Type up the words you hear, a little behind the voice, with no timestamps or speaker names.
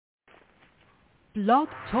Blog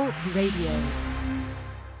Talk Radio.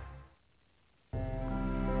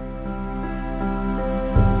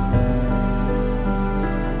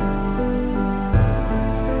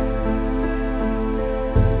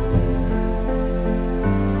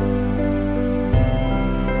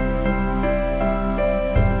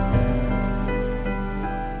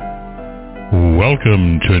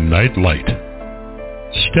 Welcome to Night Light.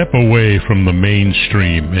 Step away from the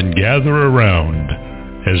mainstream and gather around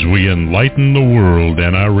as we enlighten the world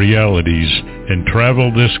and our realities and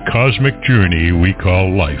travel this cosmic journey we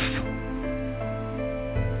call life.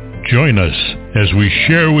 Join us as we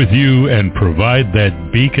share with you and provide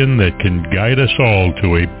that beacon that can guide us all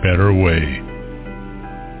to a better way.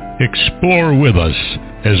 Explore with us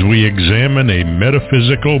as we examine a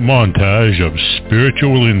metaphysical montage of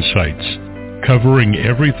spiritual insights, covering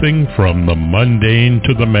everything from the mundane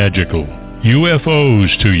to the magical,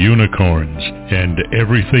 UFOs to unicorns, and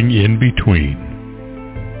everything in between.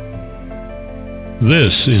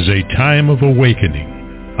 This is a time of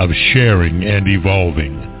awakening, of sharing and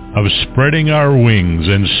evolving, of spreading our wings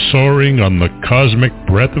and soaring on the cosmic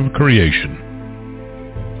breath of creation.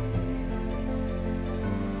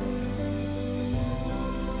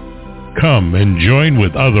 Come and join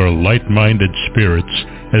with other light-minded spirits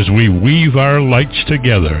as we weave our lights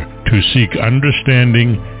together to seek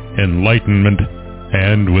understanding, enlightenment,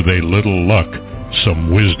 and with a little luck,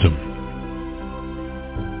 some wisdom.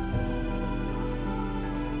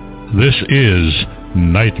 This is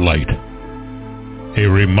Nightlight, a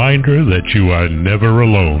reminder that you are never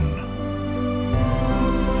alone.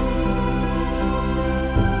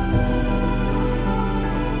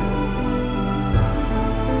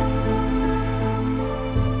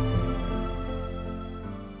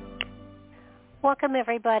 Welcome,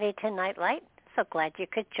 everybody, to Nightlight. So glad you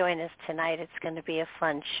could join us tonight. It's going to be a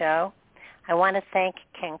fun show. I want to thank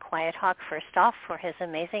Ken Quiethawk, first off, for his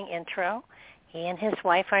amazing intro. He and his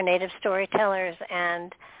wife are native storytellers,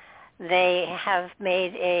 and they have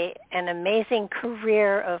made an amazing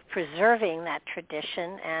career of preserving that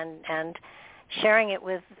tradition and sharing it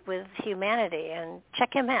with humanity. And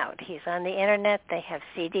check him out. He's on the Internet. They have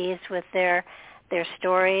CDs with their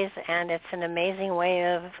stories, and it's an amazing way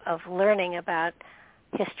of learning about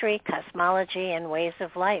history, cosmology, and ways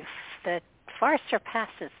of life that far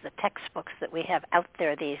surpasses the textbooks that we have out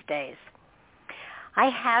there these days. I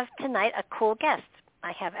have tonight a cool guest.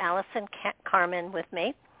 I have Allison Carmen with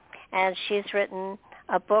me, and she's written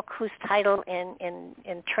a book whose title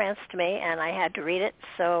entranced me, and I had to read it.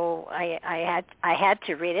 So I had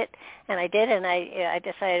to read it, and I did, and I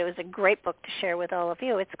decided it was a great book to share with all of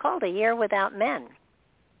you. It's called A Year Without Men.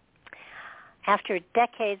 After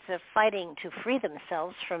decades of fighting to free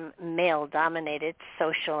themselves from male-dominated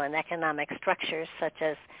social and economic structures such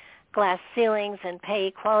as glass ceilings and pay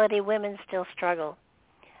equality, women still struggle.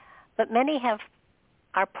 But many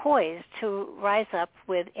are poised to rise up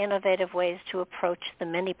with innovative ways to approach the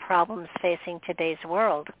many problems facing today's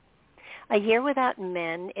world. A Year Without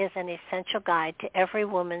Men is an essential guide to every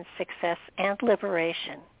woman's success and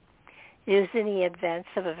liberation. Using the events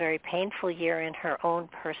of a very painful year in her own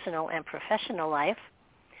personal and professional life,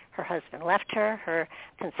 her husband left her, her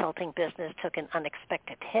consulting business took an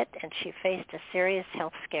unexpected hit, and she faced a serious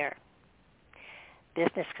health scare.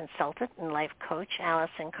 Business consultant and life coach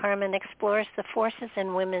Allison Carmen explores the forces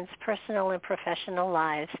in women's personal and professional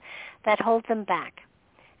lives that hold them back.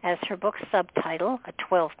 As her book's subtitle, A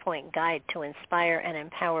 12-Point Guide to Inspire and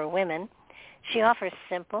Empower Women, she offers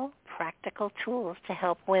simple, practical tools to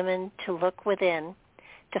help women to look within,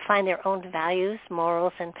 to find their own values,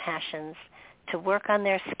 morals, and passions, to work on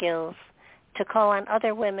their skills, to call on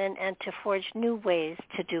other women, and to forge new ways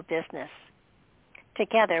to do business.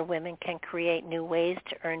 Together, women can create new ways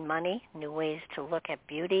to earn money, new ways to look at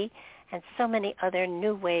beauty, and so many other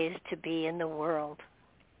new ways to be in the world.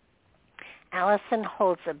 Allison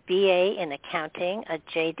holds a BA in accounting, a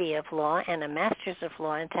JD of law, and a master's of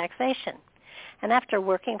law in taxation. And after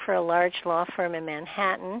working for a large law firm in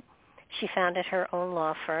Manhattan, she founded her own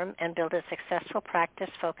law firm and built a successful practice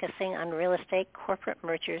focusing on real estate, corporate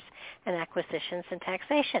mergers, and acquisitions and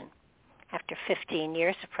taxation. After 15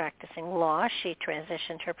 years of practicing law, she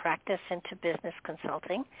transitioned her practice into business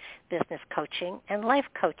consulting, business coaching, and life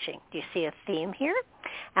coaching. Do you see a theme here?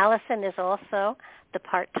 Allison is also the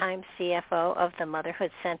part-time CFO of the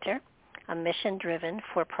Motherhood Center, a mission-driven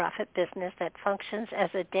for-profit business that functions as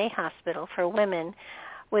a day hospital for women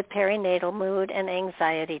with perinatal mood and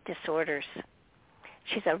anxiety disorders.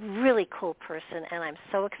 She's a really cool person, and I'm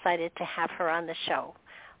so excited to have her on the show.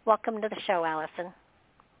 Welcome to the show, Allison.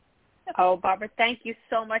 Oh, Barbara, thank you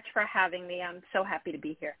so much for having me. I'm so happy to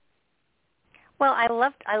be here. Well, I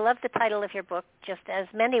love the title of your book, just as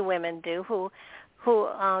many women do who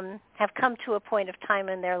have come to a point of time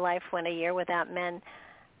in their life when a year without men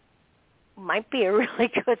might be a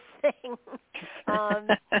really good thing.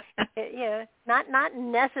 Not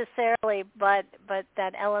necessarily, but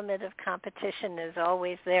that element of competition is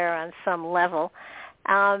always there on some level.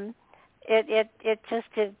 It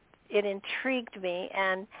intrigued me,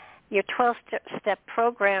 and your 12-step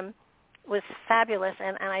program was fabulous,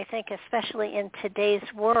 and I think especially in today's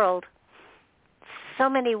world, so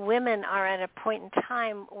many women are at a point in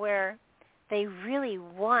time where they really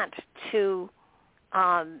want to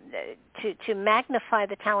magnify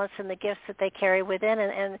the talents and the gifts that they carry within,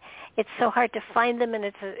 and it's so hard to find them, and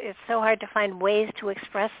it's so hard to find ways to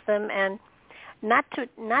express them, and not to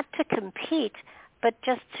compete, but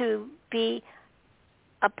just to be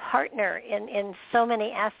a partner in so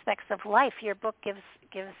many aspects of life. Your book gives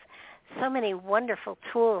so many wonderful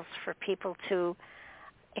tools for people to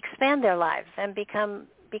expand their lives and become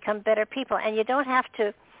better people. And you don't have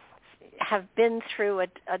to have been through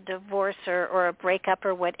a divorce or a breakup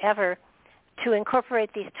or whatever to incorporate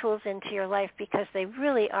these tools into your life, because they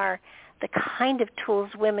really are the kind of tools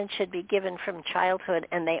women should be given from childhood,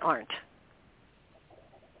 and they aren't.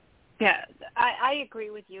 Yeah, I agree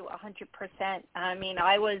with you 100%. I mean,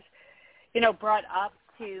 I was, brought up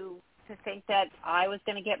to think that I was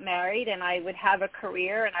going to get married and I would have a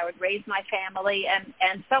career and I would raise my family.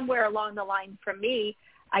 And somewhere along the line for me,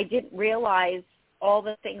 I didn't realize all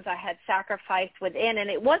the things I had sacrificed within. And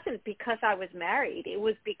it wasn't because I was married. It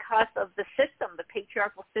was because of the system, the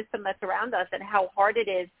patriarchal system that's around us, and how hard it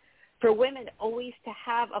is for women always to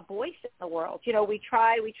have a voice in the world. We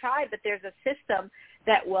try, but there's a system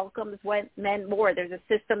that welcomes men more. There's a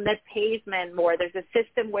system that pays men more. There's a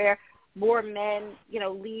system where more men,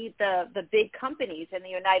 lead the big companies in the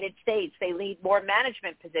United States. They lead more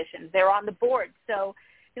management positions. They're on the board. So,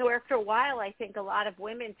 after a while, I think a lot of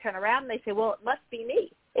women turn around and they say, well, it must be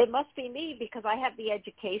me. It must be me because I have the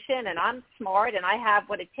education and I'm smart and I have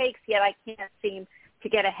what it takes, yet I can't seem to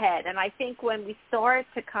get ahead. And I think when we start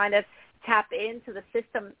to kind of tap into the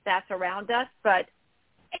system that's around us, but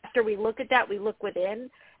after we look at that, we look within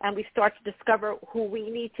and we start to discover who we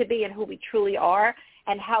need to be and who we truly are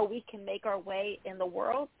and how we can make our way in the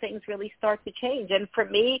world, things really start to change. And for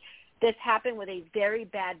me, this happened with a very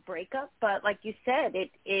bad breakup, but like you said,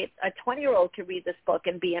 a 20-year-old can read this book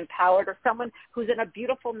and be empowered, or someone who's in a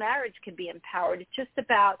beautiful marriage can be empowered. It's just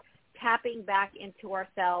about tapping back into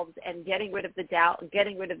ourselves and getting rid of the doubt and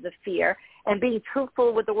getting rid of the fear and being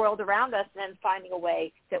truthful with the world around us, and then finding a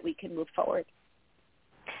way that we can move forward.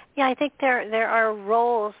 Yeah, I think there are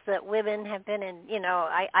roles that women have been in.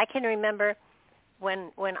 I can remember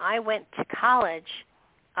when I went to college,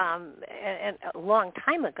 and a long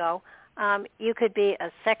time ago, you could be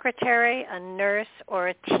a secretary, a nurse, or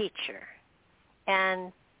a teacher,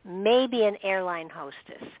 and maybe an airline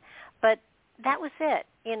hostess. But that was it.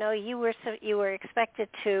 You were expected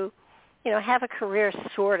to, have a career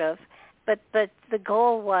sort of, but the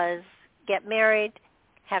goal was get married,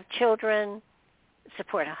 have children,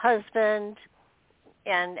 support a husband,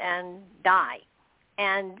 and die.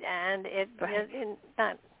 And it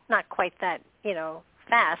not quite that,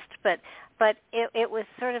 fast, but it was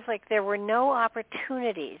sort of like there were no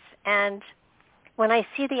opportunities. And when I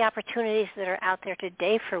see the opportunities that are out there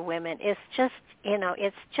today for women, it's just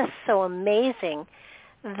so amazing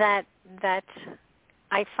that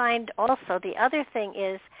I find also the other thing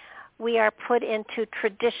is we are put into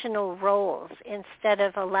traditional roles instead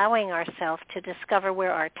of allowing ourselves to discover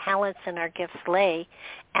where our talents and our gifts lay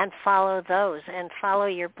and follow those, and follow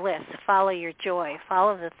your bliss, follow your joy,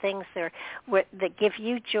 follow the things that give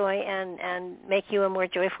you joy and make you a more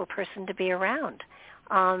joyful person to be around.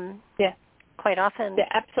 Quite often,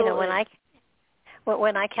 absolutely.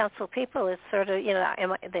 When I counsel people, it's sort of,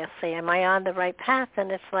 they'll say, am I on the right path?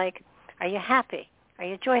 And it's like, are you happy? Are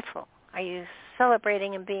you joyful? Are you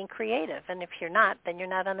celebrating and being creative? And if you're not, then you're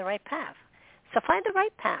not on the right path. So find the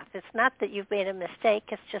right path. It's not that you've made a mistake.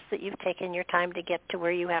 It's just that you've taken your time to get to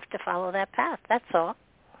where you have to follow that path. That's all.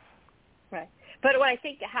 Right. But what I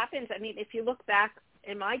think happens, if you look back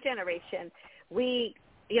in my generation, we,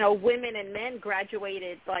 women and men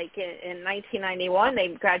graduated like in 1991. They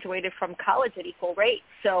graduated from college at equal rates.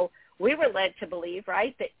 So we were led to believe,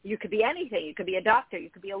 right, that you could be anything. You could be a doctor. You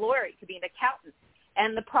could be a lawyer. You could be an accountant.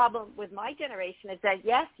 And the problem with my generation is that,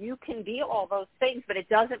 yes, you can be all those things, but it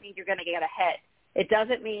doesn't mean you're going to get ahead. It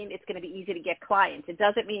doesn't mean it's going to be easy to get clients. It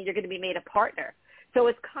doesn't mean you're going to be made a partner. So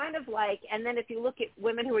it's kind of like, and then if you look at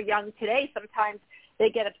women who are young today, sometimes they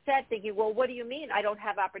get upset thinking, well, what do you mean I don't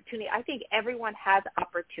have opportunity? I think everyone has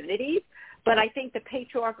opportunities, but I think the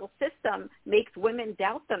patriarchal system makes women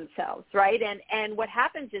doubt themselves, right? And what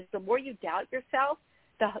happens is the more you doubt yourself,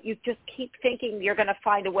 you just keep thinking you're going to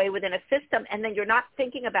find a way within a system, and then you're not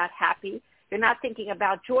thinking about happy. You're not thinking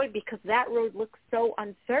about joy because that road looks so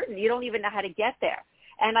uncertain. You don't even know how to get there.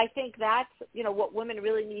 And I think that's, what women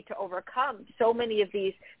really need to overcome. So many of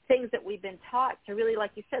these things that we've been taught to really,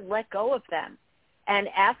 like you said, let go of them and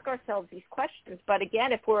ask ourselves these questions. But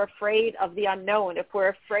again, if we're afraid of the unknown, if we're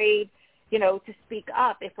afraid, to speak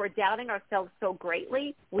up, if we're doubting ourselves so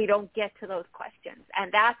greatly, we don't get to those questions. And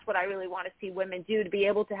that's what I really want to see women do, to be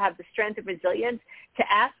able to have the strength and resilience to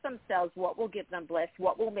ask themselves what will give them bliss,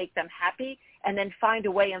 what will make them happy, and then find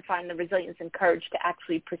a way and find the resilience and courage to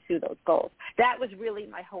actually pursue those goals. That was really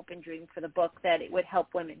my hope and dream for the book, that it would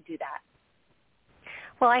help women do that.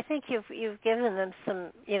 Well, I think you've given them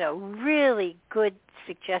some, really good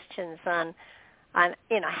suggestions on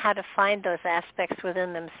how to find those aspects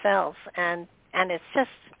within themselves, and it's just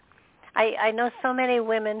I know so many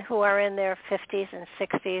women who are in their 50s and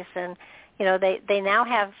 60s, and they now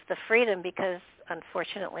have the freedom because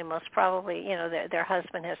unfortunately most probably their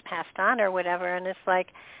husband has passed on or whatever, and it's like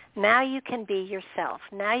now you can be yourself.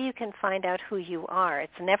 Now you can find out who you are.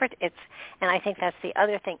 And I think that's the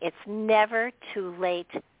other thing. It's never too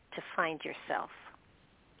late to find yourself.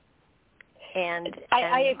 And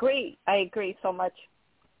I agree. I agree so much.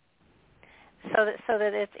 So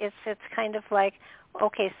that it's kind of like,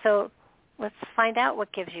 okay, so let's find out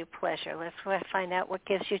what gives you pleasure. Let's find out what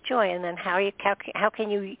gives you joy, and then how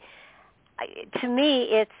can you? To me,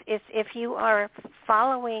 it's if you are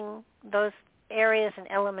following those areas and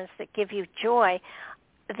elements that give you joy,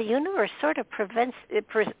 the universe sort of presents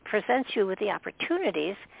you with the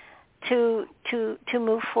opportunities to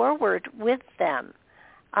move forward with them.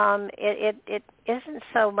 It isn't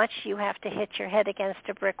so much you have to hit your head against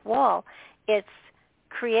a brick wall. It's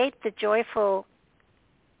create the joyful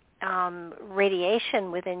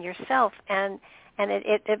radiation within yourself, and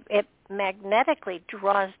it magnetically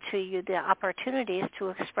draws to you the opportunities to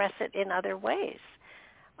express it in other ways.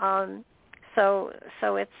 So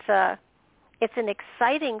it's an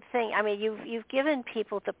exciting thing. I mean, you've given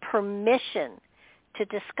people the permission to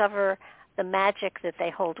discover the magic that they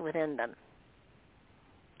hold within them.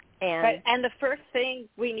 And the first thing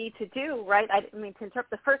we need to do, right? To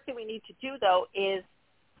interrupt, the first thing we need to do, though, is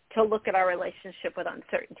to look at our relationship with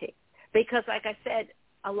uncertainty. Because, like I said,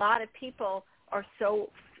 a lot of people are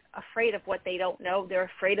so afraid of what they don't know.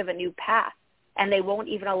 They're afraid of a new path. And they won't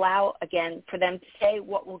even allow, again, for them to say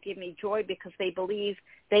what will give me joy, because they believe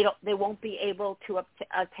they won't be able to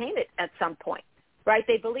attain it at some point. Right?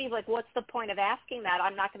 They believe, like, what's the point of asking that?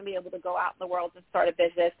 I'm not going to be able to go out in the world and start a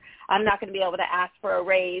business. I'm not going to be able to ask for a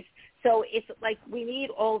raise. So it's like we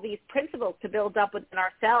need all these principles to build up within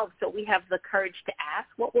ourselves, so we have the courage to ask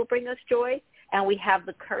what will bring us joy, and we have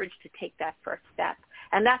the courage to take that first step.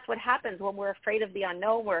 And that's what happens when we're afraid of the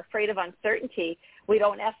unknown, we're afraid of uncertainty. We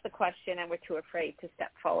don't ask the question, and we're too afraid to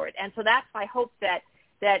step forward. And so that's my hope, that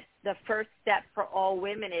the first step for all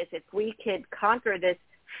women is if we could conquer this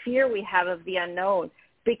fear we have of the unknown,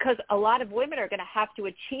 because a lot of women are going to have to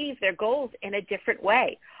achieve their goals in a different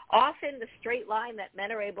way. Often the straight line that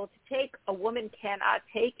men are able to take, a woman cannot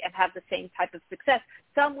take and have the same type of success.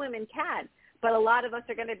 Some women can, but a lot of us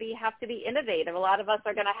are going to have to be innovative. A lot of us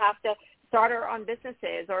are going to have to start our own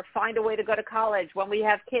businesses, or find a way to go to college when we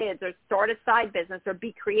have kids, or start a side business, or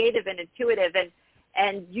be creative and intuitive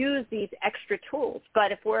and use these extra tools.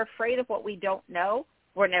 But if we're afraid of what we don't know,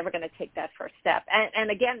 we're never going to take that first step.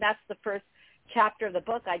 And again, that's the first chapter of the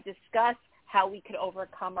book. I discuss how we could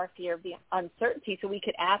overcome our fear of the uncertainty, so we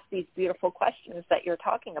could ask these beautiful questions that you're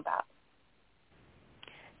talking about.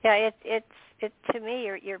 Yeah, it to me,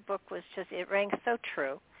 your book was just, it rang so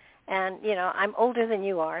true. And, I'm older than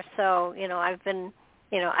you are, so, I've been,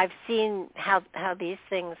 I've seen how these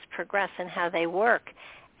things progress and how they work.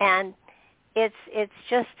 And it's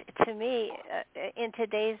just, to me, in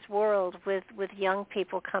today's world with young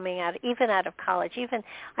people coming out, even out of college, even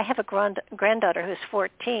I have a granddaughter who's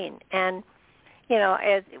 14, and when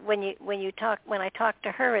I talk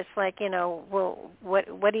to her, it's like, well,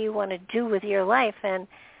 what do you want to do with your life? And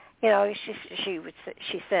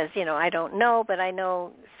she says, I don't know, but I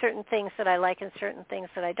know certain things that I like and certain things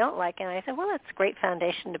that I don't like. And I said, well, that's a great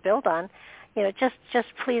foundation to build on. Just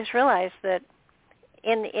please realize that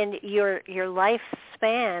in your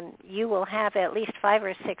lifespan, you will have at least 5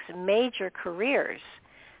 or 6 major careers.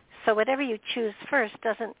 So whatever you choose first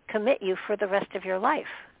doesn't commit you for the rest of your life.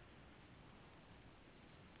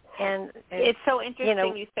 And it's so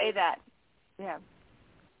interesting you say that. Yeah.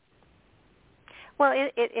 Well,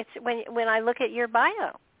 it's when I look at your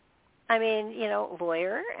bio, I mean,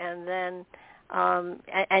 lawyer, and then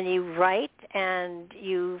and you write, and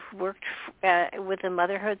you've worked with the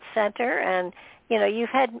Motherhood Center, and you've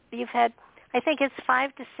had I think it's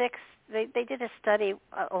 5 to 6. They did a study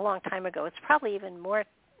a long time ago. It's probably even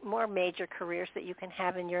more major careers that you can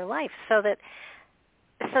have in your life, so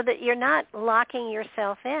that you're not locking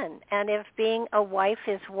yourself in. And if being a wife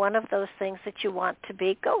is one of those things that you want to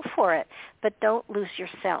be, go for it, but don't lose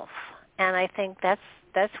yourself. And I think that's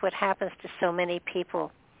what happens to so many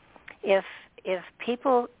people. If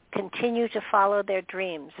people continue to follow their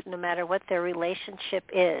dreams, no matter what their relationship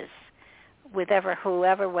is, with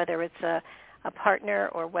whoever, whether it's a partner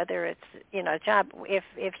or whether it's a job,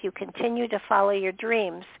 if you continue to follow your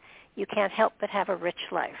dreams, you can't help but have a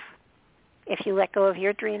rich life. If you let go of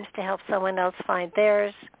your dreams to help someone else find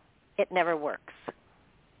theirs, it never works.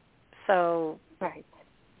 So right.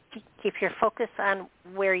 Keep your focus on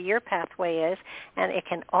where your pathway is, and it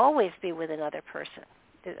can always be with another person.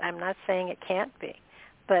 I'm not saying it can't be,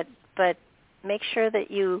 but make sure that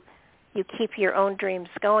you keep your own dreams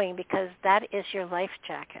going, because that is your life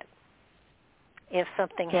jacket. If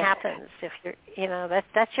something happens, if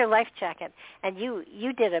that's your life jacket, and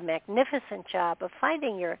you did a magnificent job of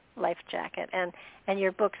finding your life jacket, and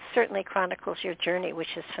your book certainly chronicles your journey, which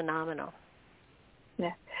is phenomenal.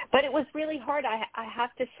 Yeah, but it was really hard. I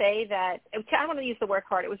have to say that I don't want to use the word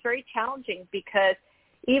hard. It was very challenging, because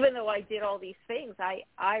even though I did all these things,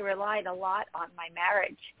 I relied a lot on my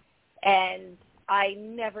marriage, and I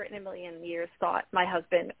never in a million years thought my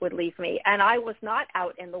husband would leave me. And I was not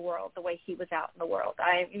out in the world the way he was out in the world.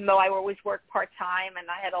 I always worked part-time, and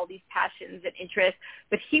I had all these passions and interests,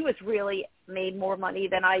 but he was really made more money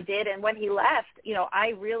than I did. And when he left,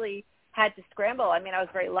 I really had to scramble. I mean, I was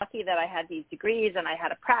very lucky that I had these degrees, and I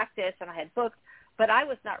had a practice, and I had books, but I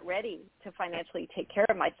was not ready to financially take care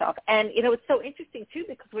of myself. And, it's so interesting, too,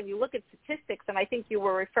 because when you look at statistics, and I think you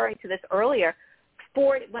were referring to this earlier,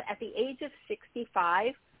 at the age of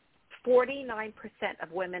 65, 49%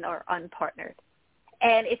 of women are unpartnered.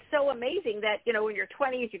 And it's so amazing that, in your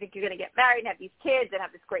 20s, you think you're going to get married and have these kids and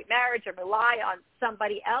have this great marriage and rely on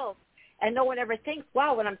somebody else. And no one ever thinks,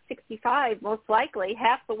 wow, when I'm 65, most likely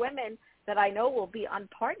half the women that I know will be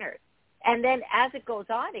unpartnered. And then as it goes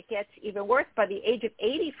on, it gets even worse. By the age of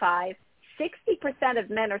 85, 60% of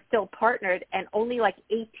men are still partnered, and only like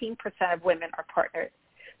 18% of women are partnered.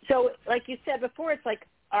 So like you said before, it's like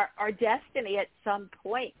our destiny at some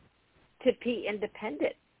point to be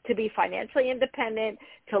independent, to be financially independent,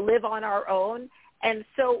 to live on our own. And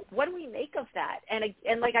so what do we make of that? And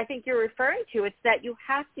like I think you're referring to, it's that you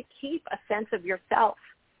have to keep a sense of yourself,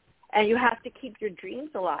 and you have to keep your dreams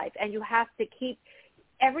alive, and you have to keep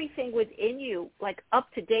everything within you like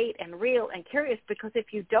up to date and real and curious, because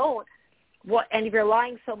if you don't, and if you're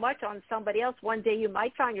relying so much on somebody else, one day you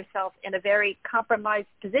might find yourself in a very compromised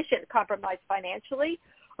position, compromised financially,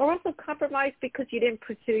 or also compromised because you didn't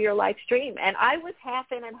pursue your life's dream. And I was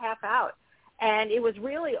half in and half out. And it was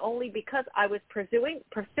really only because I was pursuing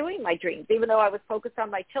my dreams, even though I was focused on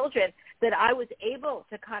my children, that I was able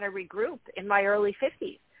to kind of regroup in my early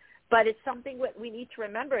 50s. But it's something that we need to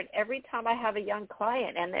remember. And every time I have a young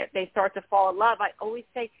client and they start to fall in love, I always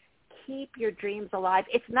say, keep your dreams alive.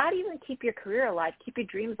 It's not even keep your career alive. Keep your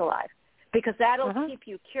dreams alive, because that'll keep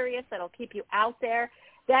you curious. That'll keep you out there.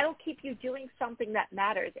 That'll keep you doing something that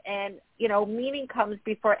matters. And, meaning comes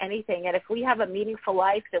before anything. And if we have a meaningful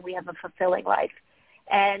life, then we have a fulfilling life.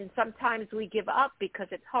 And sometimes we give up because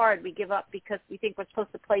it's hard. We give up because we think we're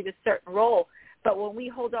supposed to play this certain role. But when we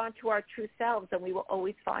hold on to our true selves, then we will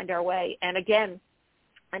always find our way. And again,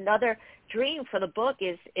 another dream for the book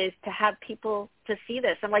is to have people to see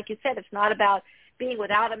this. And like you said, it's not about being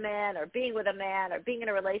without a man or being with a man or being in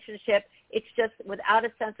a relationship. It's just without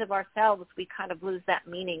a sense of ourselves, we kind of lose that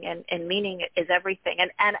meaning, and meaning is everything.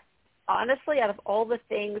 And honestly, out of all the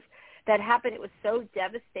things that happened, it was so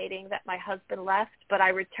devastating that my husband left, but I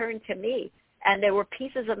returned to me. And there were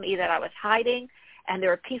pieces of me that I was hiding, and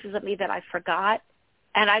there were pieces of me that I forgot.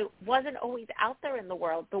 And I wasn't always out there in the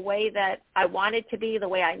world the way that I wanted to be, the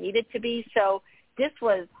way I needed to be. So this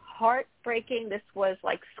was heartbreaking. This was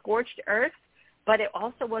like scorched earth, but it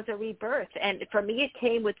also was a rebirth. And for me, it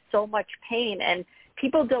came with so much pain. And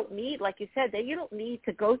people don't need, like you said, you don't need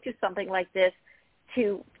to go through something like this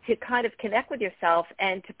to kind of connect with yourself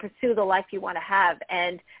and to pursue the life you want to have.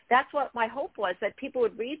 And that's what my hope was, that people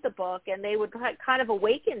would read the book and they would kind of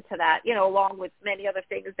awaken to that, along with many other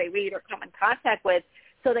things they read or come in contact with,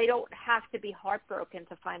 so they don't have to be heartbroken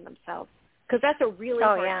to find themselves. Because that's a really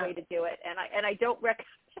hard way to do it. And I don't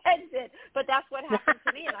recommend it, but that's what happened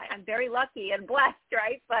to me. And I'm very lucky and blessed,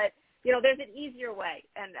 right? But there's an easier way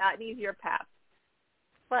and an easier path.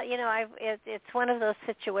 Well, it's one of those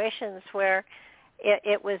situations where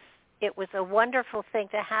it was a wonderful thing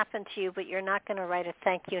to happen to you, but you're not going to write a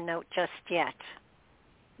thank you note just yet.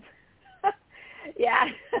 Yeah,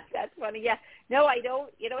 that's funny. Yeah. No, I don't.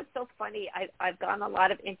 It's so funny. I've gone on a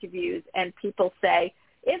lot of interviews, and people say,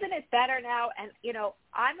 isn't it better now? And,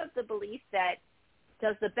 I'm of the belief that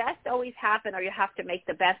does the best always happen, or you have to make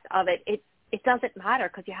the best of it? It doesn't matter,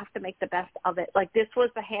 because you have to make the best of it. Like, this was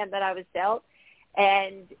the hand that I was dealt,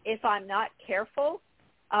 and if I'm not careful,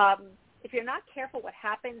 if you're not careful, what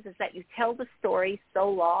happens is that you tell the story so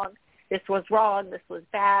long, this was wrong, this was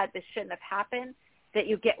bad, this shouldn't have happened, that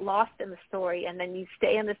you get lost in the story, and then you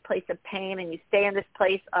stay in this place of pain, and you stay in this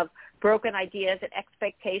place of broken ideas and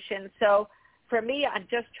expectations. So for me, I'm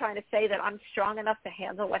just trying to say that I'm strong enough to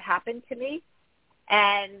handle what happened to me,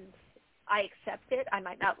 and I accept it. I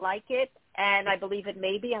might not like it, and I believe in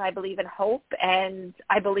maybe, and I believe in hope, and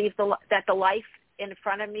I believe that the life in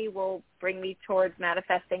front of me will bring me towards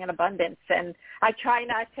manifesting an abundance. And I try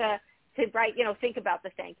not to write, think about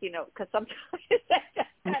the thank you note, because sometimes that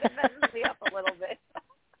kind of messes me up a little bit.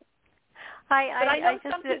 But I know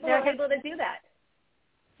some people are able to do that.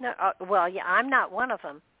 No, well, yeah, I'm not one of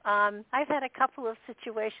them. I've had a couple of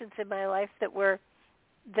situations in my life that were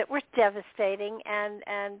devastating, and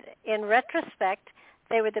in retrospect,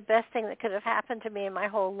 they were the best thing that could have happened to me in my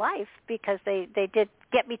whole life, because they did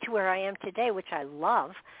get me to where I am today, which I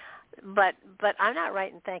love. But I'm not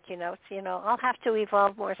writing thank you notes. I'll have to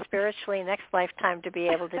evolve more spiritually next lifetime to be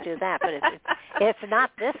able to do that. But it's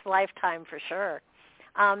not this lifetime for sure.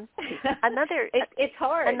 It's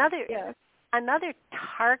hard. Another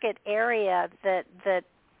target area that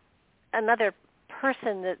another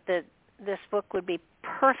person that this book would be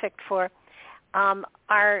perfect for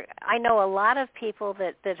I know a lot of people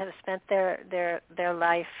that have spent their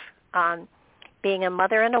life being a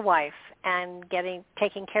mother and a wife, and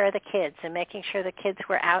taking care of the kids and making sure the kids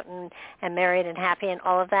were out and married and happy and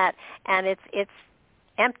all of that. And it's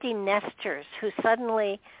empty nesters who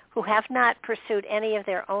have not pursued any of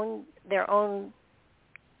their own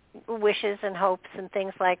wishes and hopes and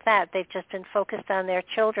things like that. They've just been focused on their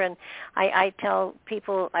children. I've told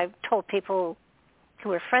people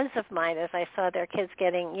who are friends of mine, as I saw their kids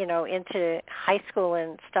getting, into high school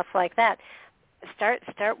and stuff like that, start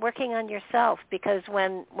working on yourself, because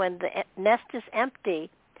when the nest is empty,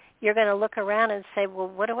 you're going to look around and say, well,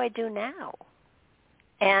 what do I do now?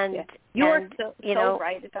 And you are so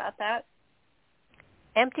right about that.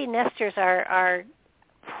 Empty nesters are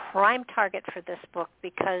prime target for this book,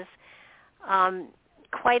 because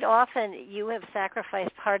quite often you have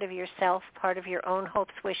sacrificed part of yourself, part of your own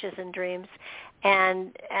hopes, wishes, and dreams,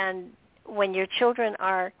 and when your children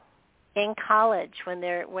are in college, when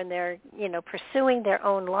they're pursuing their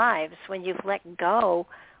own lives, when you've let go,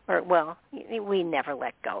 we never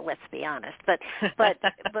let go, let's be honest, but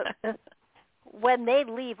when they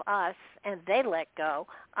leave us and they let go,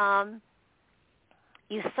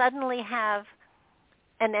 you suddenly have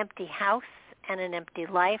an empty house and an empty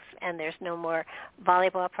life, and there's no more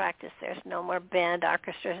volleyball practice, there's no more band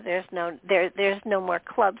orchestras, there's no more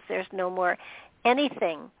clubs, there's no more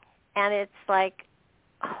anything. And it's like,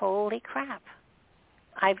 holy crap,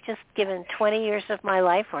 I've just given 20 years of my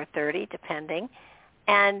life, or 30 depending,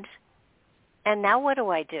 and now what do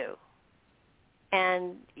I do?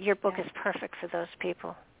 And your book is perfect for those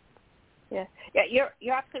people. Yeah,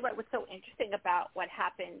 you're absolutely right. What's so interesting about what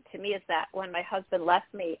happened to me is that when my husband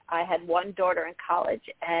left me, I had one daughter in college,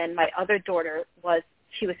 and my other daughter was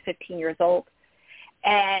 15 years old.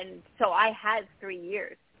 And so I had 3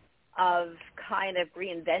 years of kind of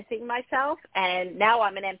reinventing myself, and now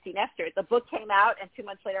I'm an empty nester. The book came out, and 2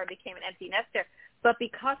 months later I became an empty nester. But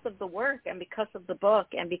because of the work and because of the book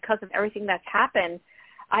and because of everything that's happened,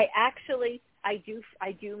 I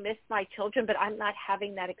do miss my children, but I'm not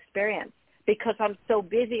having that experience because I'm so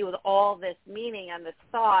busy with all this meaning and this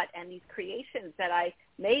thought and these creations that I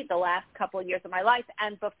made the last couple of years of my life,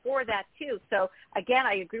 and before that too. So again,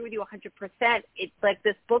 I agree with you 100%. It's like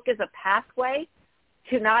this book is a pathway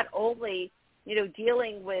to not only,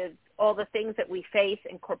 dealing with all the things that we face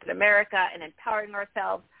in corporate America and empowering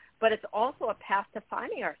ourselves, but it's also a path to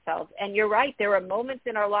finding ourselves. And you're right, there are moments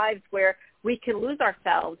in our lives where we can lose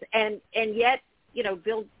ourselves, and yet,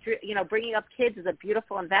 bringing up kids is a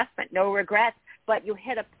beautiful investment, no regrets, but you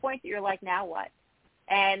hit a point that you're like, now what?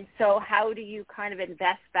 And so how do you kind of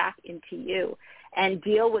invest back into you and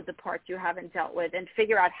deal with the parts you haven't dealt with and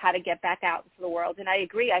figure out how to get back out into the world? And I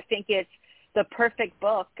agree. I think it's the perfect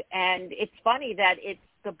book. And it's funny that it's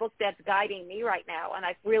the book that's guiding me right now. And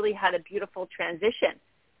I've really had a beautiful transition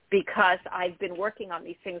because I've been working on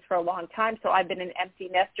these things for a long time. So I've been an empty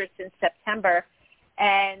nester since September,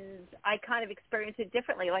 and I kind of experience it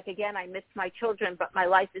differently. Like, again, I miss my children, but my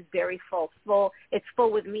life is very full. It's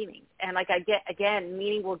full with meaning. And like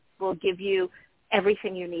meaning will give you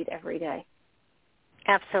everything you need every day.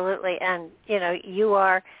 Absolutely. And, you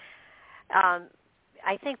are,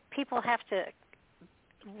 I think people have to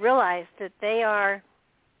realize that they are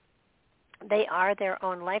their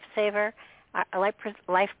own lifesaver,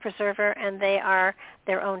 life preserver, and they are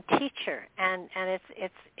their own teacher. And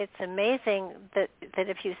it's amazing that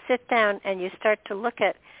if you sit down and you start to look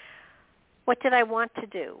at what did I want to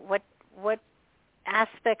do, what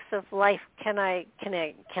aspects of life can I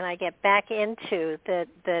get back into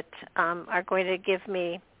that are going to give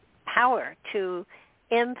me power, to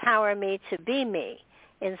empower me to be me,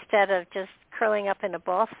 instead of just curling up in a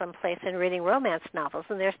ball someplace and reading romance novels.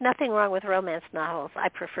 And there's nothing wrong with romance novels. I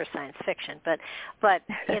prefer science fiction, but but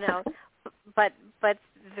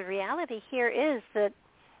the reality here is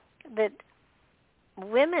that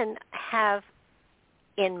women have,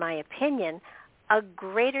 in my opinion, a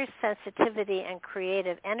greater sensitivity and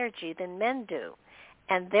creative energy than men do.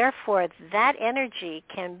 And therefore, that energy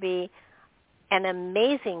can be an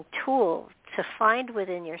amazing tool to find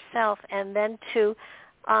within yourself and then to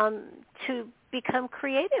become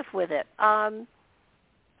creative with it. I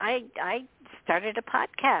started a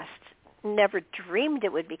podcast. Never dreamed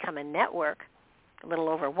it would become a network. A little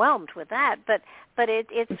overwhelmed with that, but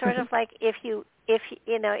it's sort of like if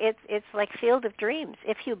it's like Field of Dreams.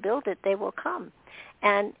 If you build it, they will come.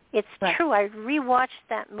 And it's true. I rewatched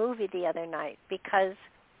that movie the other night because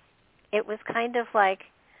it was kind of like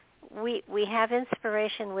we have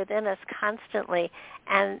inspiration within us constantly,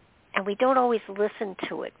 and we don't always listen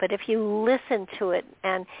to it. But if you listen to it,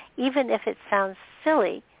 and even if it sounds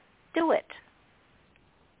silly, do it.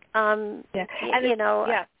 And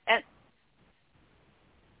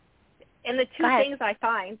the two things I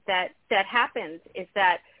find that happens is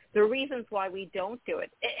that the reasons why we don't do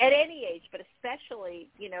it at any age, but especially,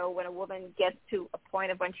 when a woman gets to a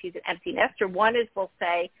point of when she's an empty nester, one is we'll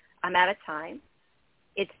say, I'm out of time.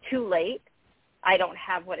 It's too late. I don't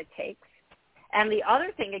have what it takes. And the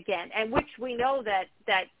other thing, again, and which we know that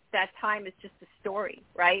time is just a story,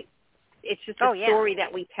 right? It's just a story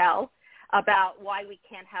that we tell about why we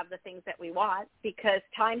can't have the things that we want, because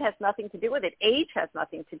time has nothing to do with it. Age has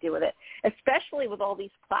nothing to do with it, especially with all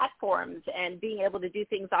these platforms and being able to do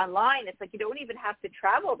things online. It's like you don't even have to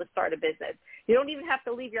travel to start a business. You don't even have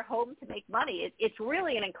to leave your home to make money. It's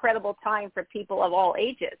really an incredible time for people of all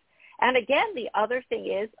ages. And again, the other thing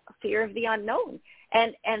is fear of the unknown.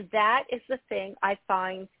 And that is the thing I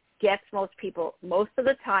find gets most people. Most of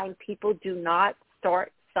the time, people do not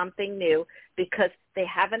start something new because they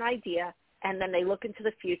have an idea, and then they look into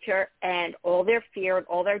the future, and all their fear and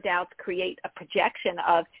all their doubts create a projection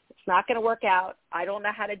of, it's not going to work out, I don't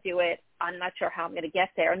know how to do it, I'm not sure how I'm going to get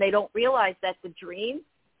there. And they don't realize that the dream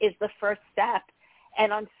is the first step,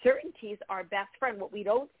 and uncertainty is our best friend. What we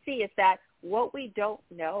don't see is that what we don't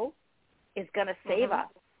know is going to save us.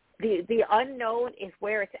 The unknown is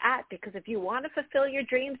where it's at, because if you want to fulfill your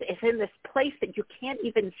dreams, it's in this place that you can't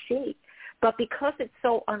even see. But because it's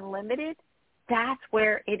so unlimited, that's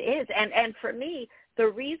where it is. And for me, the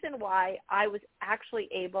reason why I was actually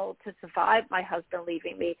able to survive my husband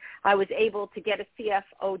leaving me, I was able to get a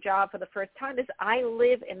CFO job for the first time, is I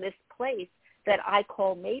live in this place that I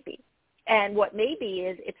call maybe. And what maybe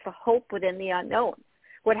is, it's the hope within the unknown.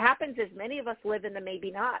 What happens is many of us live in the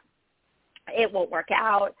maybe not. It won't work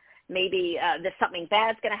out. Maybe there's something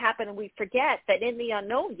bad's going to happen, and we forget that in the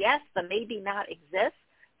unknown, yes, the maybe not exists,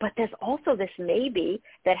 but there's also this maybe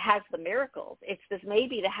that has the miracles. It's this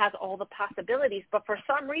maybe that has all the possibilities, but for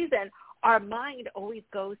some reason, our mind always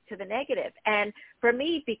goes to the negative. And for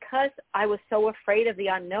me, because I was so afraid of the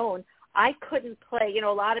unknown, I couldn't play.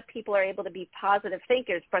 A lot of people are able to be positive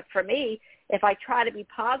thinkers, but for me, if I try to be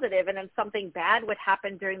positive and then something bad would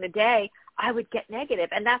happen during the day, I would get negative.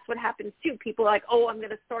 And that's what happens too. People are like, oh, I'm going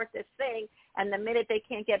to start this thing, and the minute they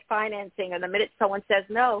can't get financing, or the minute someone says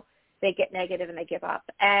no, they get negative and they give up.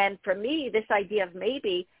 And for me, this idea of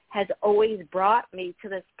maybe has always brought me to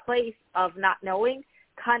this place of not knowing,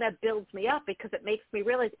 kind of builds me up, because it makes me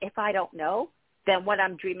realize if I don't know, then what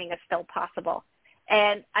I'm dreaming is still possible.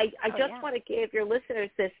 And I want to give your listeners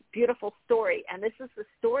this beautiful story. And this is the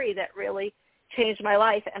story that really changed my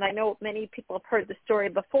life. And I know many people have heard the story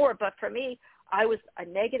before, but for me, I was a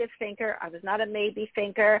negative thinker. I was not a maybe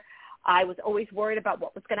thinker. I was always worried about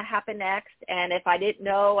what was going to happen next. And if I didn't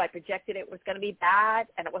know, I projected it was going to be bad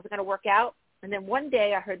and it wasn't going to work out. And then one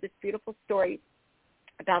day I heard this beautiful story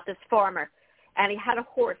about this farmer, and he had a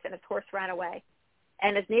horse, and his horse ran away.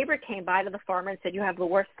 And his neighbor came by to the farmer and said, you have the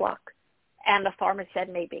worst luck. And the farmer said,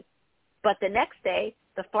 maybe. But the next day,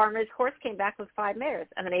 the farmer's horse came back with 5 mares.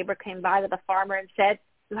 And the neighbor came by to the farmer and said,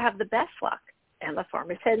 you have the best luck. And the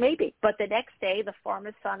farmer said, maybe. But the next day, the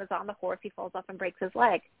farmer's son is on the horse. He falls off and breaks his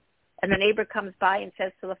leg. And the neighbor comes by and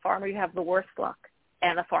says to the farmer, you have the worst luck.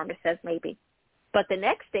 And the farmer says, maybe. But the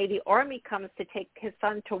next day, the army comes to take his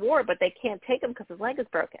son to war, but they can't take him because his leg is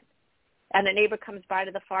broken. And the neighbor comes by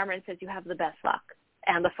to the farmer and says, you have the best luck.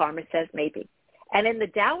 And the farmer says, maybe. And in the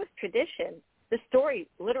Taoist tradition, the story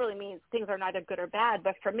literally means things are neither good or bad.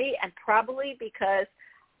 But for me, and probably because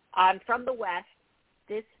I'm from the West,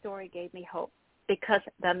 this story gave me hope. Because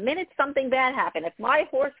the minute something bad happened, if my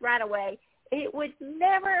horse ran away, it would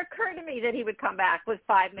never occur to me that he would come back with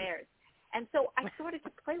 5 mares. And so I started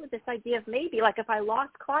to play with this idea of maybe, like if I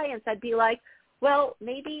lost clients, I'd be like, well,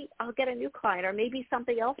 maybe I'll get a new client, or maybe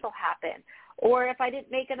something else will happen. Or if I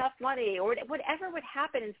didn't make enough money, or whatever would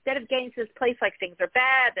happen, instead of getting to this place like things are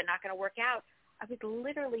bad, they're not going to work out, I would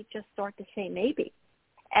literally just start to say maybe.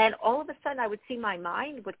 And all of a sudden I would see my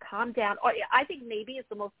mind would calm down. I think maybe is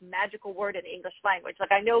the most magical word in the English language.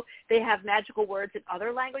 Like I know they have magical words in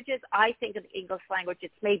other languages. I think in the English language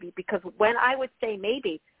it's maybe, because when I would say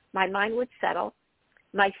maybe, my mind would settle,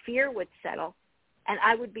 my fear would settle, and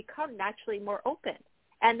I would become naturally more open.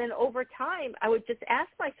 And then over time, I would just ask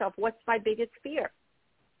myself, what's my biggest fear?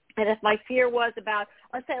 And if my fear was about,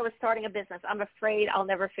 let's say I was starting a business, I'm afraid I'll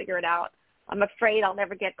never figure it out. I'm afraid I'll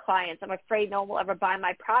never get clients. I'm afraid no one will ever buy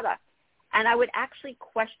my product. And I would actually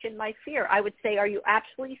question my fear. I would say, are you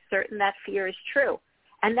absolutely certain that fear is true?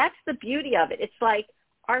 And that's the beauty of it. It's like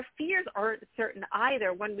our fears aren't certain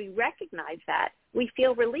either. When we recognize that, we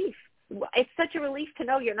feel relief. It's such a relief to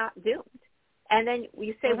know you're not doomed. And then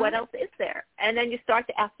you say, what else is there? And then you start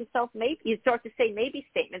to ask yourself, maybe. You start to say maybe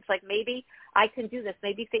statements like, maybe I can do this.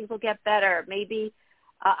 Maybe things will get better. Maybe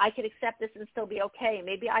I can accept this and still be okay.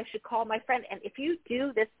 Maybe I should call my friend. And if you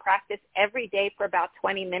do this practice every day for about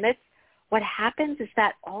 20 minutes, what happens is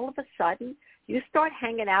that all of a sudden you start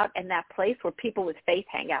hanging out in that place where people with faith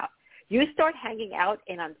hang out. You start hanging out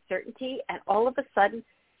in uncertainty, and all of a sudden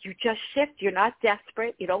you just shift. You're not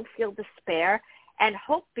desperate. You don't feel despair. And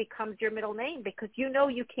hope becomes your middle name, because you know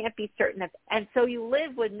you can't be certain of. And so you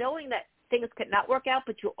live with knowing that things could not work out,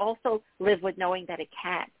 but you also live with knowing that it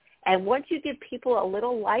can. And once you give people a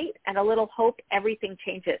little light and a little hope, everything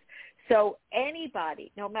changes. So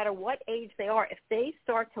anybody, no matter what age they are, if they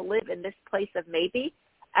start to live in this place of maybe,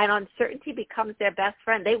 and uncertainty becomes their best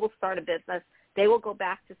friend, they will start a business. They will go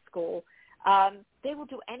back to school. They will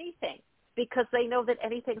do anything, because they know that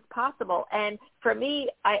anything's possible. And for me,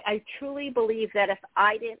 I truly believe that if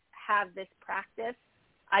I didn't have this practice,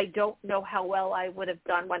 I don't know how well I would have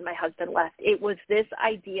done when my husband left. It was this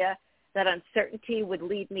idea that uncertainty would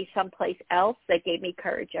lead me someplace else that gave me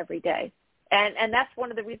courage every day. And that's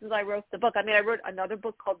one of the reasons I wrote the book. I mean, I wrote another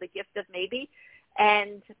book called The Gift of Maybe,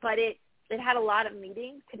 but it had a lot of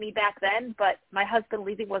meaning to me back then, but my husband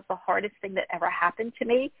leaving was the hardest thing that ever happened to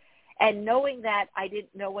me. And knowing that I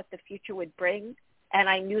didn't know what the future would bring, and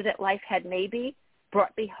I knew that life had maybe,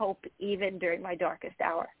 brought me hope even during my darkest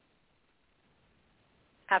hour.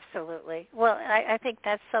 Absolutely. Well, I think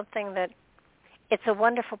that's something that it's a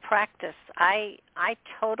wonderful practice. I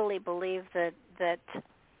totally believe that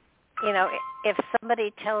you know, if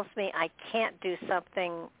somebody tells me I can't do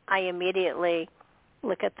something, I immediately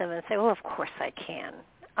look at them and say, well, of course I can.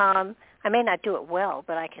 I may not do it well,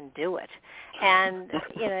 but I can do it. And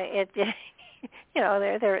you know, you know,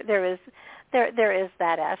 there is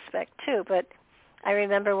that aspect too. But I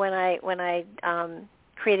remember when I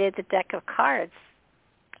created the deck of cards,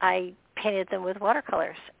 I painted them with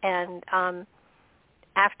watercolors, and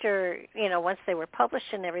after, you know, once they were published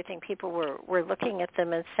and everything, people were looking at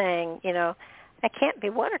them and saying, you know, I can't be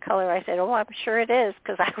watercolor. I said, oh, I'm sure it is,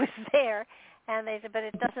 because I was there. And they said, but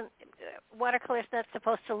it doesn't, watercolor's not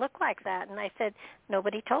supposed to look like that. And I said,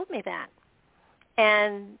 nobody told me that.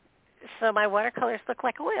 And so my watercolors look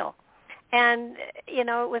like oil. And, you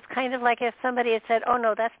know, it was kind of like if somebody had said, oh,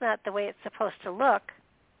 no, that's not the way it's supposed to look.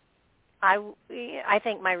 I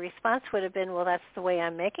think my response would have been, well, that's the way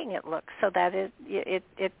I'm making it look. So that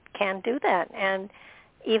it can do that. And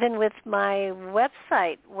even with my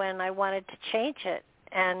website, when I wanted to change it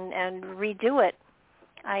and redo it,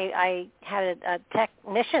 I had a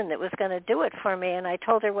technician that was going to do it for me, and I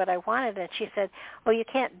told her what I wanted, and she said, "Oh, you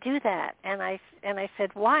can't do that." And I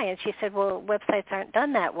said, "Why?" And she said, "Well, websites aren't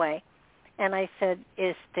done that way." And I said,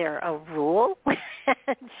 "Is there a rule?"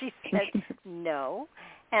 And she said, "No."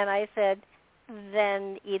 And I said,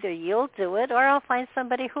 "Then either you'll do it, or I'll find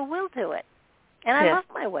somebody who will do it." And I love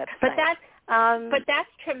my website. But that's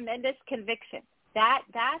tremendous conviction.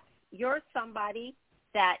 you're somebody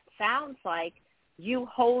that sounds like you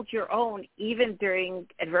hold your own even during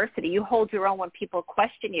adversity. You hold your own when people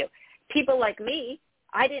question you. People like me,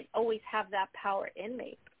 I didn't always have that power in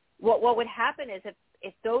me. What would happen is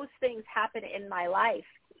if those things happen in my life,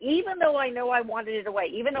 even though I know I wanted it away,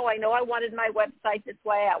 even though I know I wanted my website this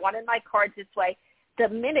way, I wanted my cards this way, the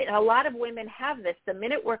minute, a lot of women have this, the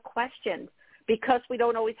minute we're questioned because we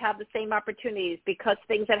don't always have the same opportunities, because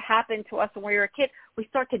things that happened to us when we were a kid, we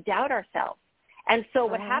start to doubt ourselves. And so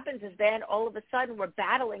what happens is then all of a sudden we're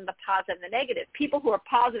battling the positive and the negative. People who are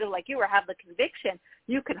positive like you or have the conviction,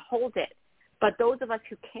 you can hold it. But those of us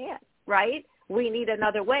who can't, right, we need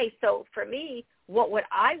another way. So for me, what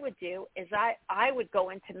I would do is I would go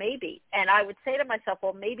into maybe, and I would say to myself,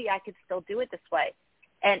 well, maybe I could still do it this way.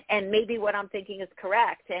 And maybe what I'm thinking is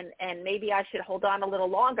correct, and maybe I should hold on a little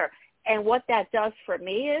longer. And what that does for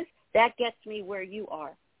me is that gets me where you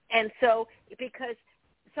are. And so because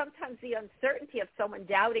sometimes the uncertainty of someone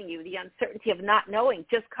doubting you, the uncertainty of not knowing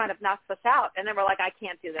just kind of knocks us out. And then we're like, I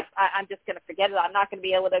can't do this. I'm just going to forget it. I'm not going to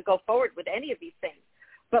be able to go forward with any of these things.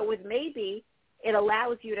 But with maybe, it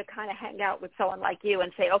allows you to kind of hang out with someone like you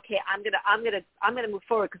and say, okay, I'm gonna move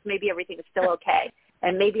forward because maybe everything is still okay,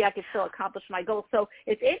 and maybe I can still accomplish my goals. So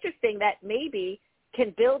it's interesting that maybe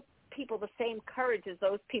can build people the same courage as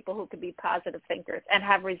those people who can be positive thinkers and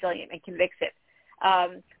have resilience and conviction.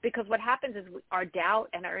 Because what happens is our doubt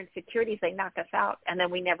and our insecurities, they knock us out, and then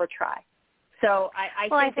we never try. So I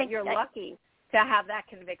think that you're lucky to have that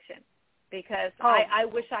conviction, because I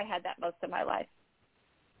wish I had that most of my life.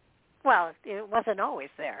 Well, it wasn't always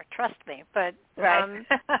there, trust me. But right.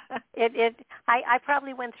 I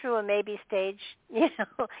probably went through a maybe stage,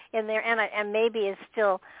 in there, and maybe is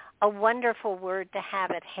still a wonderful word to have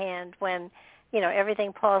at hand when,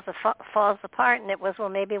 everything falls apart, and it was, well,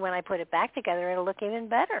 maybe when I put it back together, it'll look even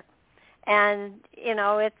better. And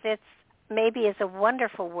it's maybe is a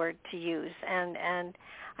wonderful word to use, and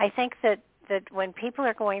I think that when people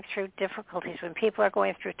are going through difficulties, when people are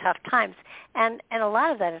going through tough times, and a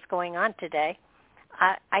lot of that is going on today,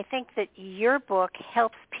 I think that your book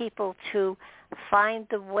helps people to find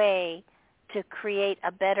the way to create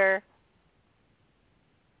a better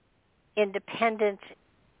independent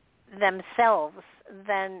themselves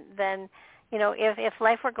than if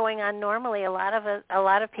life were going on normally, a lot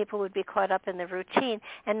of people would be caught up in the routine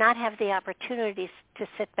and not have the opportunities to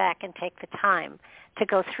sit back and take the time to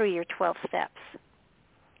go through your 12 steps.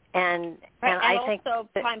 And I think also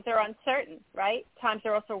times are uncertain, right? Times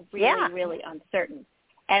are also really, really uncertain.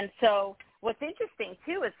 And so what's interesting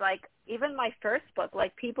too is like even my first book,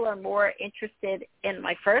 like people are more interested in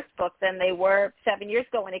my first book than they were 7 years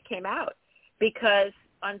ago when it came out, because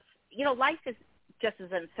life is just as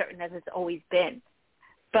uncertain as it's always been.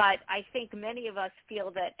 But I think many of us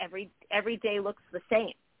feel that every day looks the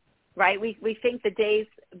same, right? We think the days,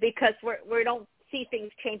 because we don't see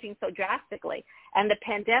things changing so drastically. And the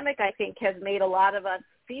pandemic, I think, has made a lot of us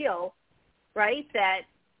feel, right, that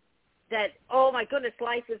oh, my goodness,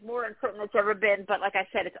 life is more uncertain than it's ever been. But like I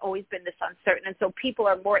said, it's always been this uncertain. And so people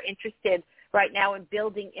are more interested right now in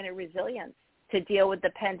building inner resilience to deal with the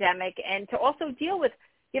pandemic and to also deal with,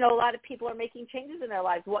 a lot of people are making changes in their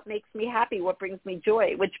lives. What makes me happy? What brings me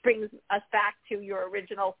joy? Which brings us back to your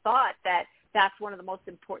original thought that that's one of the most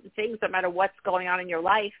important things, no matter what's going on in your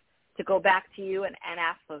life, to go back to you and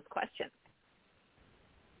ask those questions.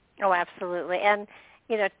 Oh, absolutely. And,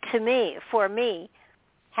 for me,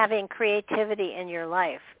 having creativity in your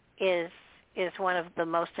life is one of the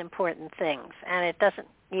most important things. And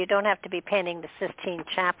you don't have to be painting the Sistine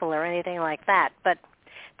Chapel or anything like that, but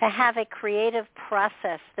to have a creative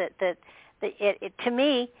process to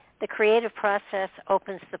me, the creative process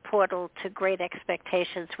opens the portal to great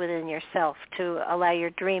expectations within yourself, to allow your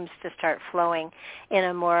dreams to start flowing in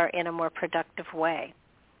a more productive way.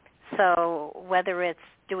 So whether it's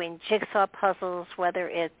doing jigsaw puzzles, whether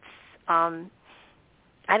it's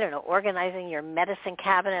organizing your medicine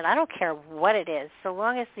cabinet, I don't care what it is, so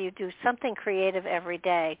long as you do something creative every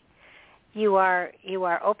day, you are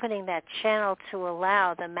opening that channel to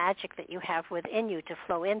allow the magic that you have within you to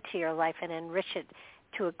flow into your life and enrich it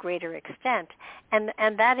to a greater extent. And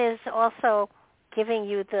that is also giving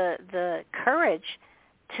you the courage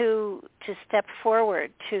to step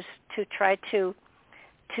forward, to try to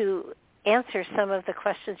answer some of the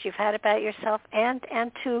questions you've had about yourself, and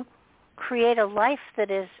to create a life that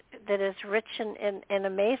is rich and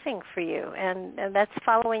amazing for you, and that's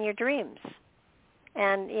following your dreams.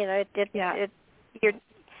 And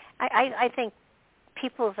I think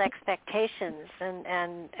people's expectations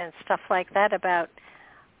and stuff like that about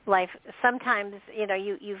life. Sometimes, you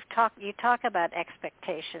talk about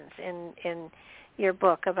expectations in your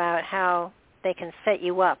book about how they can set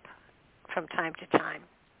you up from time to time.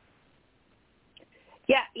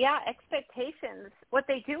 Yeah, expectations. What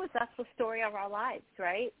they do is that's the story of our lives,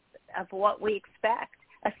 right? Of what we expect,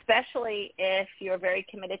 especially if you're very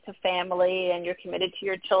committed to family and you're committed to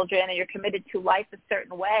your children and you're committed to life a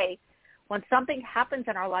certain way. When something happens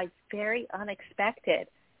in our lives very unexpected,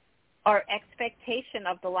 our expectation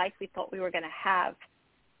of the life we thought we were going to have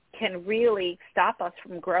can really stop us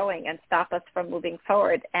from growing and stop us from moving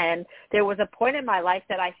forward. And there was a point in my life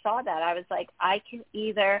that I saw that. I was like, I can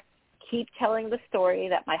either keep telling the story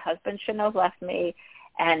that my husband shouldn't have left me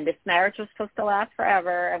and this marriage was supposed to last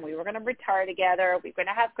forever and we were going to retire together, we were going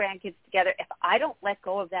to have grandkids together. If I don't let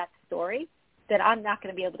go of that story, then I'm not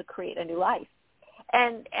going to be able to create a new life.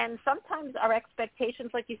 And sometimes our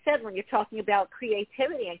expectations, like you said, when you're talking about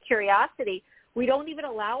creativity and curiosity, we don't even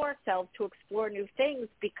allow ourselves to explore new things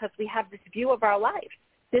because we have this view of our life.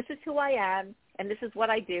 This is who I am, and this is what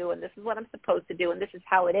I do, and this is what I'm supposed to do, and this is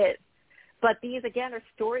how it is. But these, again, are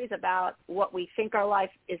stories about what we think our life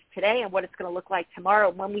is today and what it's going to look like tomorrow.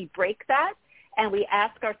 When we break that and we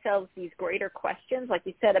ask ourselves these greater questions, like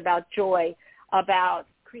you said, about joy, about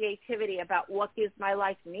creativity, about what gives my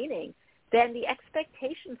life meaning, then the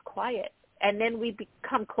expectations quiet, and then we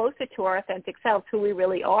become closer to our authentic selves, who we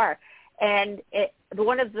really are. And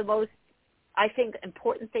one of the most, I think,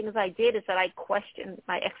 important things I did is that I questioned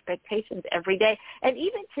my expectations every day. And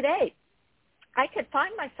even today, I could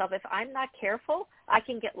find myself, if I'm not careful, I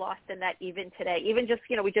can get lost in that even today. Even just,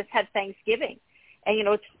 we just had Thanksgiving. And,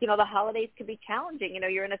 it's, the holidays can be challenging.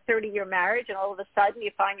 You're in a 30-year marriage, and all of a sudden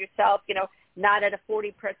you find yourself, not at a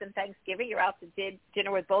 40-person Thanksgiving. You're out to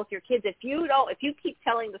dinner with both your kids. If you keep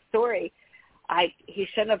telling the story, he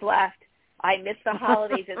shouldn't have left, I miss the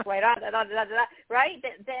holidays, it's right on, right?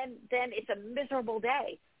 Then it's a miserable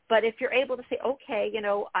day. But if you're able to say, okay,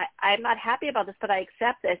 I'm not happy about this, but I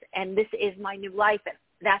accept this, and this is my new life, and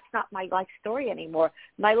that's not my life story anymore.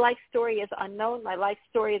 My life story is unknown. My life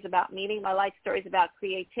story is about meaning. My life story is about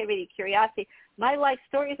creativity, curiosity. My life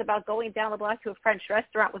story is about going down the block to a French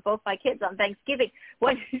restaurant with both my kids on Thanksgiving.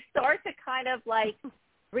 When you start to kind of like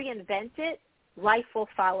reinvent it, life will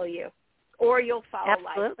follow you, or you'll follow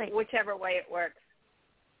Absolutely. life, whichever way it works.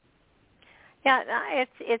 Yeah,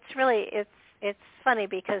 it's funny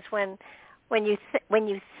because when you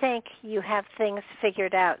think you have things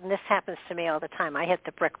figured out, and this happens to me all the time. I hit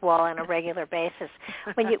the brick wall on a regular basis.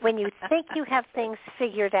 When you think you have things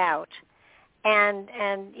figured out, and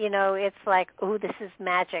it's like, ooh, this is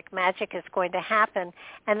magic. Magic is going to happen,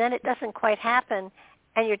 and then it doesn't quite happen,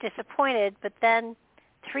 and you're disappointed. But then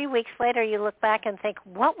 3 weeks later, you look back and think,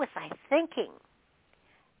 what was I thinking?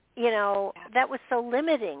 That was so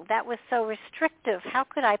limiting. That was so restrictive. How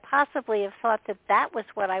could I possibly have thought that was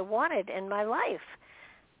what I wanted in my life?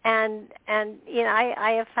 And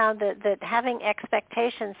I have found that having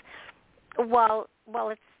expectations, while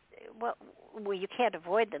you can't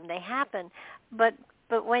avoid them, they happen. But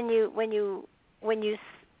when you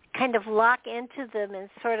kind of lock into them and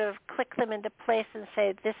sort of click them into place and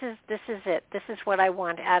say, this is it. This is what I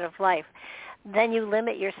want out of life. Then you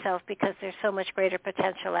limit yourself because there's so much greater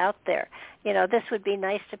potential out there. This would be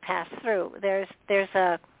nice to pass through.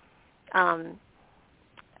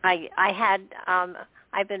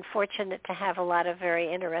 I've been fortunate to have a lot of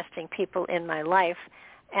very interesting people in my life,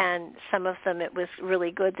 and some of them it was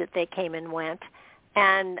really good that they came and went,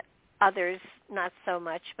 and others not so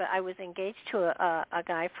much. But I was engaged to a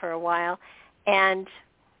guy for a while, and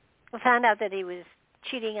found out that he was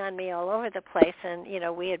cheating on me all over the place, and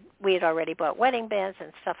we had already bought wedding bands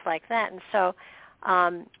and stuff like that. And so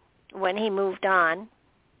when he moved on,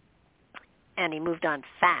 and he moved on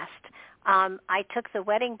fast, I took the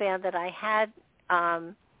wedding band that I had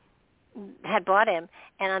bought him,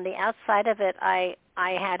 and on the outside of it I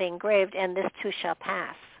had engraved, "And this too shall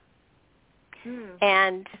pass."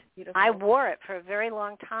 And beautiful. I wore it for a very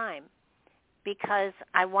long time, because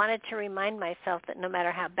I wanted to remind myself that no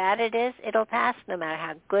matter how bad it is, it'll pass. No matter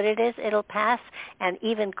how good it is, it'll pass. And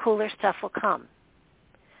even cooler stuff will come.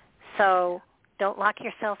 So don't lock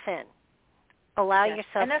yourself in. Allow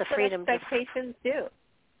yourself the freedom to... And that's what expectations do,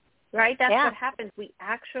 right? That's what happens. We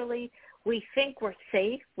think we're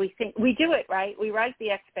safe. We do it, right? We write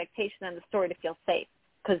the expectation in the story to feel safe,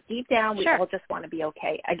 because deep down we all just want to be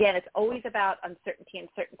okay. Again, it's always about uncertainty and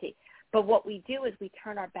certainty. But what we do is we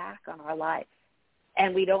turn our back on our lives,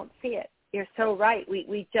 and we don't see it. You're so right.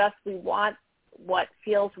 We want what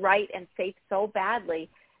feels right and safe so badly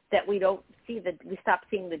that we stop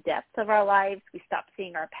seeing the depths of our lives, we stop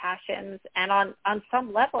seeing our passions, and on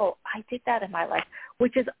some level, I did that in my life,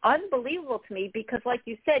 which is unbelievable to me because, like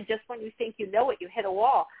you said, just when you think you know it, you hit a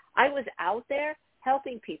wall. I was out there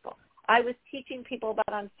helping people. I was teaching people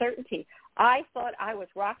about uncertainty. I thought I was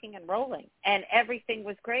rocking and rolling, and everything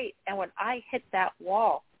was great. And when I hit that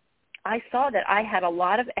wall, I saw that I had a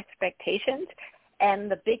lot of expectations,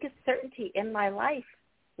 and the biggest certainty in my life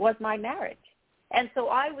was my marriage. And so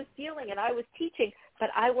I was dealing and I was teaching, but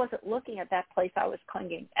I wasn't looking at that place I was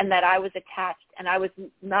clinging and that I was attached and I was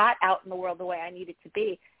not out in the world the way I needed to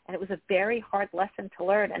be. And it was a very hard lesson to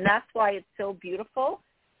learn. And that's why it's so beautiful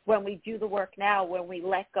when we do the work now, when we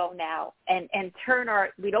let go now and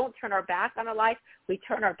we don't turn our back on our life, we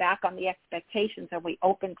turn our back on the expectations and we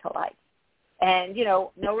open to life. And,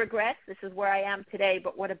 no regrets. This is where I am today.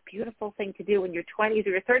 But what a beautiful thing to do in your 20s or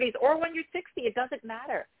your 30s or when you're 60. It doesn't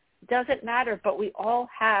matter. It doesn't matter. But we all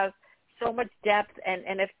have so much depth.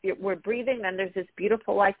 And if we're breathing, then there's this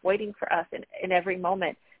beautiful life waiting for us in every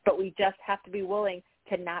moment. But we just have to be willing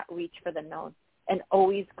to not reach for the known and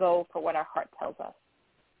always go for what our heart tells us.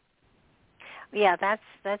 Yeah,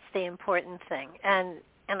 that's the important thing. And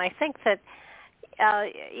I think that,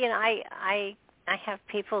 I have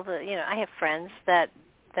people that, I have friends that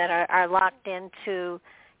are locked into,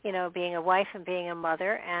 being a wife and being a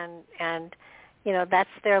mother and that's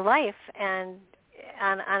their life. And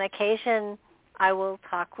on occasion I will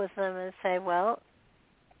talk with them and say, well,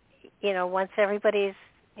 once everybody's,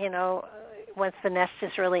 once the nest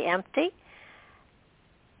is really empty,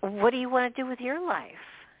 what do you want to do with your life?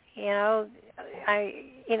 You're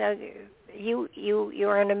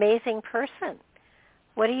an amazing person.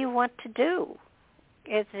 What do you want to do?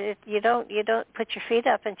 You don't put your feet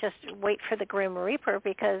up and just wait for the Grim Reaper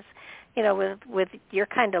because, with your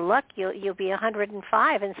kind of luck, you'll be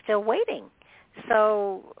 105 and still waiting.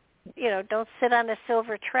 So, don't sit on a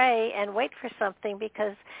silver tray and wait for something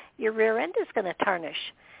because your rear end is going to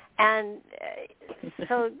tarnish. And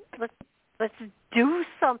so let's do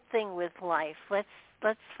something with life. Let's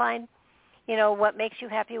find, what makes you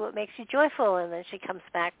happy, what makes you joyful. And then she comes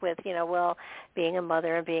back with, well, being a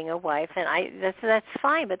mother and being a wife. And that's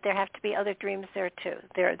fine, but there have to be other dreams there too.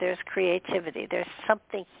 There's creativity. There's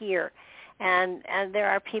something here. And there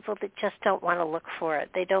are people that just don't want to look for it.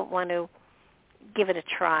 They don't want to give it a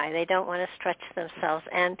try. They don't want to stretch themselves.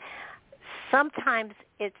 And sometimes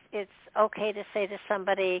it's okay to say to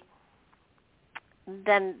somebody,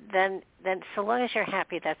 then so long as you're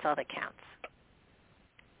happy, that's all that counts.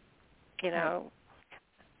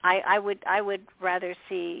 I would rather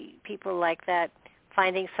see people like that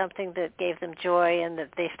finding something that gave them joy and that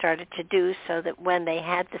they started to do so that when they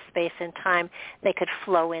had the space and time, they could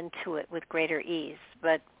flow into it with greater ease.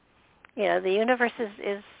 But, the universe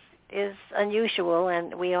is unusual,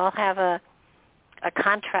 and we all have a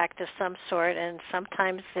contract of some sort, and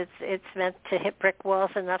sometimes it's meant to hit brick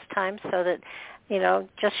walls enough times so that,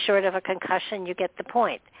 just short of a concussion, you get the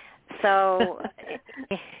point. So...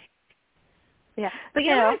 Yeah, but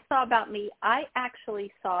what I saw about me, I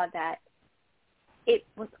actually saw that it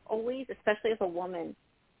was always, especially as a woman,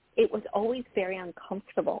 it was always very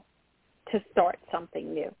uncomfortable to start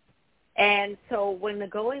something new. And so when the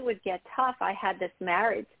going would get tough, I had this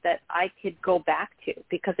marriage that I could go back to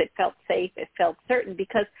because it felt safe, it felt certain,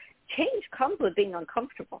 because change comes with being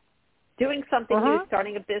uncomfortable. Doing something new,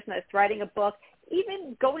 starting a business, writing a book,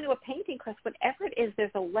 even going to a painting class, whatever it is,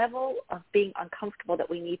 there's a level of being uncomfortable that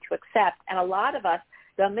we need to accept. And a lot of us,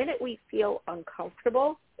 the minute we feel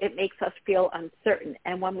uncomfortable, it makes us feel uncertain.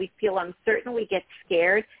 And when we feel uncertain, we get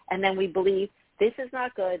scared, and then we believe, this is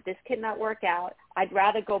not good, this cannot work out. I'd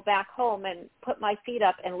rather go back home and put my feet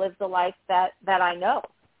up and live the life that I know.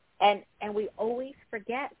 And we always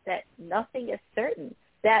forget that nothing is certain,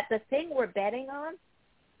 that the thing we're betting on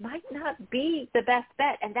might not be the best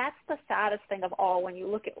bet. And that's the saddest thing of all when you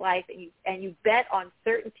look at life and you bet on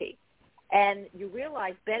certainty. And you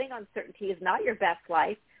realize betting on certainty is not your best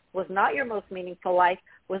life, was not your most meaningful life,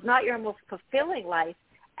 was not your most fulfilling life.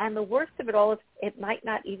 And the worst of it all is it might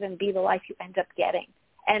not even be the life you end up getting.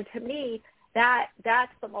 And to me,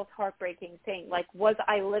 that's the most heartbreaking thing. Like, was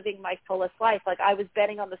I living my fullest life? Like, I was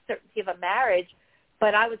betting on the certainty of a marriage,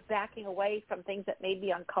 but I was backing away from things that made me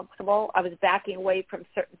uncomfortable. I was backing away from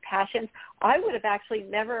certain passions. I would have actually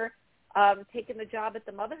never taken the job at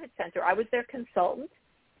the Motherhood Center. I was their consultant,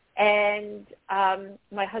 and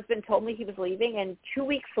my husband told me he was leaving, and 2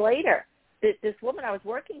 weeks later, this woman I was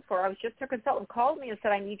working for, I was just her consultant, called me and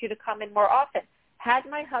said, I need you to come in more often. Had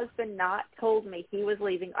my husband not told me he was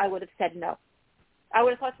leaving, I would have said no. I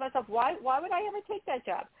would have thought to myself, why would I ever take that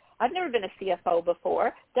job? I've never been a CFO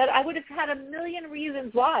before, that I would have had a million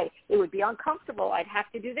reasons why. It would be uncomfortable. I'd have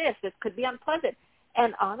to do this. This could be unpleasant.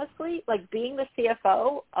 And honestly, like being the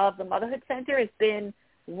CFO of the Motherhood Center has been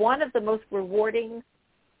one of the most rewarding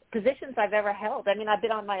positions I've ever held. I mean, I've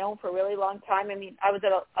been on my own for a really long time. I mean, I was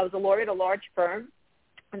a lawyer at a large firm,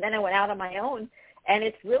 and then I went out on my own. And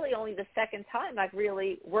it's really only the second time I've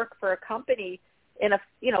really worked for a company in a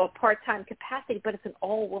part-time capacity, but it's an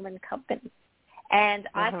all-woman company. And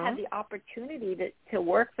I've had the opportunity to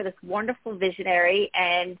work for this wonderful visionary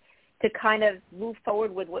and to kind of move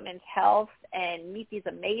forward with women's health and meet these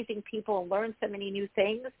amazing people and learn so many new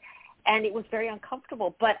things. And it was very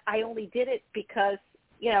uncomfortable, but I only did it because,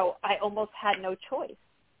 I almost had no choice,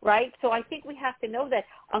 right? So I think we have to know that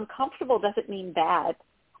uncomfortable doesn't mean bad.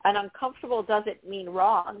 And uncomfortable doesn't mean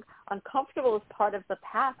wrong. Uncomfortable is part of the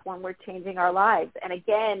path when we're changing our lives. And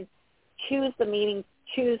again, choose the meaning,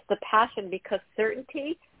 choose the passion, because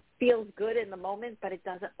certainty feels good in the moment, but it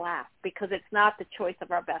doesn't last because it's not the choice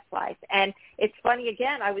of our best life. And it's funny,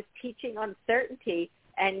 again, I was teaching uncertainty,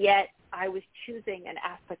 and yet I was choosing an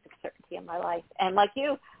aspect of certainty in my life. And like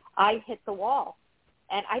you, I hit the wall,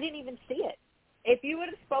 and I didn't even see it. If you would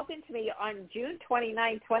have spoken to me on June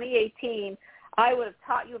 29, 2018, I would have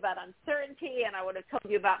taught you about uncertainty, and I would have told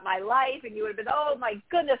you about my life, and you would have been, oh, my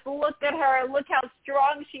goodness, look at her. Look how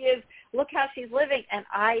strong she is. Look how she's living. And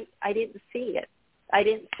I didn't see it. I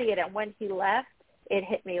didn't see it. And when he left, it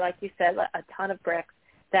hit me, like you said, a ton of bricks,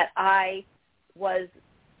 that I was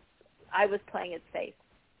playing it safe.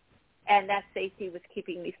 And that safety was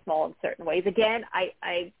keeping me small in certain ways. Again,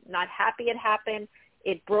 I'm not happy it happened.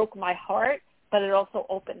 It broke my heart, but it also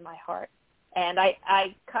opened my heart. And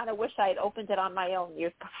I kind of wish I had opened it on my own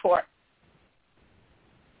years before.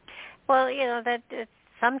 Well,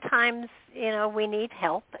 sometimes, we need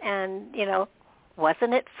help. And,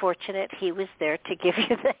 wasn't it fortunate he was there to give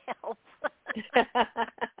you the help?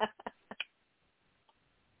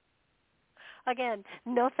 Again,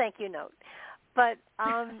 no thank you note. But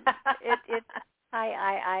I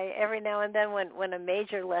every now and then when a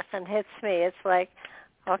major lesson hits me, it's like,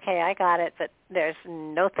 okay, I got it, but there's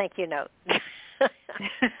no thank you note.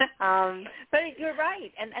 But you're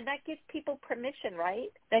right, and that gives people permission,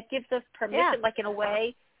 right? That gives us permission, like in a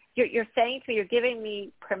way, you're saying to me, you're giving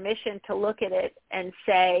me permission to look at it and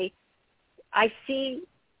say, I see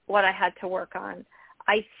what I had to work on.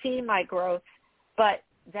 I see my growth, but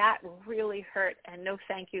that really hurt, and no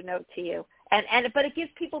thank you note to you. But it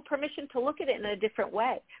gives people permission to look at it in a different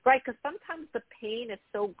way, right? Because sometimes the pain is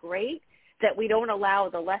so great that we don't allow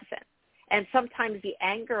the lesson. And sometimes the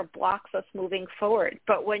anger blocks us moving forward.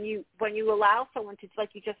 But when you allow someone to, like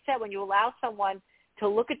you just said, when you allow someone to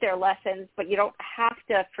look at their lessons, but you don't have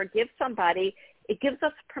to forgive somebody, it gives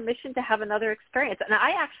us permission to have another experience. And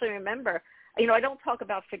I actually remember, I don't talk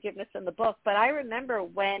about forgiveness in the book, but I remember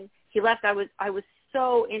when he left, I was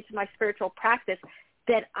so into my spiritual practice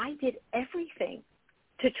that I did everything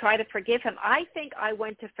to try to forgive him. I think I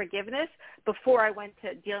went to forgiveness before I went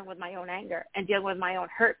to dealing with my own anger and dealing with my own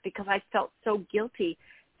hurt, because I felt so guilty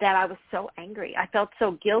that I was so angry. I felt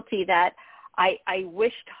so guilty that I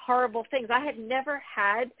wished horrible things. I had never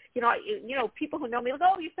had, people who know me, like,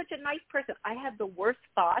 oh, you're such a nice person. I had the worst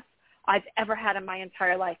thoughts I've ever had in my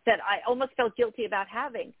entire life that I almost felt guilty about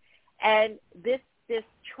having. And this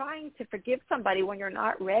trying to forgive somebody when you're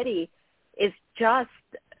not ready is just,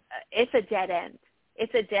 it's a dead end.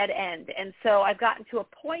 It's a dead end. And so I've gotten to a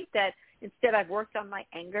point that instead I've worked on my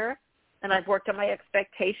anger, and I've worked on my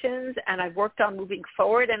expectations, and I've worked on moving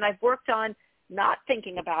forward, and I've worked on not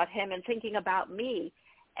thinking about him and thinking about me.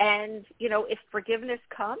 And, if forgiveness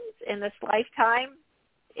comes in this lifetime,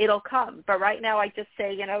 it'll come. But right now I just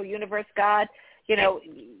say, universe, God,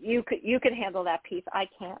 you can handle that piece. I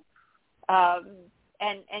can't.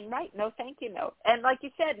 And right, no thank you note. And like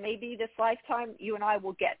you said, maybe this lifetime you and I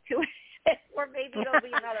will get to it, or maybe it'll be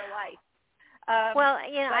another life.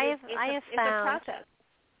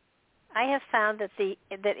 I have found that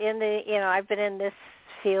I've been in this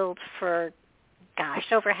field for,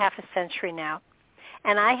 over half a century now,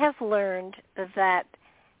 and I have learned that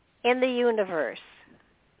in the universe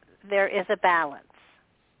there is a balance,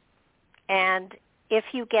 and if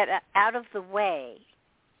you get out of the way,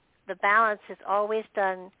 the balance is always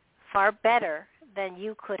done far better than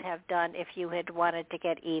you could have done if you had wanted to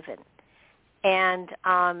get even. And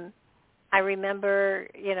I remember,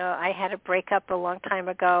 I had a breakup a long time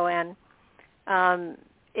ago, and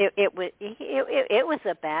it was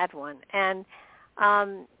a bad one. And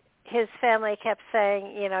his family kept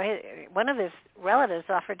saying, one of his relatives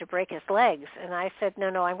offered to break his legs, and I said,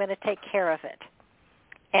 no, I'm going to take care of it.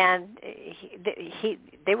 And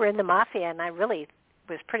they were in the mafia, and I really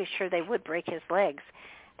was pretty sure they would break his legs,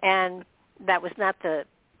 and that was not the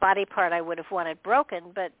body part I would have wanted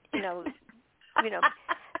broken. But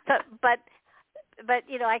but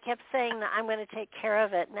I kept saying that I'm going to take care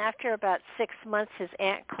of it. And after about 6 months, his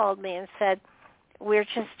aunt called me and said, we're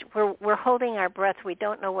holding our breath. We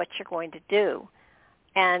don't know what you're going to do,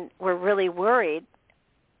 and we're really worried.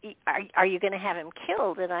 Are you going to have him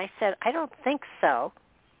killed? And I said, I don't think so.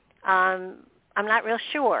 I'm not real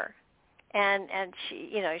sure. And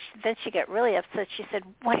she, then she got really upset. She said,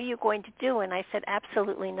 what are you going to do? And I said,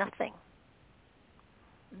 absolutely nothing.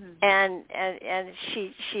 Mm-hmm. And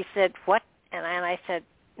she said, what? And I said,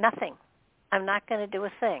 nothing. I'm not going to do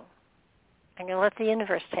a thing. I'm going to let the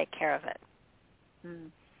universe take care of it.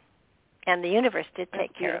 Mm. And the universe did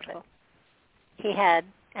take care of it. He had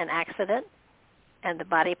an accident, and the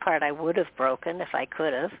body part I would have broken if I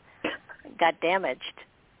could have got damaged.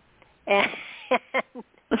 And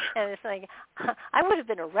it's like, I would have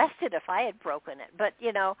been arrested if I had broken it. But,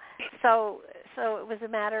 so it was a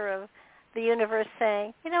matter of the universe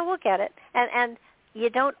saying, we'll get it. And you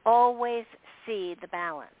don't always see the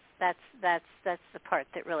balance. That's the part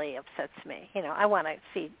that really upsets me. I want to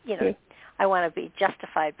see, I want to be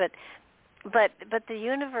justified, but the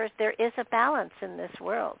universe, there is a balance in this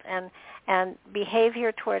world, and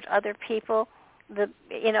behavior toward other people,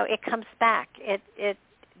 it comes back.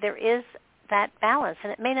 There is that balance,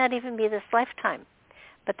 and it may not even be this lifetime,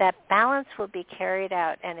 but that balance will be carried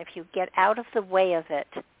out, and if you get out of the way of it,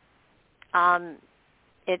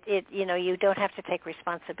 you don't have to take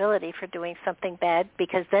responsibility for doing something bad,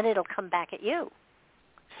 because then it'll come back at you.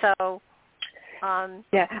 So,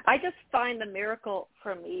 I just find the miracle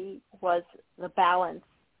for me was the balance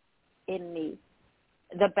in me,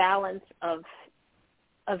 the balance of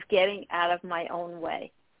getting out of my own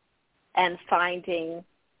way and finding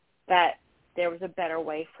that there was a better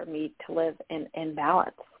way for me to live in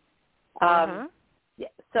balance.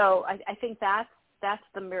 So I think that's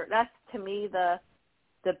to me the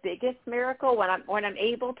biggest miracle, when I'm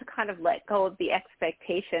able to kind of let go of the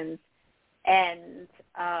expectations. And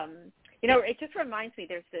it just reminds me,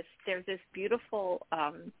 there's this beautiful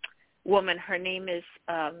woman. Her name is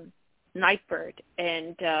Nightbird,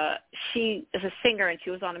 and she is a singer, and she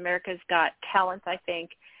was on America's Got Talent, I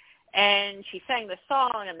think. And she sang the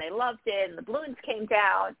song, and they loved it, and the balloons came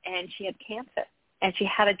down, and she had cancer, and she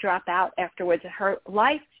had to drop out afterwards. Her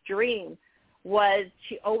life's dream was,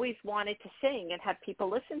 she always wanted to sing and have people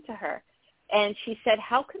listen to her. And she said,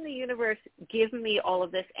 how can the universe give me all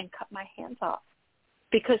of this and cut my hands off?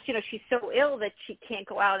 Because, she's so ill that she can't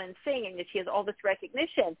go out and sing, and that she has all this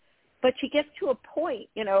recognition. But she gets to a point,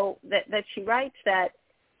 that she writes that,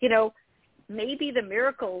 maybe the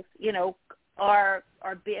miracles, are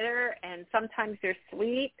bitter, and sometimes they're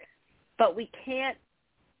sweet, but we can't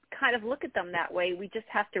kind of look at them that way. We just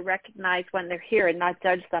have to recognize when they're here and not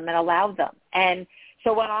judge them and allow them. And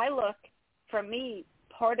so when I look, for me,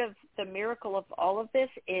 part of the miracle of all of this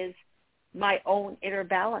is my own inner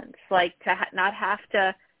balance, like to not have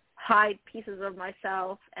to hide pieces of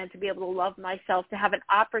myself, and to be able to love myself, to have an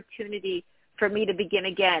opportunity for me to begin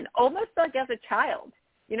again, almost like as a child,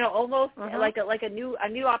 almost like a new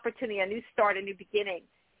opportunity, a new start, a new beginning.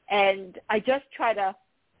 And I just try to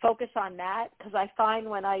focus on that, because I find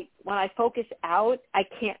when I focus out, I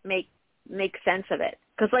can't make sense of it.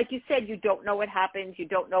 Because like you said, you don't know what happens, you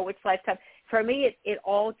don't know which lifetime. For me, it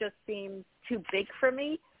all just seems too big for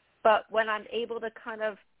me. But when I'm able to kind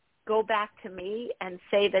of go back to me and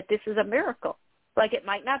say that this is a miracle, like it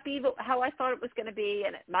might not be how I thought it was going to be,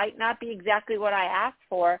 and it might not be exactly what I asked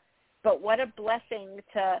for, but what a blessing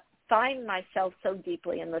to find myself so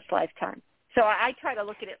deeply in this lifetime. So I try to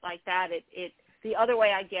look at it like that. The other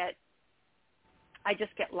way I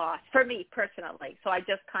just get lost, for me personally. So I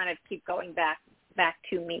just kind of keep going back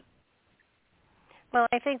to me. Well,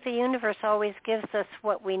 I think the universe always gives us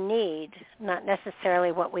what we need, not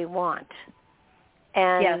necessarily what we want.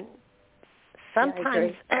 And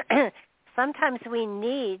sometimes sometimes we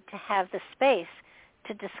need to have the space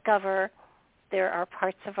to discover there are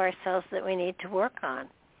parts of ourselves that we need to work on.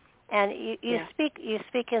 And you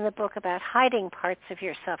speak in the book about hiding parts of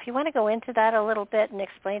yourself. You want to go into that a little bit and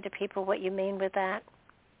explain to people what you mean with that?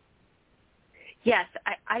 Yes.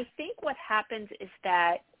 I think what happens is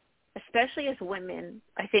that, especially as women,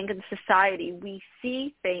 I think in society, we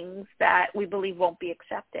see things that we believe won't be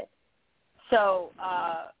accepted. So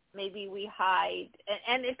maybe we hide,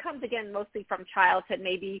 and it comes again mostly from childhood.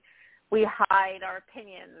 Maybe we hide our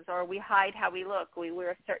opinions, or we hide how we look. We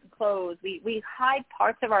wear certain clothes. We hide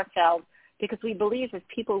parts of ourselves because we believe if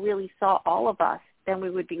people really saw all of us, then we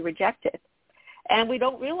would be rejected. And we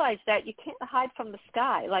don't realize that you can't hide from the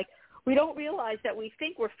sky. Like we don't realize that we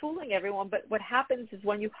think we're fooling everyone, but what happens is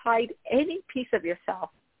when you hide any piece of yourself,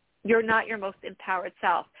 you're not your most empowered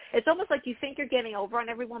self. It's almost like you think you're getting over on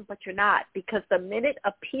everyone, but you're not, because the minute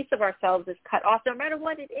a piece of ourselves is cut off, no matter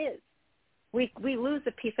what it is, we lose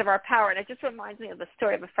a piece of our power. And it just reminds me of the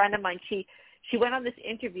story of a friend of mine. She went on this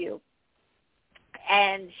interview,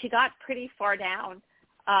 and she got pretty far down,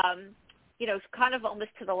 kind of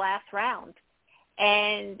almost to the last round.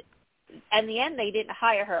 And in the end, they didn't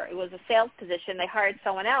hire her. It was a sales position. They hired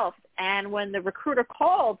someone else. And when the recruiter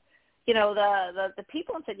called, the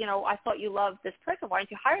people and said, I thought you loved this person. Why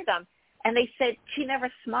didn't you hire them? And they said she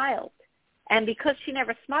never smiled. And because she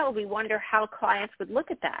never smiled, we wonder how clients would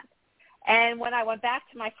look at that. And when I went back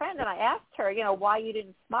to my friend and I asked her, why you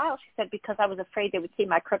didn't smile, she said, because I was afraid they would see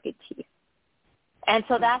my crooked teeth. And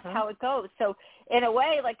so that's how it goes. So in a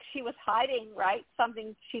way, like, she was hiding, right,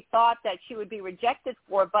 something she thought that she would be rejected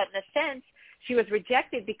for, but in a sense, she was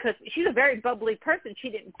rejected because she's a very bubbly person.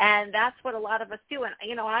 She didn't, and that's what a lot of us do. And,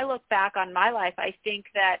 when I look back on my life, I think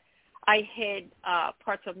that I hid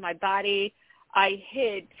parts of my body. I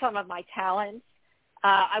hid some of my talents.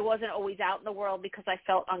 I wasn't always out in the world because I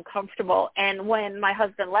felt uncomfortable. And when my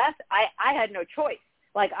husband left, I had no choice.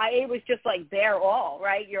 Like, it was just like bare all,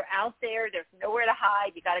 right? You're out there. There's nowhere to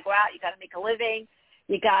hide. You got to go out. You got to make a living.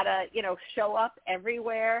 You got to, show up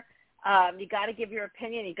everywhere. You got to give your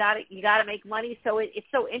opinion. You got to make money. So it's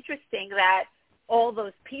so interesting that all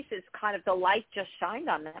those pieces, kind of the light just shined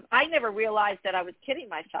on them. I never realized that I was kidding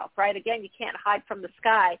myself, right? Again, you can't hide from the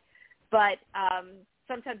sky, but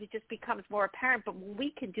sometimes it just becomes more apparent. But when we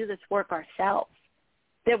can do this work ourselves,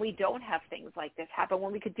 then we don't have things like this happen.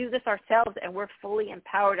 When we could do this ourselves and we're fully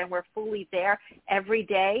empowered and we're fully there every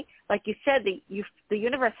day, like you said, the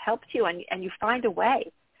universe helps you and you find a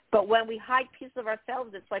way. But when we hide pieces of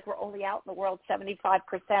ourselves, it's like we're only out in the world 75%,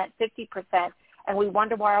 50%, and we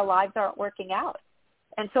wonder why our lives aren't working out.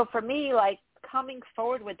 And so for me, like, coming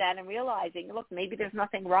forward with that and realizing, look, maybe there's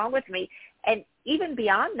nothing wrong with me. And even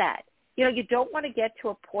beyond that, you don't want to get to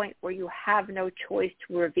a point where you have no choice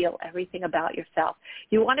to reveal everything about yourself.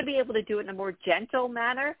 You want to be able to do it in a more gentle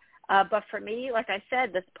manner. But for me, like I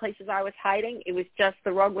said, the places I was hiding, it was just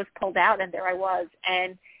the rug was pulled out and there I was.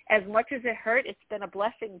 And as much as it hurt, it's been a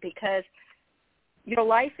blessing because your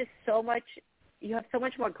life is you have so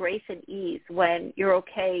much more grace and ease when you're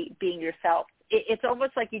okay being yourself. It's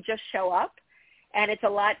almost like you just show up. And it's a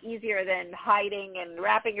lot easier than hiding and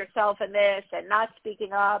wrapping yourself in this and not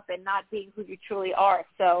speaking up and not being who you truly are.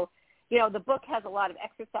 So, the book has a lot of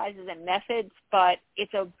exercises and methods, but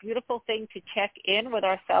it's a beautiful thing to check in with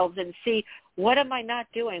ourselves and see, what am I not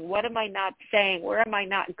doing? What am I not saying? Where am I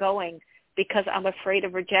not going? Because I'm afraid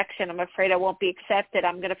of rejection. I'm afraid I won't be accepted.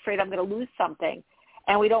 I'm afraid I'm going to lose something.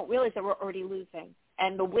 And we don't realize that we're already losing.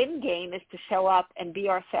 And the win game is to show up and be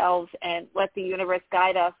ourselves and let the universe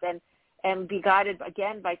guide us and be guided,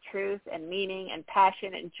 again, by truth and meaning and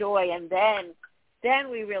passion and joy. And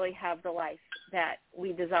then we really have the life that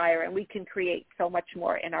we desire, and we can create so much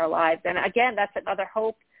more in our lives. And, again, that's another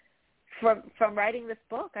hope from writing this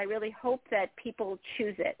book. I really hope that people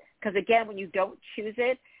choose it because, again, when you don't choose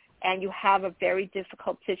it and you have a very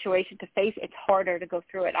difficult situation to face, it's harder to go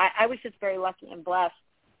through it. I was just very lucky and blessed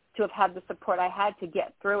to have had the support I had to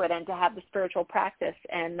get through it and to have the spiritual practice.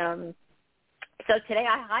 And so today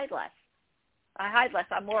I hide less.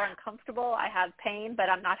 I'm more uncomfortable. I have pain, but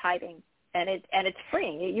I'm not hiding, and it's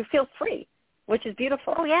freeing. You feel free, which is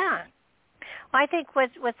beautiful. Oh yeah. Well, I think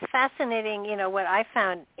what's fascinating, what I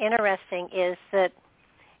found interesting is that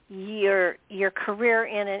your career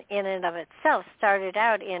in and of itself started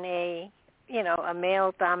out in a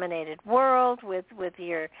male-dominated world with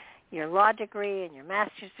your law degree and your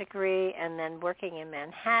master's degree, and then working in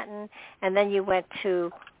Manhattan, and then you went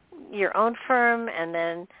to your own firm, and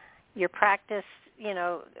then your practice,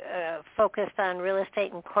 focused on real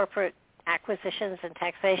estate and corporate acquisitions and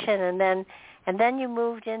taxation, and then you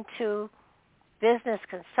moved into business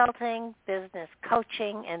consulting, business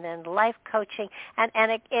coaching, and then life coaching, and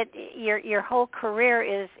your whole career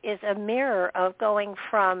is a mirror of going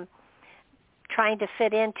from trying to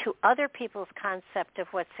fit into other people's concept of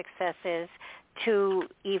what success is to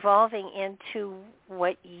evolving into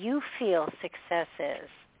what you feel success is,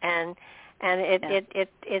 and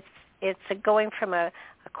it's going from a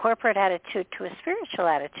corporate attitude to a spiritual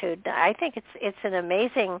attitude. I think it's an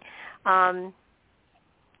amazing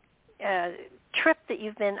trip that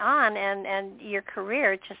you've been on, and your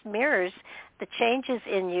career just mirrors the changes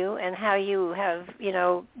in you and how you have,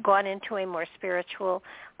 gone into a more spiritual,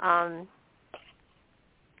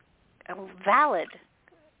 valid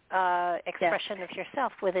expression of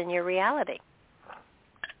yourself within your reality.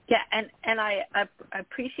 Yeah, and I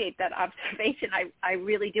appreciate that observation. I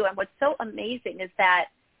really do. And what's so amazing is that,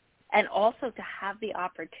 and also to have the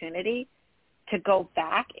opportunity to go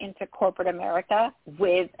back into corporate America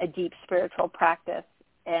with a deep spiritual practice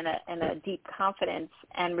and a deep confidence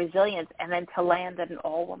and resilience, and then to land at an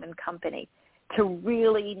all-woman company, to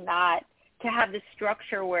really not, to have this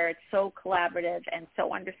structure where it's so collaborative and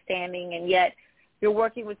so understanding, and yet you're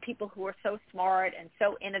working with people who are so smart and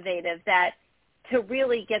so innovative, that to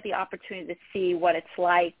really get the opportunity to see what it's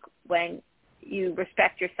like when you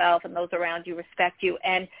respect yourself and those around you respect you.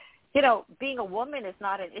 And, you know, being a woman is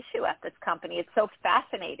not an issue at this company. It's so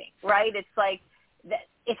fascinating, right? It's like that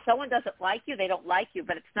if someone doesn't like you, they don't like you,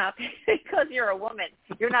 but it's not because you're a woman.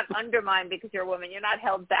 You're not undermined because you're a woman. You're not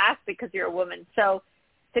held back because you're a woman. So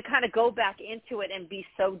to kind of go back into it and be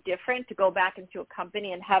so different, to go back into a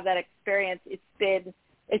company and have that experience, it's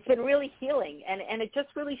been really healing. And it just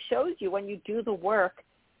really shows you when you do the work,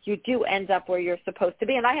 you do end up where you're supposed to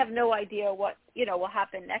be. And I have no idea what, you know, will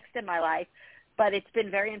happen next in my life, but it's been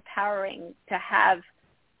very empowering to have,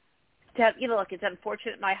 you know, look, it's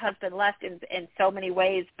unfortunate my husband left in so many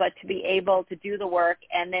ways, but to be able to do the work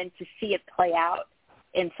and then to see it play out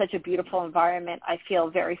in such a beautiful environment, I feel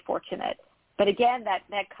very fortunate. But again,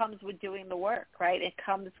 that comes with doing the work, right? It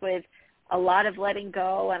comes with a lot of letting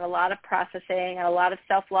go and a lot of processing and a lot of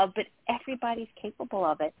self-love, but everybody's capable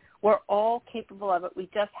of it. We're all capable of it. We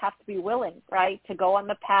just have to be willing, right, to go on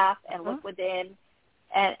the path and look within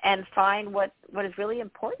and find what is really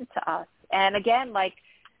important to us. And again, like,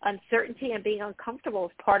 uncertainty and being uncomfortable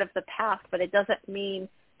is part of the path, but it doesn't mean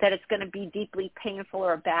that it's going to be deeply painful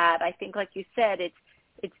or bad. I think, like you said,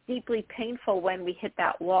 it's deeply painful when we hit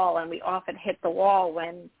that wall, and we often hit the wall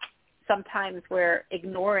when sometimes we're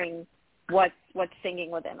ignoring what's singing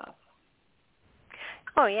within us.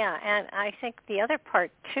 Oh, yeah, and I think the other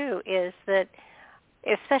part, too, is that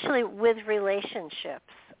especially with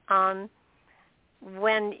relationships,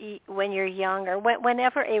 when you're young or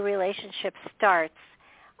whenever a relationship starts,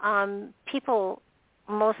 people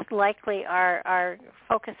most likely are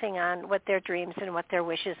focusing on what their dreams and what their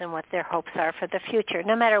wishes and what their hopes are for the future,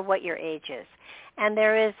 no matter what your age is. And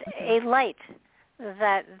there is a light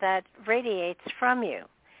that radiates from you.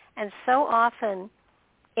 And so often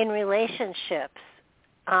in relationships,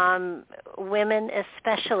 women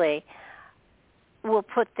especially will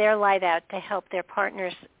put their light out to help their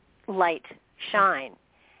partner's light shine.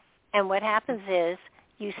 And what happens is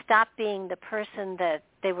you stop being the person that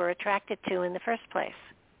they were attracted to in the first place.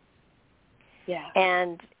 Yeah.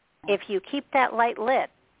 And if you keep that light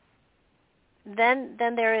lit, then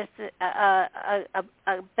there is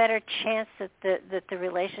a better chance that the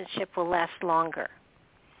relationship will last longer.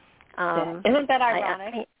 Isn't that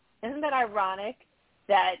ironic? Isn't that ironic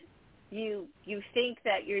that you think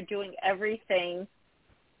that you're doing everything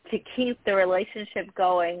to keep the relationship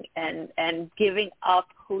going, and giving up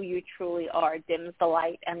who you truly are dims the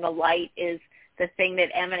light, and the light is the thing that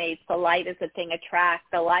emanates. The light is the thing attracts.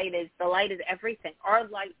 The light is everything. Our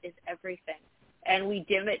light is everything, and we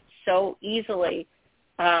dim it so easily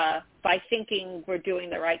by thinking we're doing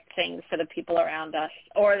the right things for the people around us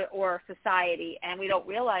or society, and we don't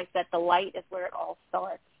realize that the light is where it all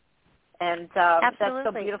starts. And that's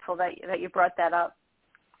so beautiful that you brought that up.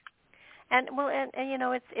 And you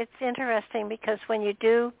know, it's interesting because when you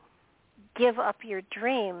do give up your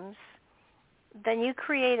dreams, then you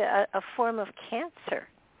create a form of cancer,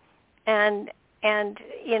 and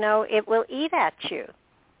you know, it will eat at you,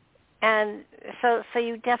 and so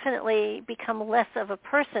you definitely become less of a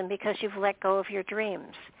person because you've let go of your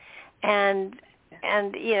dreams, and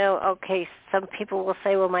you know, okay, some people will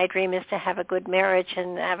say, well, my dream is to have a good marriage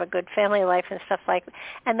and have a good family life and stuff like that,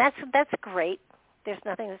 and that's great. There's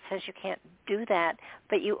nothing that says you can't do that,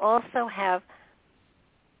 but you also have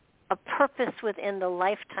a purpose within the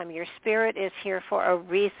lifetime. Your spirit is here for a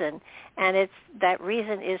reason, and that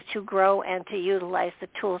reason is to grow and to utilize the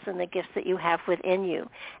tools and the gifts that you have within you.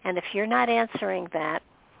 And if you're not answering that,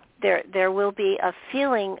 there will be a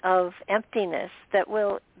feeling of emptiness that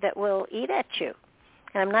will eat at you.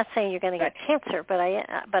 And I'm not saying you're going to get cancer, but I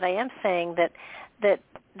am saying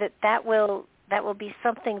that will be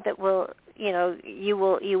something that will, you know, you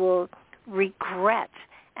will regret,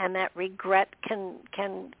 and that regret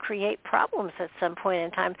can create problems at some point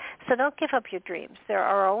in time. So don't give up your dreams. There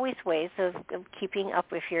are always ways of keeping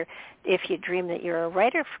up. If you dream that you're a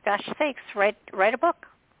writer, for gosh sakes, write a book.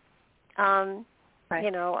 You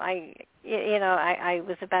know, I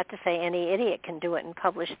was about to say any idiot can do it and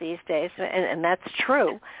publish these days, and that's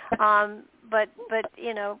true. But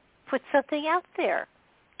you know, put something out there.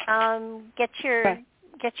 Get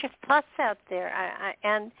your thoughts out there,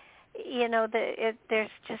 and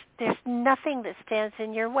there's nothing that stands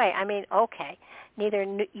in your way. I mean, okay, neither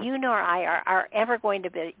you nor I are ever going to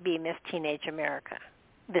be Miss Teenage America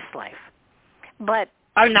this life, but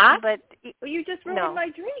are not. But well, you just ruined my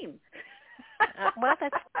dream. Well,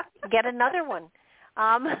 let's get another one.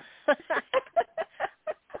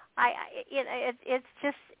 It's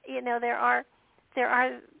just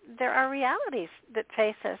there are realities that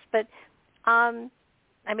face us, but I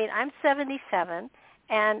mean, I'm 77,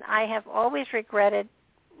 and I have always regretted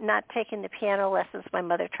not taking the piano lessons my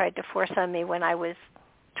mother tried to force on me when I was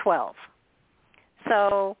 12.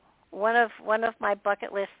 So one of my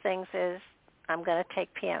bucket list things is I'm going to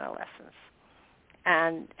take piano lessons.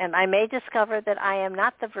 And I may discover that I am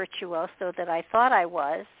not the virtuoso that I thought I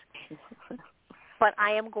was, but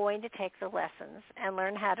I am going to take the lessons and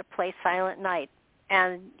learn how to play Silent Night.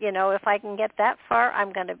 And if I can get that far,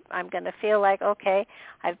 I'm going to feel like, okay,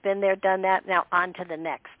 I've been there, done that. Now on to the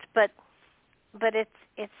next. But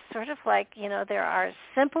it's sort of like there are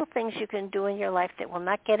simple things you can do in your life that will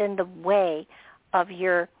not get in the way of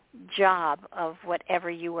your job of whatever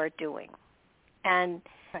you are doing. And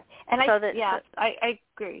I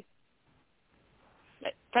agree.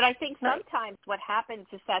 But I think sometimes what happens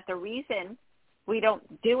is that the reason we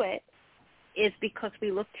don't do it is because we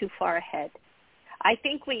look too far ahead. I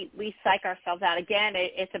think we psych ourselves out. Again,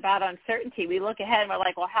 it's about uncertainty. We look ahead and we're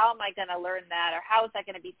like, well, how am I going to learn that, or how is that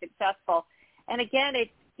going to be successful? And again,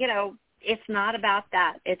 it's not about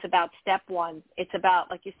that. It's about step one. It's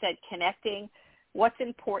about, like you said, connecting. What's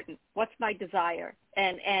important? What's my desire?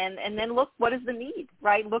 And then look, what is the need,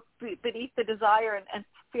 right? Look beneath the desire and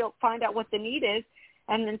find out what the need is,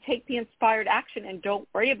 and then take the inspired action and don't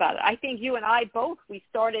worry about it. I think you and I both, we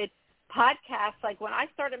started podcasts. Like when I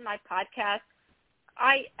started my podcast,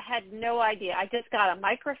 I had no idea. I just got a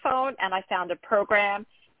microphone and I found a program,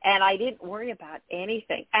 and I didn't worry about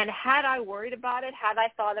anything. And had I worried about it, had I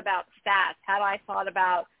thought about stats, had I thought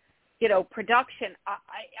about, production,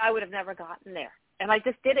 I would have never gotten there. And I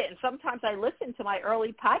just did it. And sometimes I listen to my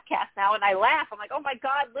early podcast now and I laugh. I'm like, oh, my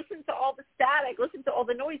God, listen to all the static, listen to all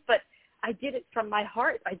the noise. But I did it from my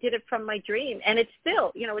heart. I did it from my dream. And it's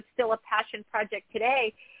still, it's still a passion project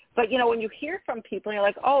today. But, when you hear from people and you're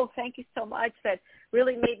like, oh, thank you so much, that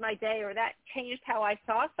really made my day, or that changed how I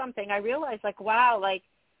saw something, I realized, like, wow, like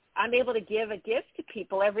I'm able to give a gift to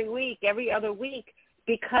people every week, every other week,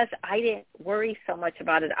 because I didn't worry so much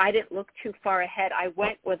about it. I didn't look too far ahead. I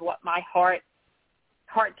went with what my heart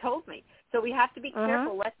told me. So we have to be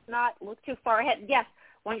careful. Let's not look too far ahead. Yes,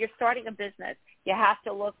 when you're starting a business, you have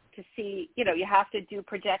to look to see, you have to do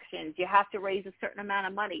projections. You have to raise a certain amount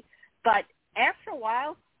of money. But after a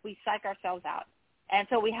while, we psych ourselves out. And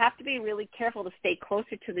so we have to be really careful to stay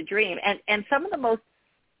closer to the dream. And some of the most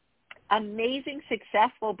amazing,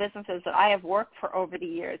 successful businesses that I have worked for over the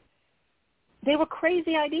years, they were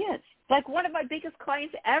crazy ideas. Like one of my biggest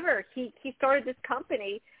clients ever, he started this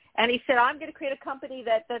company, and he said, I'm going to create a company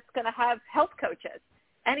that's going to have health coaches.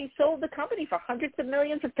 And he sold the company for hundreds of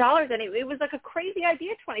millions of dollars, and it was like a crazy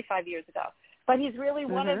idea 25 years ago. But he's really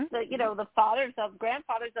one of the, the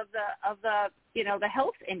grandfathers of the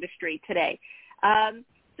health industry today.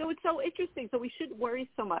 So it's so interesting. So we shouldn't worry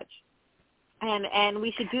so much. And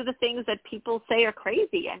we should do the things that people say are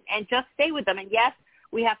crazy and just stay with them. And yes,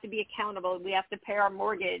 we have to be accountable. We have to pay our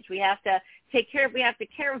mortgage. We have to take care of,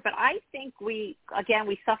 but I think we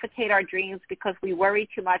suffocate our dreams because we worry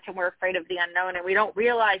too much and we're afraid of the unknown. And we don't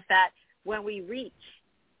realize that when we reach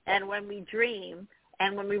and when we dream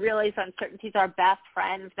and when we realize uncertainty is our best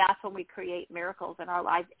friends, that's when we create miracles in our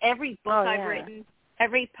lives. Every book I've written,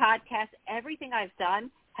 every podcast, everything I've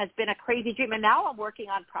done has been a crazy dream. And now I'm working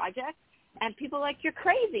on projects. And people are like, you're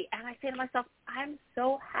crazy. And I say to myself, I'm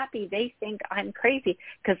so happy they think I'm crazy,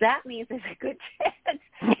 because that means there's a good chance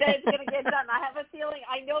that it's going to get done. I have a feeling,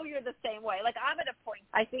 I know you're the same way. Like I'm at a point,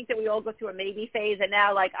 I think that we all go through a maybe phase, and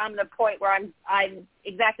now like I'm at a point where I'm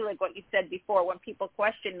exactly like what you said before. When people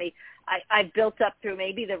question me, I've built up through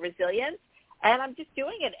maybe the resilience, and I'm just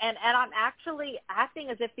doing it. And I'm actually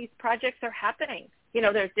acting as if these projects are happening.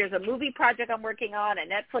 There's a movie project I'm working on, a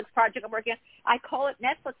Netflix project I'm working on. I call it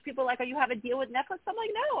Netflix. People are like, oh, you have a deal with Netflix? I'm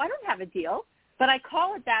like, no, I don't have a deal. But I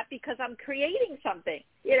call it that because I'm creating something,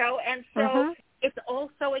 and so it's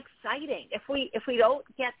also exciting. If we don't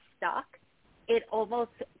get stuck, it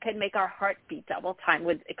almost can make our heart beat double time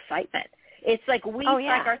with excitement. It's like we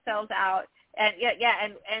psych ourselves out. And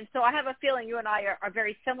and so I have a feeling you and I are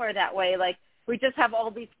very similar that way. Like we just have all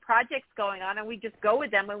these projects going on and we just go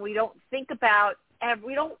with them, and we don't think about,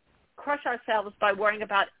 we don't crush ourselves by worrying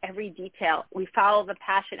about every detail. We follow the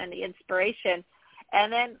passion and the inspiration.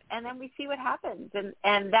 and then we see what happens.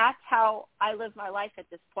 And that's how I live my life at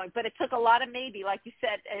this point. But it took a lot of maybe, like you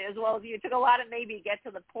said, as well as you. It took a lot of maybe to get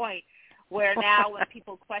to the point where now when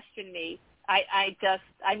people question me, I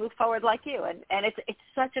move forward like you. And it's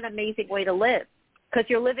such an amazing way to live because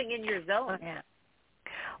you're living in your zone. Yeah.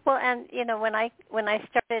 Well, and when I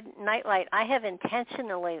started Nightlight, I have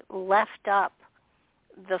intentionally left up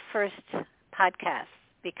the first podcasts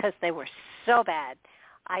because they were so bad.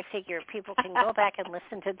 I figure people can go back and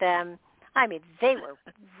listen to them. I mean, they were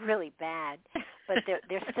really bad, but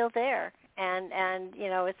they're still there. And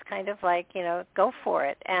it's kind of like, go for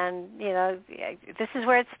it. And, this is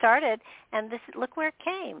where it started, and look where it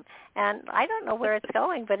came. And I don't know where it's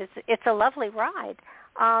going, but it's a lovely ride.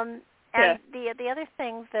 And the other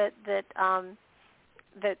thing that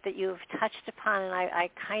you've touched upon, and I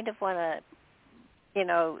kind of want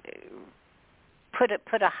to,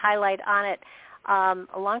 put a highlight on it.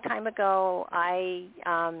 A long time ago, I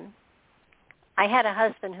had a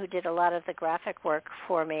husband who did a lot of the graphic work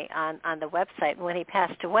for me on the website. And when he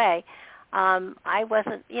passed away, I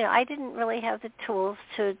wasn't, I didn't really have the tools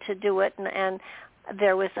to do it. And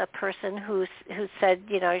there was a person who said,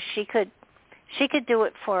 she could do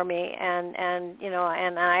it for me. And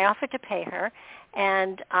I offered to pay her.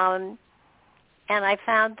 And I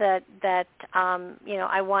found that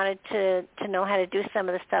I wanted to know how to do some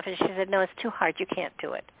of the stuff. And she said, no, it's too hard. You can't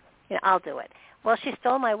do it. I'll do it. Well, she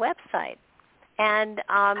stole my website. And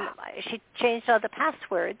she changed all the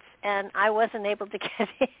passwords, and I wasn't able to get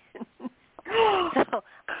in. So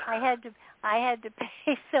I had to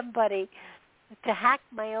pay somebody to hack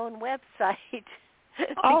my own website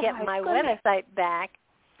to get my website back.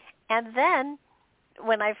 And then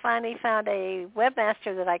when I finally found a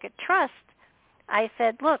webmaster that I could trust, I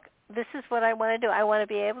said, look, this is what I want to do. I want to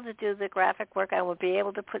be able to do the graphic work. I want to be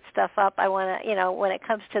able to put stuff up. I want to, when it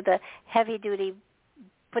comes to the heavy-duty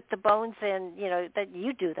put the bones in, that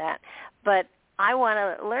you do that. But I want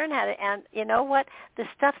to learn how to, and you know what? The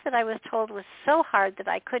stuff that I was told was so hard that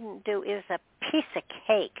I couldn't do is a piece of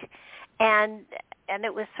cake. And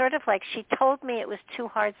it was sort of like she told me it was too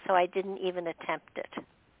hard, so I didn't even attempt it.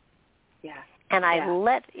 Yeah. And I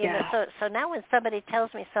so now when somebody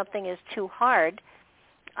tells me something is too hard,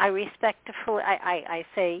 I respectfully, I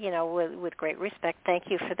say, with great respect, thank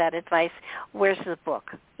you for that advice. Where's the book?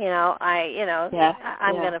 I'm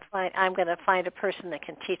going to find a person that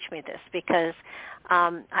can teach me this, because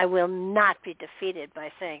I will not be defeated by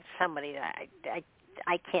saying to somebody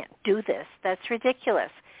I can't do this. That's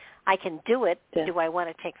ridiculous. I can do it. Yeah. Do I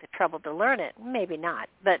want to take the trouble to learn it? Maybe not,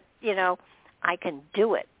 but I can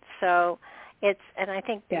do it. So and I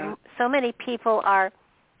think so many people are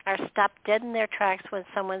stopped dead in their tracks when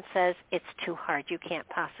someone says it's too hard, you can't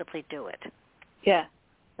possibly do it. Yeah,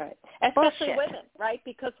 right. Especially Bullshit. Women, right?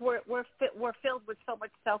 Because we're filled with so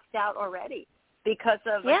much self-doubt already because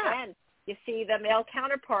of again, you see the male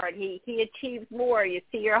counterpart, he achieves more. You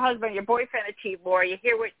see your husband, your boyfriend achieve more. You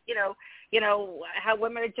hear what how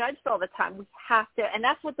women are judged all the time. We have to, and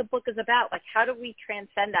that's what the book is about. Like, how do we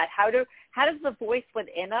transcend that? How does the voice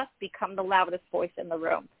within us become the loudest voice in the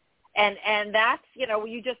room? And that's,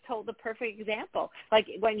 you just told the perfect example. Like,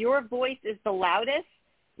 when your voice is the loudest,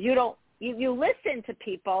 you listen to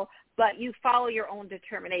people, but you follow your own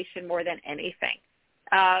determination more than anything.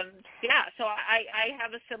 So I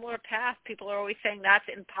have a similar path. People are always saying that's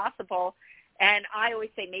impossible, and I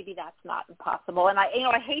always say maybe that's not impossible. And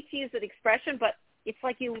I hate to use that expression, but it's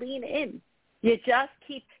like you lean in. You just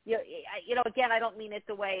keep, again, I don't mean it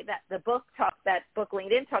the way that that book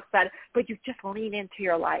Lean In talks about it, but you just lean into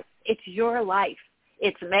your life. It's your life.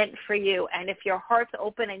 It's meant for you. And if your heart's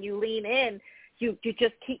open and you lean in, you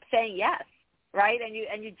just keep saying yes, right? And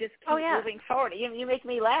you just keep moving forward. You make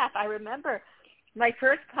me laugh. I remember my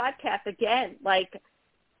first podcast, again, like,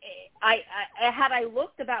 had I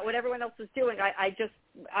looked about what everyone else was doing,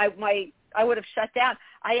 I would have shut down.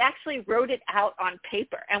 I actually wrote it out on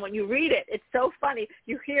paper. And when you read it, it's so funny.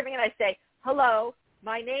 You hear me and I say, hello,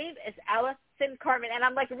 my name is Allison Carmen. And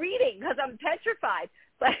I'm like reading because I'm petrified.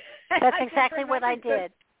 But that's exactly what I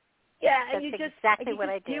did. Yeah, and that's you just exactly what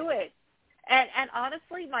I did. Do it. And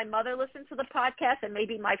honestly, my mother listened to the podcast, and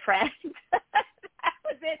maybe my friends. That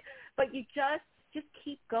was it. But you just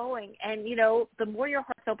keep going. And, the more your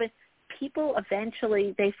heart's open, people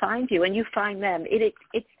eventually, they find you and you find them. It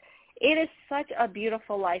is such a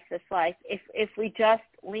beautiful life, this life, if we just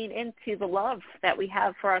lean into the love that we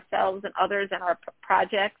have for ourselves and others and our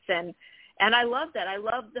projects. And I love that. I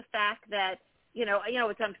love the fact that,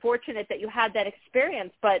 it's unfortunate that you had that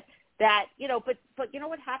experience, but that, but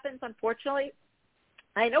what happens, unfortunately?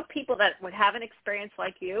 I know people that would have an experience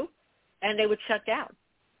like you, and they would shut down.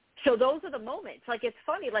 So those are the moments. Like, it's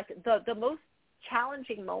funny, like the most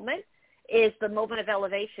challenging moment is the moment of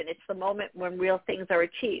elevation. It's the moment when real things are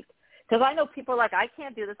achieved. Because I know people are like, I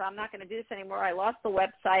can't do this. I'm not going to do this anymore. I lost the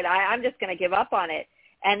website. I'm just going to give up on it.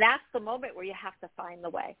 And that's the moment where you have to find the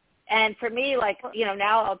way. And for me, like, you know,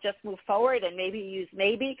 now I'll just move forward and maybe use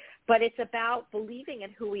maybe, but it's about believing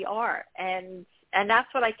in who we are. And that's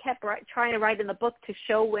what I kept trying to write in the book, to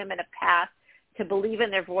show women a path to believe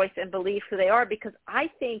in their voice and believe who they are, because I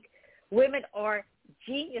think women are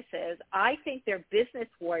geniuses. I think they're business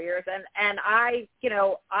warriors. And I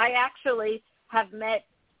actually have met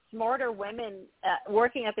smarter women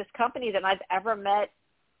working at this company than I've ever met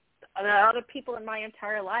other people in my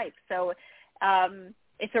entire life. So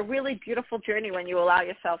it's a really beautiful journey when you allow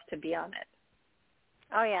yourself to be on it.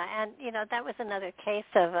 Oh, yeah. And, you know, that was another case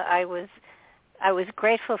of I was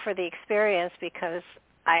grateful for the experience because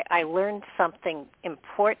I learned something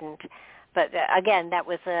important. But, again, that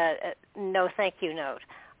was a no thank you note.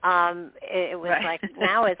 It was right. Like,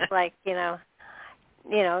 now it's like, you know,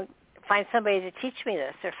 find somebody to teach me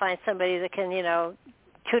this, or find somebody that can, you know,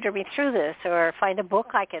 tutor me through this, or find a book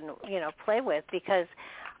I can, you know, play with, because,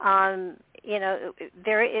 you know,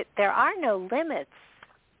 there are no limits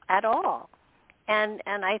at all. And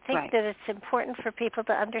I think right. that it's important for people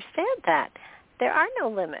to understand that there are no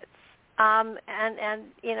limits. And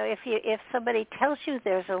you know, if somebody tells you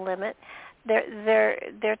there's a limit,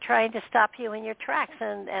 they're trying to stop you in your tracks,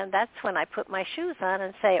 and that's when I put my shoes on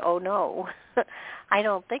and say, oh no, I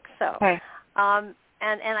don't think so. Right. And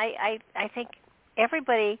I think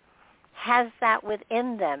everybody has that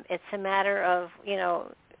within them. It's a matter of, you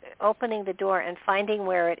know, opening the door and finding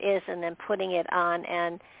where it is, and then putting it on,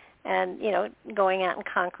 and you know, going out and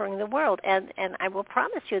conquering the world. And I will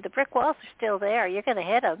promise you, the brick walls are still there. You're going to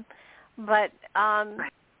hit them, but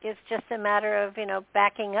it's just a matter of, you know,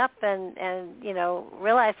 backing up and you know,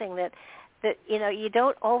 realizing that you know, you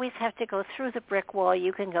don't always have to go through the brick wall.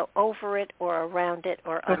 You can go over it or around it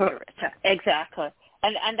or under it. Exactly.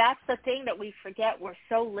 And that's the thing that we forget. We're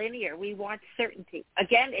so linear. We want certainty.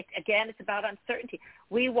 Again, it's about uncertainty.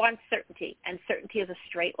 We want certainty, and certainty is a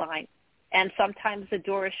straight line. And sometimes the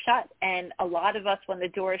door is shut, and a lot of us, when the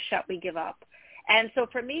door is shut, we give up. And so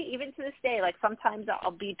for me, even to this day, like, sometimes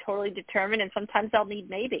I'll be totally determined, and sometimes I'll need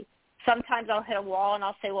maybe. Sometimes I'll hit a wall, and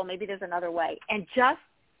I'll say, well, maybe there's another way. And just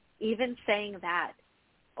even saying that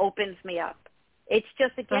opens me up. It's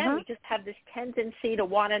just, again, we just have this tendency to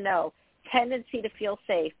want to know, tendency to feel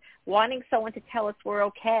safe, wanting someone to tell us we're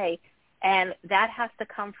okay, and that has to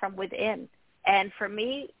come from within. And for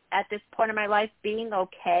me, at this point in my life, being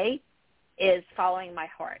okay is following my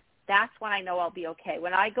heart. That's when I know I'll be okay.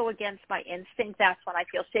 When I go against my instinct, that's when I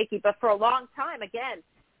feel shaky. But for a long time, again,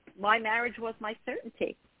 my marriage was my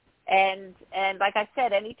certainty. And like I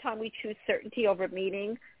said, anytime we choose certainty over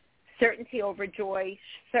meaning, certainty over joy,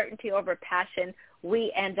 certainty over passion,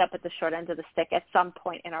 we end up at the short end of the stick at some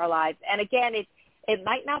point in our lives. And again, it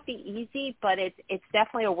might not be easy, but it's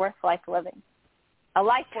definitely a worth life living. A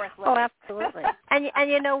life worth living. Oh, absolutely. and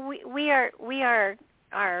you know, we are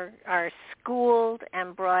schooled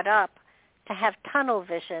and brought up to have tunnel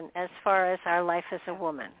vision as far as our life as a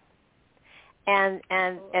woman. And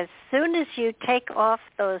as soon as you take off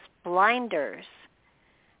those blinders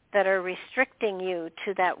that are restricting you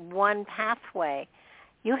to that one pathway,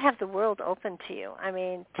 you have the world open to you. I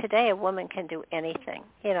mean, today a woman can do anything,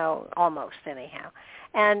 you know, almost anyhow.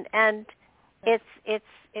 And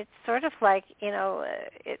it's sort of like, you know,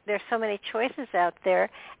 there's so many choices out there,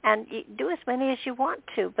 and you do as many as you want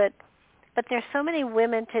to, but there's so many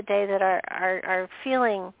women today that are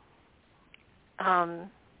feeling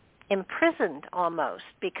imprisoned almost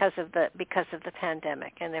because of the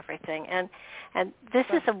pandemic and everything. And this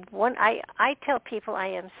is I tell people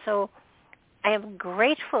I am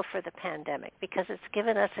grateful for the pandemic, because it's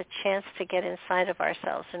given us a chance to get inside of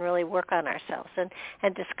ourselves and really work on ourselves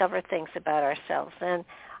and discover things about ourselves. And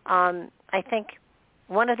I think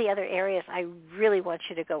one of the other areas I really want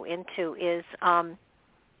you to go into is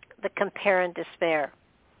the compare and despair.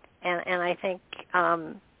 And I think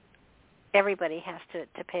everybody has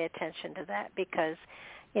to pay attention to that, because,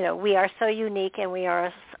 you know, we are so unique, and we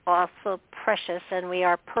are also precious, and we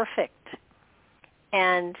are perfect.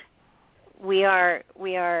 And we are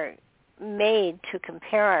made to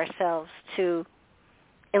compare ourselves to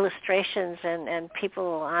illustrations and people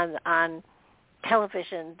on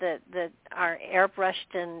television that are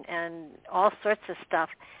airbrushed and all sorts of stuff.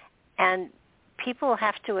 And people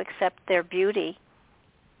have to accept their beauty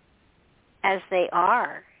as they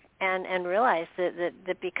are, and realize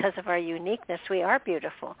that because of our uniqueness, we are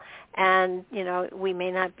beautiful. And, you know, we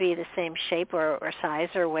may not be the same shape or size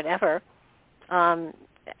or whatever,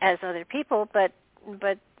 as other people, but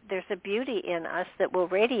there's a beauty in us that will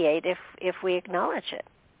radiate if we acknowledge it.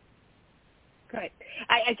 Great.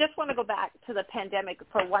 I just want to go back to the pandemic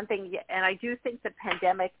for one thing, and I do think the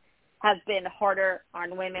pandemic has been harder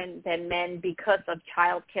on women than men because of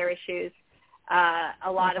child care issues.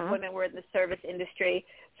 A lot of women were in the service industry.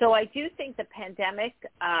 So I do think the pandemic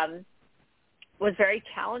was very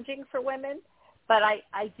challenging for women, but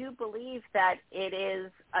I do believe that it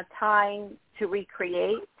is a time to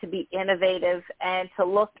recreate, to be innovative, and to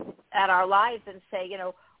look at our lives and say, you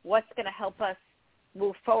know, what's going to help us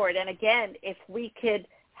move forward. And again, if we could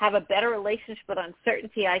have a better relationship with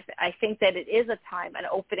uncertainty, I think that it is a time, an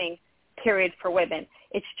opening period for women.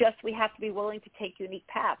 It's just we have to be willing to take unique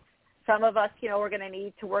paths. Some of us, you know, are going to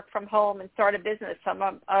need to work from home and start a business. Some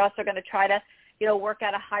of us are going to try to, you know, work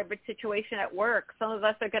out a hybrid situation at work. Some of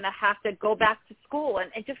us are going to have to go back to school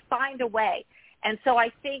and just find a way. And so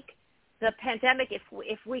I think the pandemic,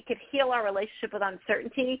 if we could heal our relationship with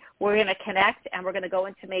uncertainty, we're going to connect and we're going to go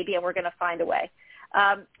into maybe and we're going to find a way.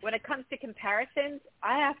 When it comes to comparisons,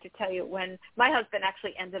 I have to tell you, when my husband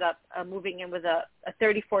actually ended up moving in with a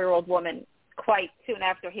 34-year-old woman quite soon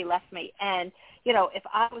after he left me. And, you know, if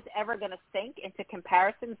I was ever going to sink into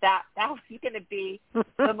comparisons, that was going to be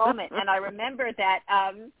the moment. And I remember that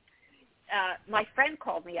my friend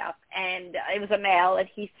called me up, and it was a male, and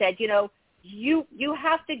he said, you know, you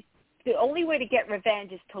have to, the only way to get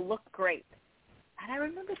revenge is to look great. And I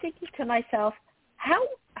remember thinking to myself, how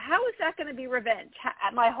is that going to be revenge?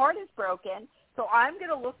 My heart is broken, so I'm going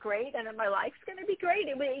to look great, and then my life's going to be great.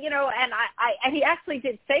 You know, and he actually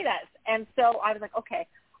did say that. And so I was like, okay,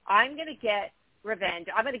 I'm going to get revenge.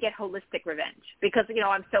 I'm going to get holistic revenge because, you know,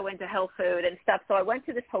 I'm so into health food and stuff. So I went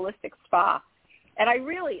to this holistic spa, and I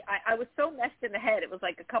was so messed in the head. It was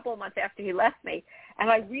like a couple of months after he left me, and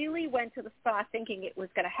I really went to the spa thinking it was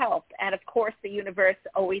going to help. And, of course, the universe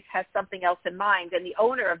always has something else in mind. And the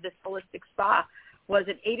owner of this holistic spa was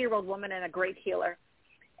an 80-year-old woman and a great healer.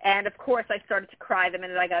 And, of course, I started to cry the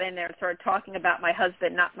minute I got in there and started talking about my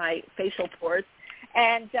husband, not my facial pores.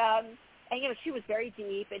 And you know, she was very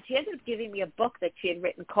deep, and she ended up giving me a book that she had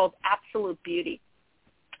written called Absolute Beauty.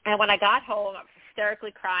 And when I got home, I was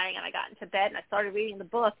hysterically crying, and I got into bed, and I started reading the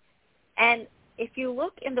book. And if you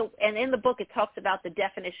look in the book, it talks about the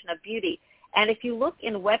definition of beauty. And if you look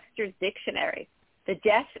in Webster's dictionary, the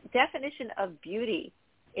definition of beauty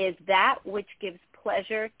is that which gives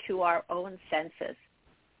pleasure to our own senses.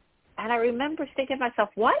 And I remember thinking to myself,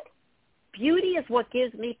 what? Beauty is what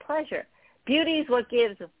gives me pleasure. Beauty is what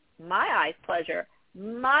gives my eyes pleasure,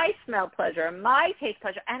 my smell pleasure, my taste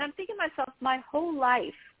pleasure. And I'm thinking to myself, my whole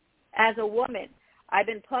life as a woman, I've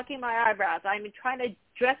been plucking my eyebrows. I've been trying to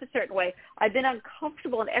dress a certain way. I've been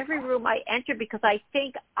uncomfortable in every room I enter because I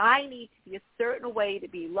think I need to be a certain way to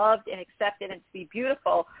be loved and accepted and to be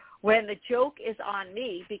beautiful, when the joke is on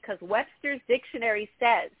me, because Webster's dictionary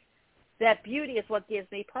says that beauty is what gives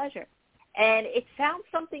me pleasure. And it sounds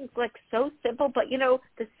something like so simple, but, you know,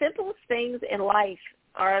 the simplest things in life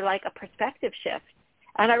are like a perspective shift.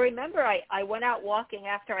 And I remember I went out walking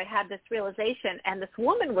after I had this realization, and this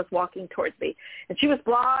woman was walking towards me. And she was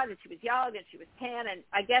blonde, and she was young, and she was tan, and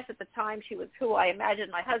I guess at the time she was who I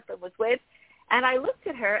imagined my husband was with. And I looked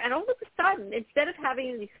at her, and all of a sudden, instead of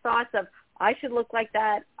having these thoughts of, I should look like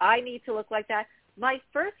that, I need to look like that, my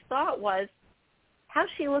first thought was, how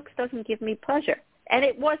she looks doesn't give me pleasure. And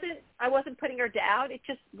I wasn't putting her down. It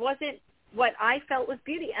just wasn't what I felt was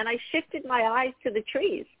beauty. And I shifted my eyes to the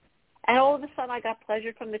trees. And all of a sudden I got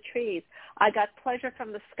pleasure from the trees. I got pleasure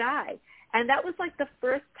from the sky. And that was like the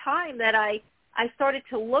first time that I started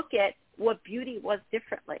to look at what beauty was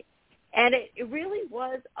differently. And it really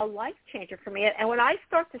was a life changer for me. And when I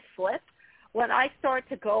start to slip, when I start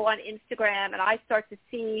to go on Instagram and I start to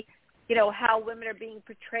see, you know, how women are being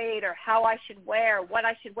portrayed or how I should wear, what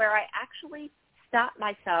I should wear, I actually stop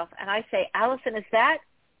myself and I say, Allison, is that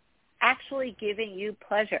actually giving you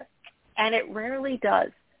pleasure? And it rarely does.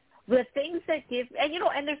 The things that give, and, you know,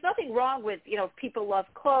 and there's nothing wrong with, you know, if people love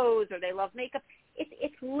clothes or they love makeup.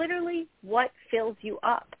 It's literally what fills you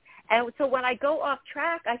up. And so when I go off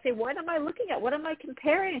track, I say, what am I looking at? What am I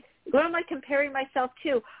comparing? What am I comparing myself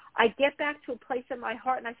to? I get back to a place in my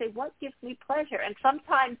heart and I say, what gives me pleasure? And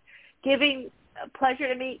sometimes giving pleasure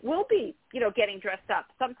to me will be, you know, getting dressed up.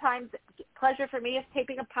 Sometimes pleasure for me is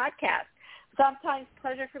taping a podcast. Sometimes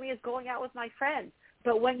pleasure for me is going out with my friends.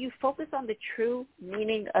 But when you focus on the true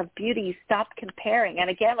meaning of beauty, you stop comparing. And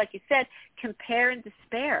again, like you said, compare and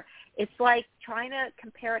despair. It's like trying to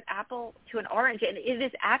compare an apple to an orange. And it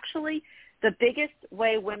is actually the biggest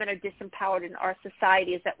way women are disempowered in our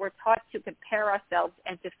society, is that we're taught to compare ourselves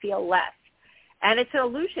and to feel less. And it's an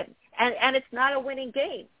illusion. And it's not a winning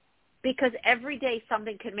game, because every day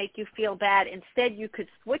something can make you feel bad. Instead, you could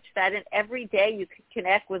switch that, and every day you could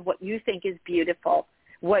connect with what you think is beautiful,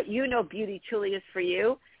 what you know beauty truly is for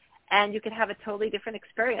you, and you can have a totally different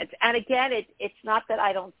experience. And again, it's not that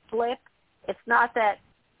I don't slip. It's not that,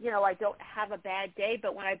 I don't have a bad day,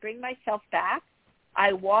 but when I bring myself back,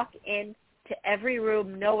 I walk into every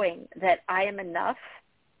room knowing that I am enough,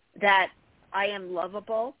 that I am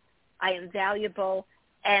lovable, I am valuable,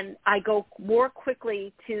 and I go more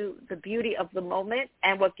quickly to the beauty of the moment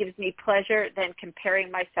and what gives me pleasure than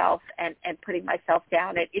comparing myself and putting myself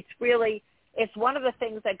down. It's one of the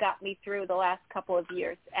things that got me through the last couple of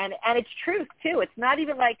years. And it's truth, too. It's not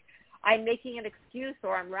even like I'm making an excuse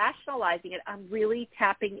or I'm rationalizing it. I'm really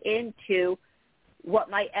tapping into what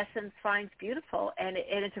my essence finds beautiful, and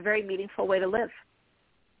it's a very meaningful way to live.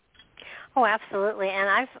 Oh, absolutely.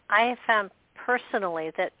 And I have found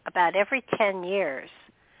personally that about every 10 years,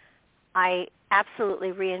 I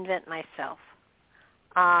absolutely reinvent myself.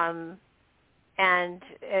 And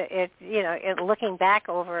looking back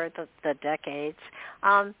over the decades,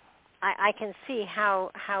 I can see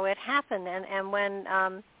how it happened. And when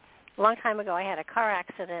a long time ago I had a car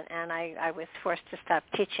accident and I was forced to stop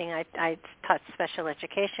teaching. I taught special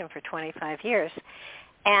education for 25 years.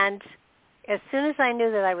 And as soon as I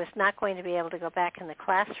knew that I was not going to be able to go back in the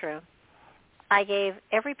classroom, I gave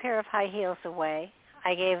every pair of high heels away.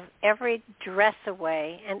 I gave every dress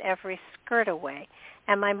away and every skirt away.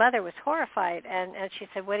 And my mother was horrified, and she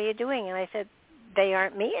said, "What are you doing?" And I said, "They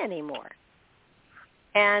aren't me anymore."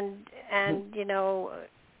 And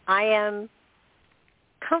I am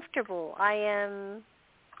comfortable. I am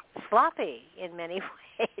sloppy in many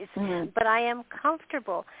ways, but I am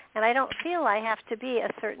comfortable, and I don't feel I have to be a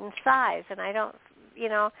certain size, and I don't,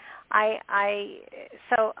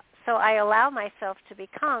 so I allow myself to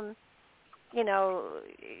become,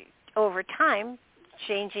 over time,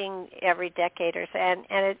 changing every decade or so, and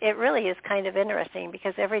it really is kind of interesting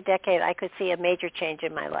because every decade I could see a major change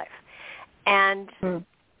in my life, and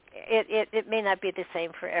it may not be the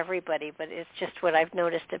same for everybody, but it's just what I've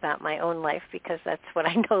noticed about my own life because that's what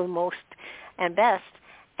I know most and best,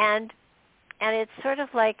 and it's sort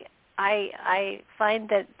of like I find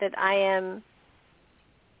that I am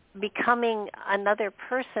becoming another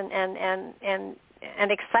person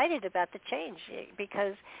and excited about the change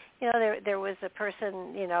because there was a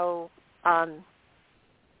person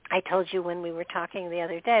I told you when we were talking the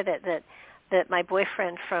other day that my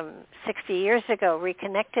boyfriend from 60 years ago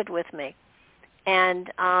reconnected with me,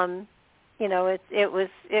 and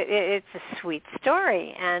it's a sweet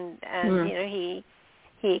story, and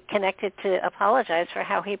he connected to apologize for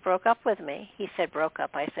how he broke up with me. He said broke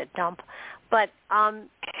up, I said dump, but and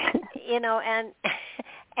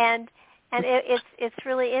it's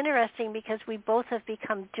really interesting because we both have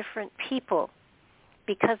become different people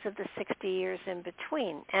because of the 60 years in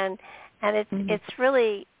between, and it's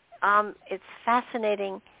really it's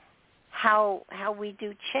fascinating how we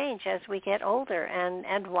do change as we get older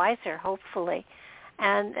and wiser, hopefully,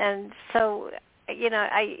 and so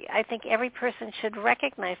I think every person should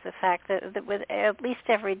recognize the fact that with at least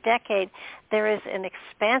every decade there is an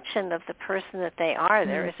expansion of the person that they are.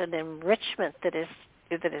 There is an enrichment that is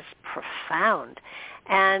profound,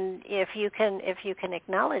 and if you can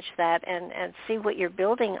acknowledge that and see what you're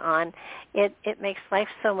building on, it makes life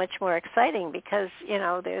so much more exciting because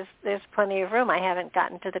there's plenty of room. I haven't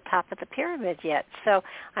gotten to the top of the pyramid yet, so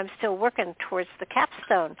I'm still working towards the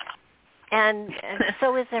capstone, and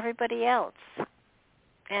so is everybody else.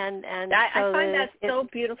 And I find that so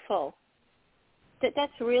beautiful.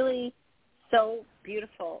 That's really so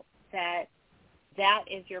beautiful that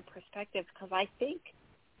is your perspective, because I think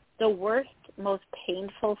the worst, most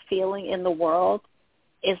painful feeling in the world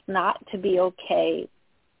is not to be okay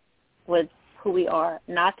with who we are,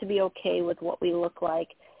 not to be okay with what we look like,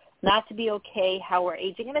 not to be okay how we're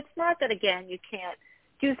aging. And it's not that, again, you can't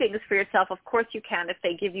do things for yourself. Of course you can if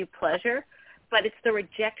they give you pleasure, but it's the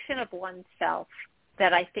rejection of oneself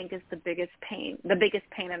that I think is the biggest pain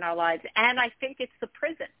in our lives. And I think it's the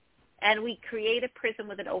prison. And we create a prison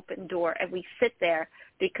with an open door, and we sit there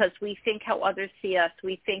because we think how others see us.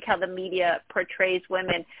 We think how the media portrays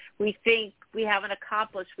women. We think we haven't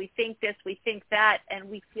accomplished. We think this, we think that, and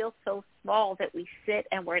we feel so small that we sit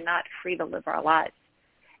and we're not free to live our lives.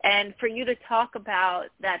 And for you to talk about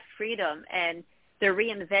that freedom and the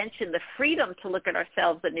reinvention, the freedom to look at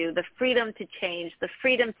ourselves anew, the freedom to change, the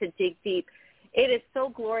freedom to dig deep, it is so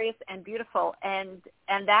glorious and beautiful, and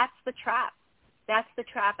that's the trap. That's the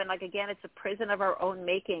trap, and again, it's a prison of our own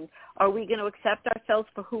making. Are we going to accept ourselves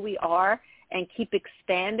for who we are and keep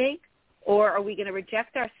expanding, or are we going to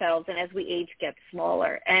reject ourselves and as we age get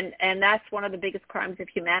smaller? And that's one of the biggest crimes of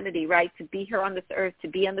humanity, right? To be here on this earth, to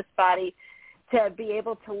be in this body, to be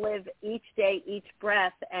able to live each day, each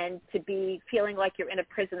breath, and to be feeling like you're in a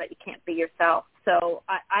prison that you can't be yourself. So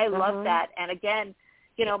I love that. And again,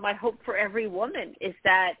 my hope for every woman is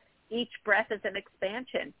that each breath is an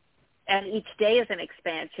expansion and each day is an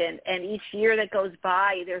expansion. And each year that goes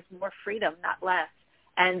by, there's more freedom, not less.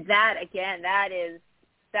 And that, again,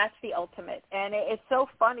 that's the ultimate. And it's so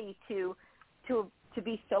funny to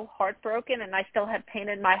be so heartbroken, and I still have pain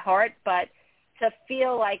in my heart, but to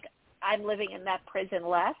feel like I'm living in that prison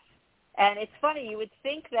less. And it's funny, you would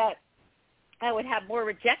think that I would have more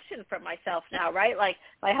rejection from myself now, right? Like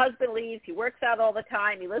my husband leaves, he works out all the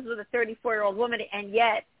time, he lives with a 34-year-old woman, and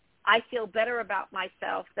yet I feel better about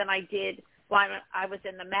myself than I did when I was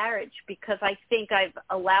in the marriage, because I think I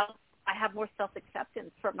have more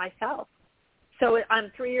self-acceptance for myself. So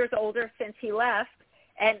I'm 3 years older since he left,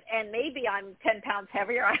 and maybe I'm 10 pounds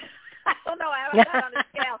heavier. I don't know. I haven't got on the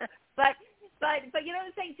scale. But you know what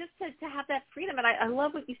I'm saying? Just to have that freedom. And I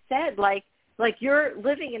love what you said, like you're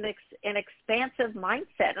living in an expansive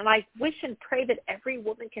mindset. And I wish and pray that every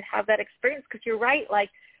woman could have that experience, because you're right,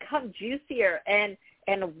 like become juicier and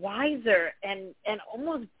wiser and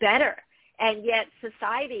almost better. And yet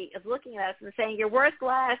society is looking at us and saying, you're worth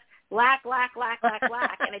less, lack.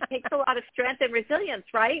 And it takes a lot of strength and resilience,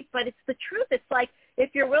 right? But it's the truth. It's like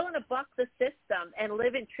if you're willing to buck the system and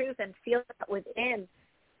live in truth and feel it within,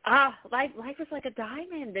 life is like a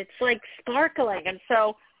diamond. It's like sparkling. And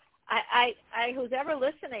so I who's ever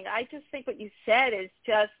listening, I just think what you said is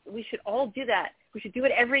just, we should all do that. We should do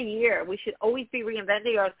it every year. We should always be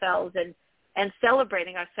reinventing ourselves and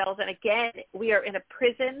celebrating ourselves. And again, we are in a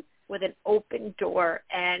prison with an open door,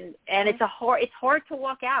 and it's hard to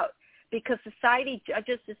walk out because society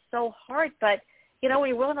judges is so hard. But when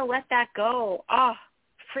you're willing to let that go,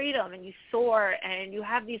 freedom, and you soar, and you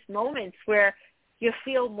have these moments where you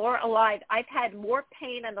feel more alive. I've had more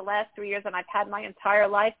pain in the last 3 years than I've had my entire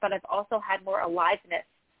life, but I've also had more aliveness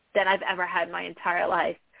than I've ever had my entire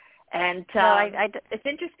life. And it's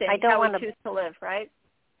interesting how we choose to live, right?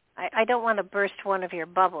 I don't want to burst one of your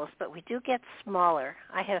bubbles, but we do get smaller.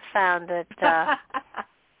 I have found that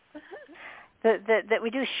that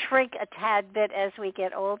we do shrink a tad bit as we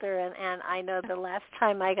get older, and I know the last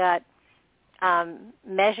time I got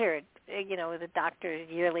measured, with a doctor's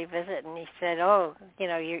yearly visit, and he said,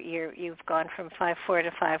 you've gone from 5'4"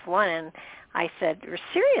 to 5'1", and I said,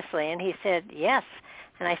 seriously? And he said, yes.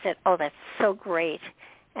 And I said, oh, that's so great.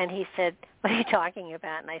 And he said, what are you talking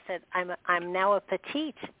about? And I said, I'm now a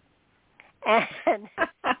petite. And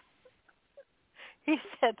he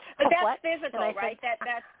said, but that's what? physical, right?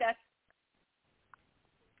 That's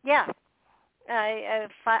yeah.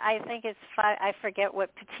 I think it's I forget what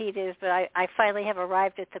petite is, but I finally have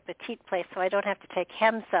arrived at the petite place, so I don't have to take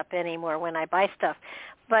hems up anymore when I buy stuff.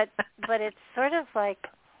 But it's sort of like,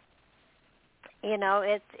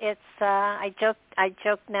 it's I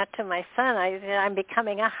joke now to my son. I'm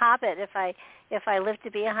becoming a hobbit. If I live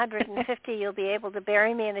to be 150, you'll be able to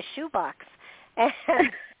bury me in a shoebox. And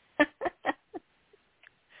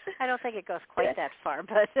I don't think it goes quite that far,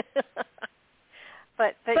 but it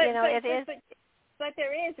is. But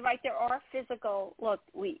there is, right? There are physical. Look,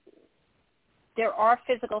 there are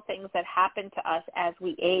physical things that happen to us as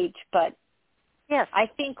we age, but yes, I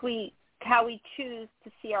think how we choose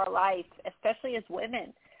to see our life, especially as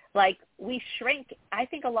women, like we shrink. I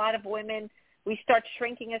think a lot of women, we start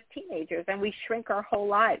shrinking as teenagers, and we shrink our whole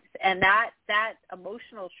lives. And that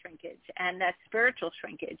emotional shrinkage and that spiritual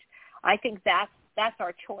shrinkage, I think that's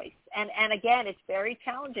our choice. And again, it's very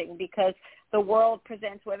challenging because the world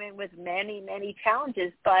presents women with many, many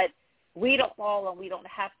challenges, but we don't fall, and we don't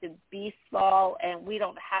have to be small, and we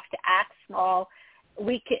don't have to act small.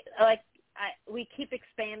 We we keep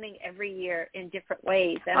expanding every year in different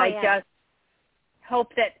ways. And I just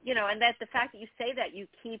hope that, and that the fact that you say that you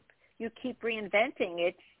keep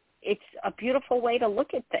reinventing, it's a beautiful way to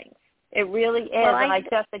look at things. It really is. Well, and I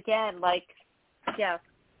just, again, yeah.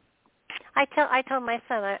 I tell my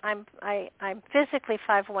son I'm physically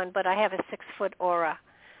 5'1", but I have a 6-foot aura.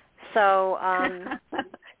 So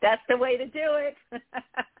that's the way to do it.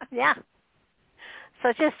 Yeah.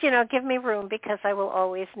 So just give me room, because I will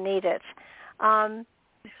always need it.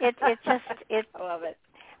 It I love it.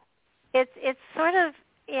 It's sort of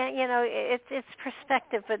it's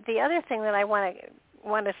perspective. But the other thing that I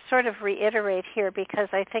want to sort of reiterate here, because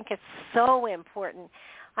I think it's so important.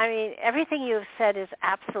 I mean, everything you've said is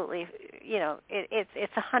absolutely,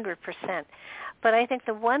 it's 100%. But I think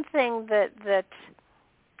the one thing that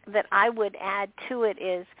I would add to it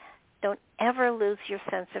is don't ever lose your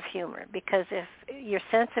sense of humor, because if your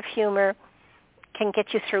sense of humor can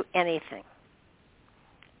get you through anything.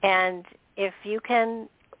 And if you can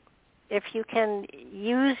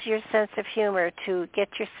use your sense of humor to get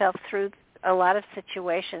yourself through a lot of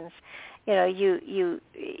situations,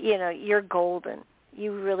 you're golden.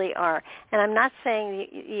 You really are. And I'm not saying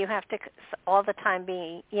you have to all the time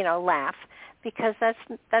be, laugh, because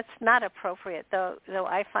that's not appropriate. Though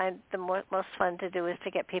I find the most fun to do is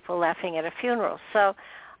to get people laughing at a funeral. So,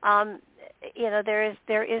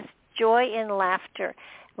 there is joy in laughter.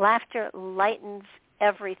 Laughter lightens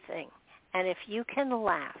everything. And if you can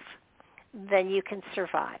laugh, then you can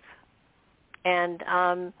survive. And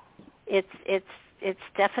it's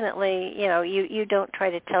definitely, you don't try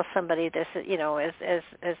to tell somebody this,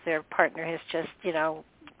 as their partner has just,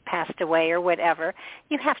 passed away or whatever.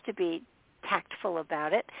 You have to be tactful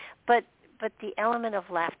about it. But the element of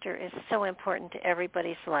laughter is so important to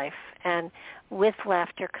everybody's life. And with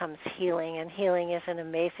laughter comes healing, and healing is an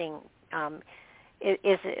amazing,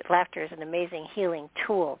 laughter is an amazing healing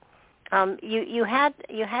tool. You had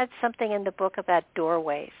something in the book about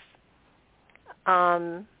doorways.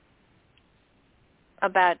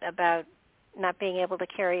 About not being able to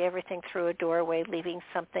carry everything through a doorway, leaving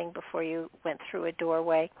something before you went through a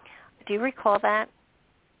doorway. Do you recall that?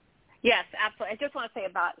 Yes, absolutely. I just want to say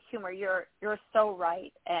about humor, you're so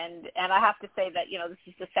right, and I have to say that this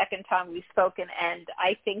is the second time we've spoken, and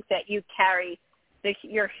I think that you carry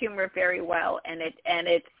your humor very well, and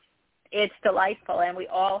it's delightful, and we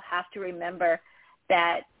all have to remember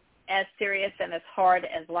that as serious and as hard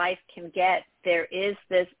as life can get, there is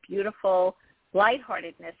this beautiful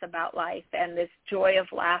lightheartedness about life and this joy of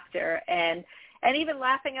laughter and even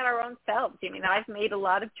laughing at our own selves. I mean, I've made a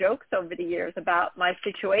lot of jokes over the years about my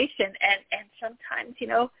situation, and sometimes,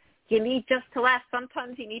 you need just to laugh.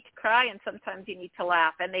 Sometimes you need to cry, and sometimes you need to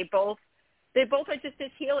laugh, and they both are just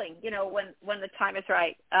as healing, when the time is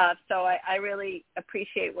right. So I really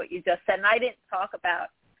appreciate what you just said. And I didn't talk about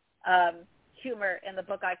humor in the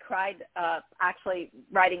book. I cried actually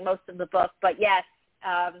writing most of the book. But yes,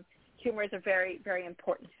 humor is a very, very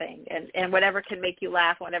important thing. And whatever can make you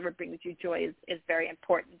laugh, whatever brings you joy is very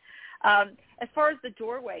important. As far as the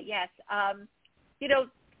doorway, yes. I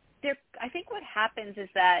think what happens is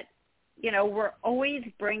that, we're always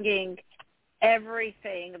bringing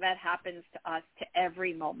everything that happens to us to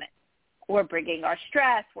every moment. We're bringing our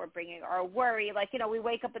stress, we're bringing our worry. Like, we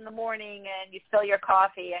wake up in the morning and you spill your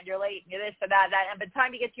coffee and you're late and you're this or that. And by the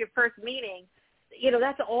time you get to your first meeting,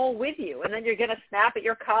 that's all with you. And then you're going to snap at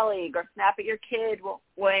your colleague or snap at your kid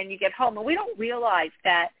when you get home. And we don't realize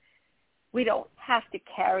that we don't have to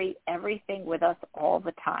carry everything with us all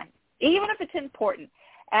the time, even if it's important.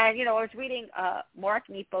 And, I was reading Mark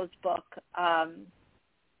Nepo's book.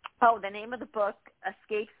 The name of the book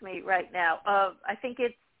escapes me right now. I think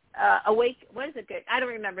it's Awake. What is it? I don't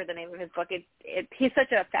remember the name of his book. He's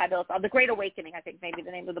such a fabulous. The Great Awakening, I think maybe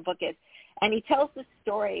the name of the book is. And he tells the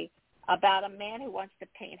story about a man who wants to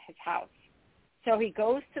paint his house. So he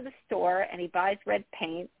goes to the store and he buys red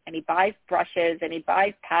paint and he buys brushes and he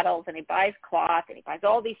buys paddles and he buys cloth and he buys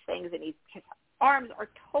all these things, and his arms are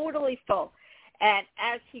totally full. And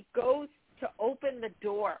as he goes to open the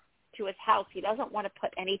door to his house, he doesn't want to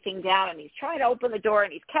put anything down, and he's trying to open the door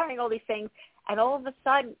and he's carrying all these things, and all of a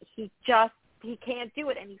sudden he can't do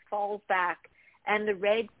it, and he falls back, and the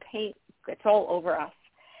red paint gets all over us.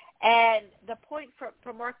 And the point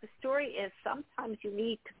for Mark, the story is sometimes you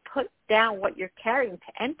need to put down what you're carrying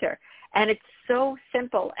to enter, and it's so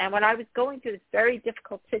simple. And when I was going through this very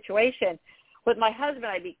difficult situation with my husband,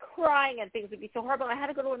 I'd be crying and things would be so horrible. I had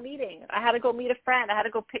to go to a meeting. I had to go meet a friend. I had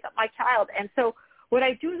to go pick up my child. And so what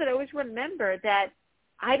I do is I always remember that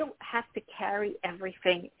I don't have to carry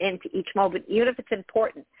everything into each moment, even if it's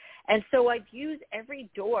important. And so I'd use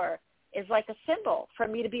every door as like a symbol for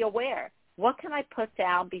me to be aware. What can I put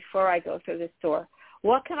down before I go through this door?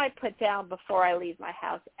 What can I put down before I leave my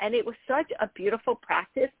house? And it was such a beautiful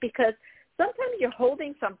practice, because sometimes you're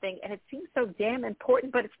holding something and it seems so damn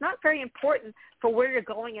important, but it's not very important for where you're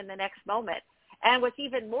going in the next moment. And what's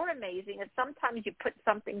even more amazing is sometimes you put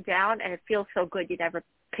something down and it feels so good you never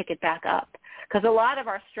pick it back up. Because a lot of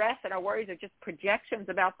our stress and our worries are just projections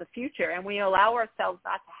about the future, and we allow ourselves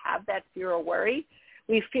not to have that fear or worry.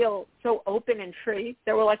 We feel so open and free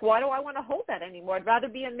that we're like, why do I want to hold that anymore? I'd rather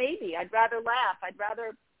be a maybe. I'd rather laugh. I'd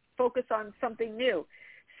rather focus on something new.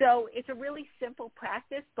 So it's a really simple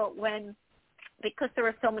practice, but because there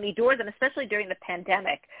were so many doors, and especially during the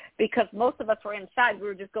pandemic, because most of us were inside, we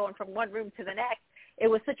were just going from one room to the next, it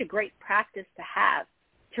was such a great practice to have,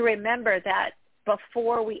 to remember that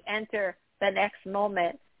before we enter the next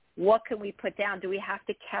moment, what can we put down? Do we have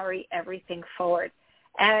to carry everything forward?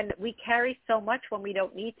 And we carry so much when we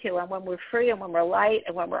don't need to. And when we're free and when we're light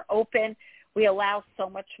and when we're open, we allow so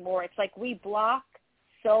much more. It's like we block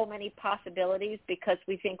so many possibilities because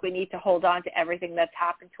we think we need to hold on to everything that's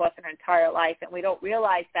happened to us in our entire life. And we don't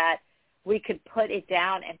realize that we could put it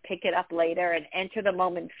down and pick it up later and enter the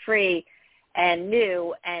moment free and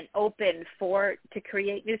new and open to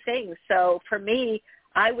create new things. So for me,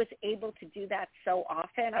 I was able to do that so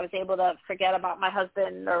often. I was able to forget about my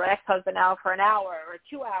husband or ex-husband now for an hour or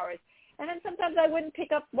 2 hours. And then sometimes I wouldn't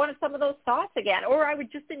pick up some of those thoughts again, or I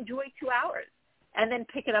would just enjoy 2 hours and then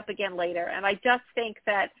pick it up again later. And I just think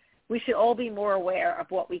that we should all be more aware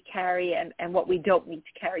of what we carry and what we don't need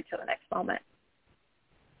to carry to the next moment.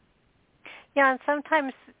 Yeah, and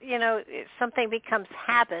sometimes, something becomes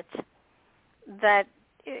habit that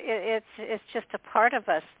it's just a part of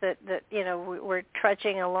us that we're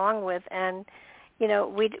trudging along with, and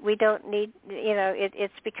we don't need,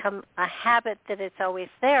 it's become a habit that it's always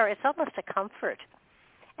there. It's almost a comfort,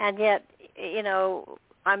 and yet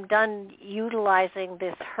I'm done utilizing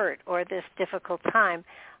this hurt or this difficult time.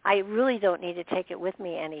 I really don't need to take it with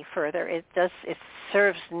me any further. It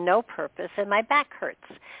serves no purpose, and my back hurts.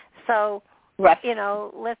 So right.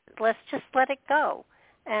 Let's just let it go.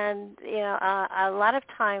 And a lot of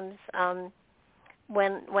times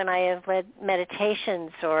when I have led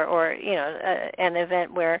meditations or an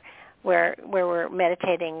event where we're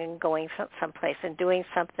meditating and going someplace and doing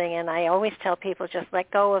something, and I always tell people just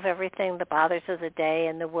let go of everything, the bothers of the day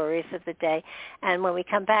and the worries of the day, and when we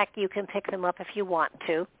come back you can pick them up if you want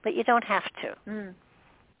to, but you don't have to.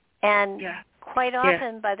 And quite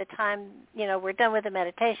often by the time we're done with the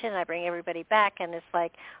meditation, I bring everybody back and it's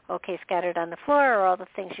like, okay, scattered on the floor are all the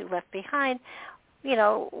things you left behind.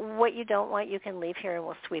 What you don't want you can leave here and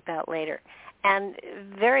we'll sweep out later. And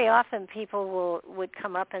very often people would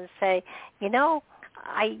come up and say,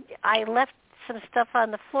 I left some stuff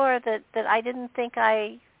on the floor that I didn't think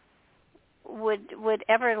I would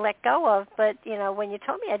ever let go of, but when you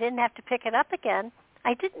told me I didn't have to pick it up again,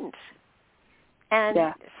 I didn't. And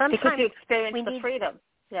sometimes because you experience the freedom.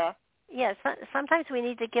 Yeah, sometimes we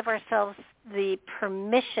need to give ourselves the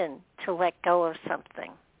permission to let go of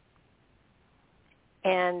something.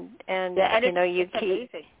 And you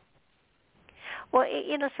keep. Well,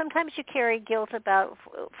 sometimes you carry guilt about,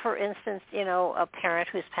 for instance, a parent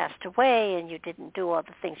who's passed away and you didn't do all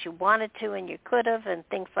the things you wanted to and you could have and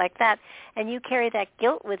things like that, and you carry that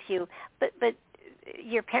guilt with you, but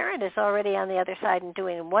your parent is already on the other side and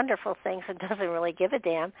doing wonderful things and doesn't really give a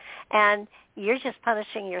damn, and you're just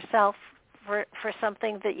punishing yourself for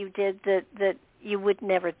something that you did that you would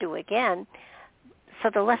never do again. So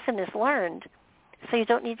the lesson is learned, so you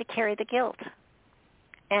don't need to carry the guilt.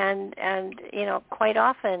 And quite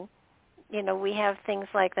often, we have things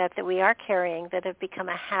like that we are carrying that have become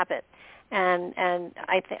a habit. And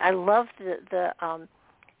I love the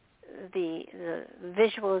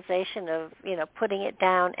visualization of putting it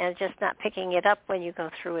down and just not picking it up when you go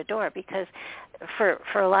through a door, because for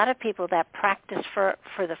a lot of people that practice for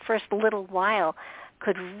the first little while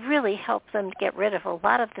could really help them get rid of a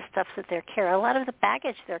lot of the stuff that they're carrying, a lot of the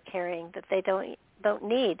baggage they're carrying that they don't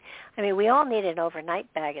need. I mean, we all need an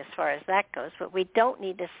overnight bag as far as that goes, but we don't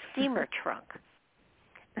need a steamer trunk.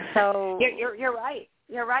 So you're right.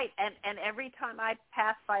 You're right. And every time I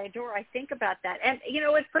pass by a door, I think about that. And,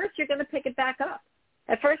 at first you're going to pick it back up.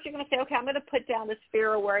 At first you're going to say, okay, I'm going to put down this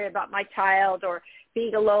fear or worry about my child or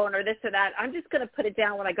being alone or this or that. I'm just going to put it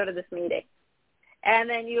down when I go to this meeting. And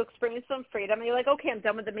then you experience some freedom and you're like, okay, I'm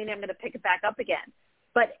done with the meeting. I'm going to pick it back up again.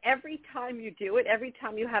 But every time you do it, every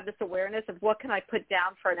time you have this awareness of what can I put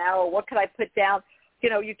down for an hour, what can I put down,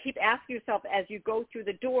 you keep asking yourself as you go through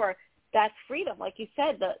the door, that's freedom. Like you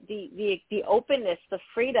said, the openness, the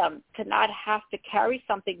freedom to not have to carry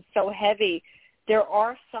something so heavy. There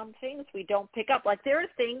are some things we don't pick up. Like there are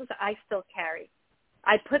things I still carry.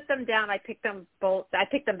 I put them down. I pick them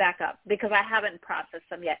back up because I haven't processed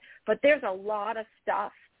them yet. But there's a lot of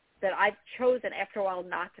stuff that I've chosen after a while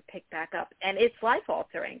not to pick back up, and it's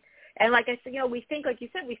life-altering. And like I said, we think, like you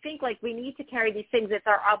said, we think like we need to carry these things. It's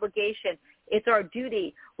our obligation. It's our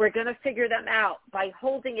duty. We're going to figure them out. By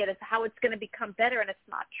holding it is how it's going to become better, and it's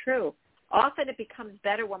not true. Often it becomes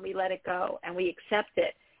better when we let it go and we accept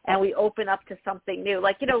it and we open up to something new.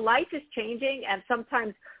 Like, life is changing, and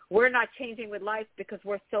sometimes we're not changing with life because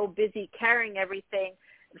we're so busy carrying everything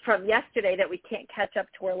from yesterday that we can't catch up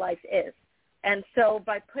to where life is. And so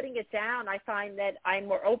by putting it down, I find that I'm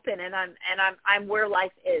more open and I'm where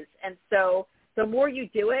life is. And so the more you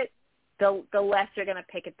do it, the less you're going to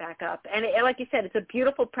pick it back up. And like you said, it's a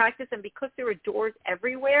beautiful practice. And because there are doors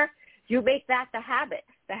everywhere, you make that the habit.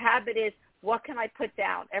 The habit is, what can I put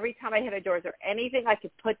down? Every time I hit a door, is there anything I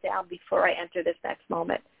could put down before I enter this next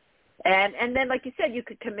moment? And then, like you said, you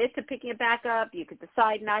could commit to picking it back up. You could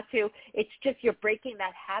decide not to. It's just you're breaking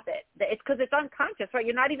that habit. It's because it's unconscious, right?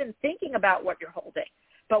 You're not even thinking about what you're holding,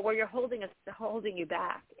 but what you're holding is holding you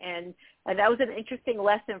back. And that was an interesting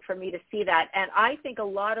lesson for me to see that. And I think a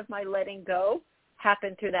lot of my letting go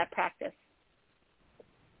happened through that practice.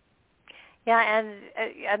 Yeah, and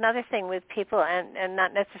another thing with people, and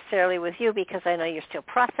not necessarily with you because I know you're still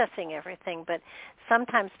processing everything, but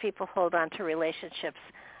sometimes people hold on to relationships,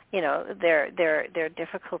 their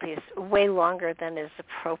difficulties way longer than is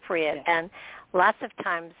appropriate. Yeah. And lots of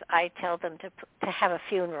times I tell them to have a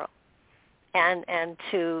funeral and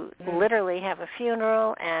to literally have a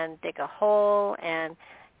funeral and dig a hole and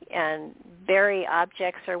bury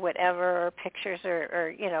objects or whatever, or pictures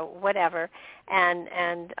or whatever,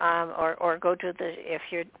 or go to the, if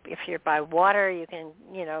you're by water, you can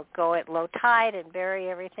go at low tide and bury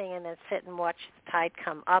everything and then sit and watch the tide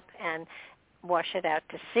come up and wash it out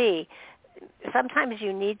to sea. Sometimes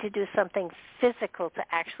you need to do something physical to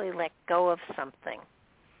actually let go of something.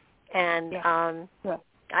 And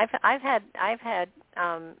I've had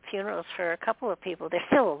funerals for a couple of people. They're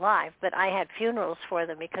still alive, but I had funerals for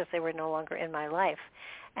them because they were no longer in my life.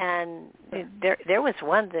 And there was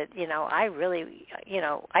one that I really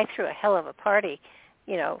I threw a hell of a party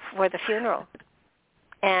for the funeral,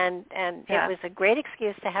 and it was a great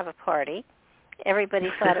excuse to have a party. Everybody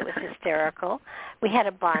thought it was hysterical. We had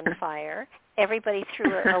a bonfire. Everybody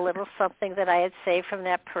threw a little something that I had saved from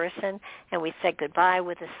that person, and we said goodbye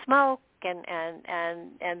with a smoke, and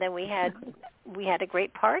then we had a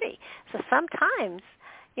great party. So sometimes,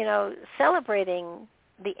 celebrating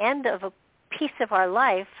the end of a piece of our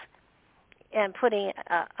life and putting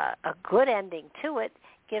a good ending to it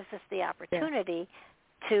gives us the opportunity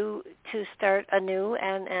to start anew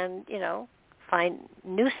and find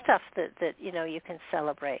new stuff that you can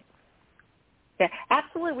celebrate. Yeah,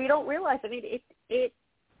 absolutely. We don't realize. I mean,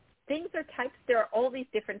 things are types. There are all these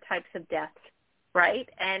different types of deaths, right?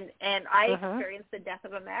 And I experienced the death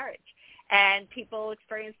of a marriage, and people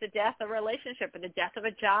experience the death of a relationship or the death of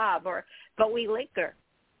a job, but we linger.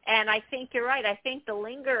 And I think you're right. I think the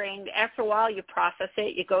lingering, after a while, you process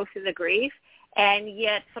it, you go through the grief, and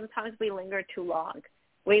yet sometimes we linger too long.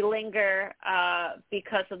 We linger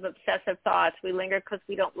because of obsessive thoughts. We linger because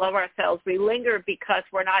we don't love ourselves. We linger because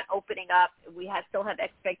we're not opening up. We still have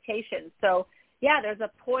expectations. So, there's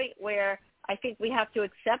a point where I think we have to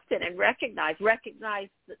accept it and recognize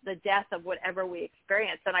the death of whatever we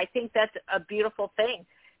experience. And I think that's a beautiful thing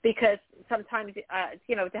because sometimes,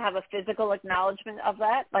 to have a physical acknowledgement of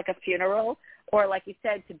that, like a funeral, or like you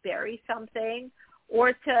said, to bury something,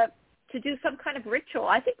 or to do some kind of ritual.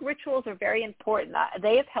 I think rituals are very important.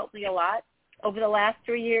 They have helped me a lot over the last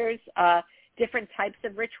 3 years, different types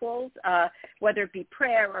of rituals, whether it be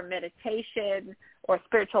prayer or meditation or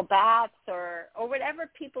spiritual baths or whatever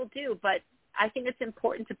people do. But I think it's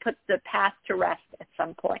important to put the past to rest at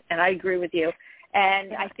some point, and I agree with you.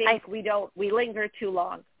 And I think we linger too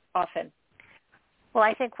long often. Well,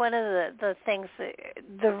 I think one of the things,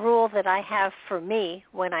 the rule that I have for me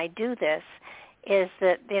when I do this is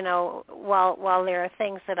that, while there are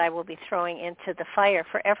things that I will be throwing into the fire,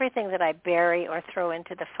 for everything that I bury or throw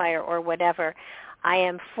into the fire or whatever, I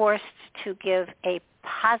am forced to give a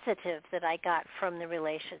positive that I got from the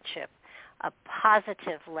relationship, a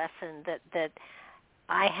positive lesson that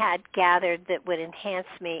I had gathered that would enhance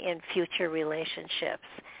me in future relationships.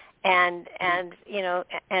 And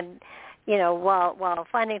while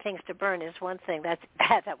finding things to burn is one thing,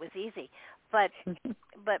 that was easy.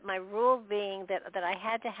 But my rule being that I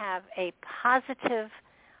had to have a positive,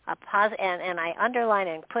 and I underline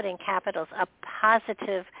and put in capitals, a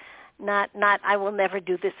positive, not I will never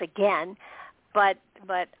do this again, but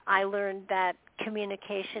I learned that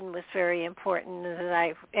communication was very important, and that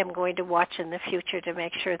I am going to watch in the future to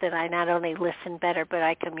make sure that I not only listen better, but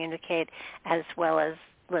I communicate as well as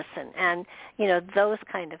listen, and those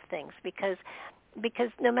kind of things, because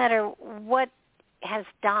no matter what has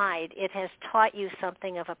died, it has taught you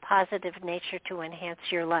something of a positive nature to enhance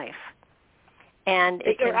your life. And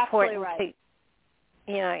it's important right.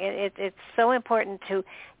 It's so important to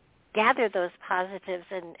gather those positives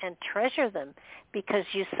and treasure them because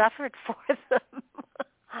you suffered for them.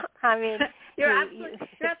 I mean, you're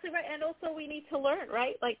absolutely right. And also we need to learn,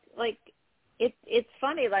 right? Like it's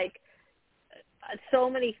funny, like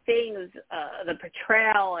so many things, the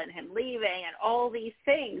betrayal and him leaving and all these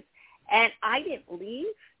things. And I didn't leave,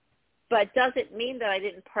 but doesn't mean that I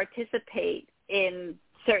didn't participate in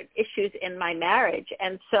certain issues in my marriage.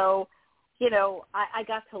 And so, I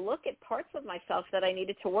got to look at parts of myself that I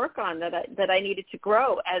needed to work on, that I needed to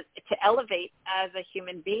grow, to elevate as a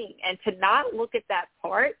human being. And to not look at that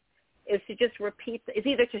part is to just repeat, is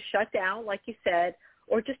either to shut down, like you said,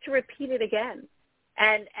 or just to repeat it again.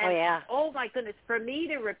 And oh my goodness, for me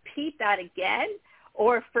to repeat that again,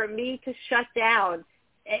 or for me to shut down,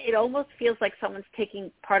 it almost feels like someone's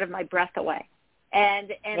taking part of my breath away.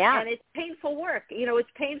 And it's painful work. It's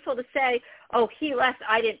painful to say, oh, he left,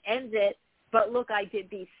 I didn't end it, but look, I did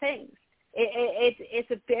these things.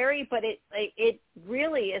 But it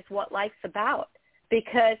really is what life's about.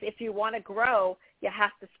 Because if you want to grow, you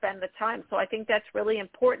have to spend the time. So I think that's really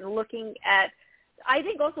important, looking at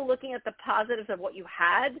the positives of what you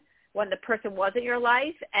had when the person was in your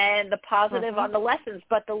life, and the positive on the lessons.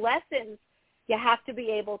 But the lessons, you have to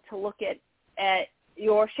be able to look at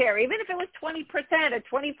your share, even if it was 20% or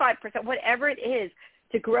 25%, whatever it is.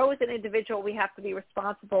 To grow as an individual, we have to be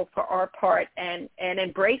responsible for our part and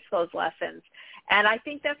embrace those lessons. And I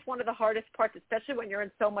think that's one of the hardest parts, especially when you're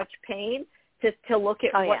in so much pain, to look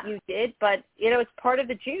at what you did. But, it's part of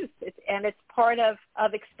the juice, it's part of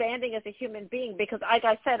expanding as a human being. Because, like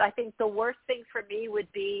I said, I think the worst thing for me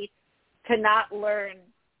would be to not learn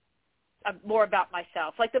more about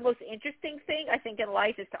myself. Like, the most interesting thing, I think, in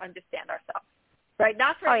life is to understand ourselves, right?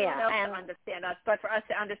 Not for anyone else to understand us, but for us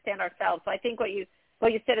to understand ourselves. So I think what you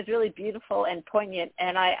said is really beautiful and poignant,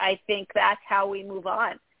 and I think that's how we move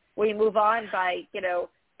on. We move on by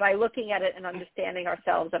looking at it and understanding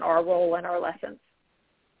ourselves and our role and our lessons.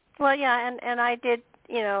 Well, yeah, and I did,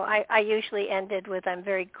 I usually ended with, I'm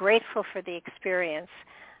very grateful for the experience,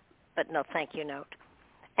 but no thank you note.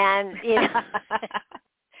 And,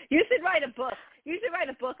 You should write a book.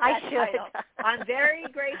 I should. Title. I'm very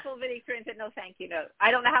grateful for the experience and no thank you note.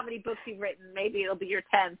 I don't know how many books you've written. Maybe it'll be your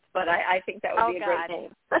 10th, but I think that would be a great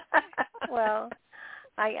name. Well,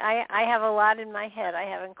 I have a lot in my head. I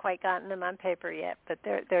haven't quite gotten them on paper yet, but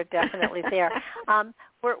they're definitely there.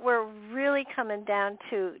 We're really coming down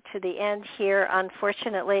to the end here,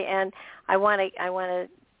 unfortunately, and I want to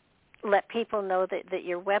let people know that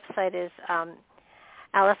your website is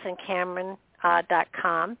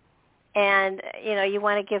AllisonCarmen.com. And, you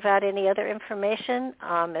want to give out any other information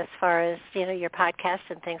as far as, your podcast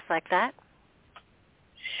and things like that?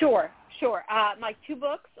 Sure. My two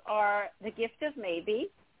books are The Gift of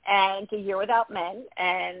Maybe and A Year Without Men,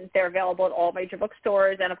 and they're available at all major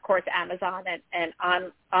bookstores and, of course, Amazon and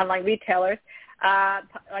online retailers.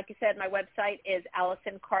 Like I said, my website is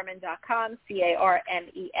AllisonCarmen.com,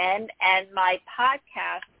 CARMEN, and my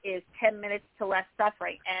podcast is 10 Minutes to Less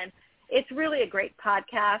Suffering. And it's really a great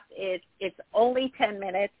podcast. It's only 10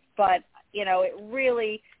 minutes, but, it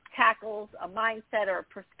really tackles a mindset or a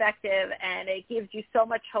perspective, and it gives you so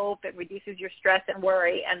much hope. It reduces your stress and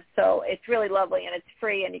worry, and so it's really lovely, and it's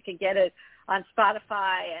free, and you can get it on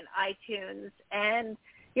Spotify and iTunes. And,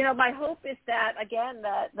 my hope is that, again,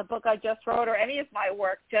 the book I just wrote or any of my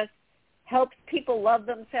work just helps people love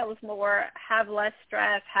themselves more, have less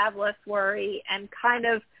stress, have less worry, and kind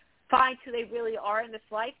of find who they really are in this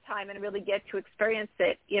lifetime and really get to experience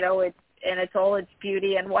it, it's all its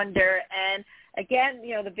beauty and wonder. And again,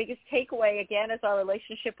 the biggest takeaway again is our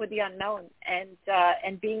relationship with the unknown and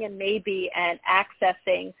being in maybe and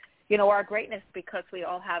accessing, our greatness, because we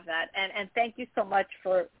all have that. And thank you so much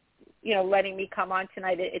for, letting me come on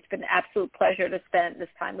tonight. It's been an absolute pleasure to spend this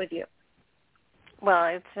time with you. Well,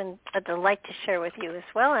 it's been a delight to share with you as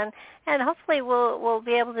well, and hopefully we'll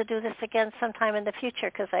be able to do this again sometime in the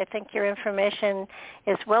future, because I think your information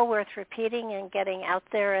is well worth repeating and getting out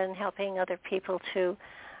there and helping other people to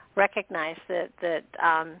recognize that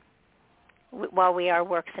while we are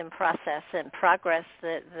works in process and progress,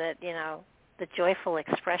 that the joyful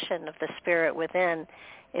expression of the spirit within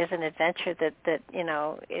is an adventure that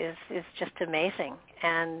is just amazing,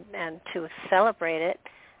 and to celebrate it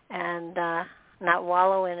and not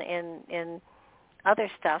wallow in other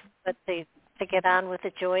stuff, but to get on with the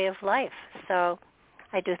joy of life. So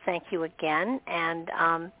I do thank you again, and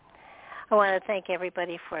I want to thank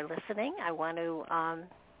everybody for listening. I want to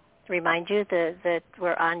remind you that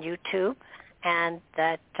we're on YouTube and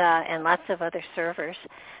that and lots of other servers.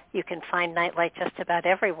 You can find Nightlight just about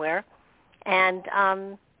everywhere. And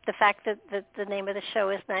the fact that the name of the show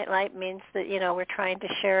is Nightlight means that, we're trying to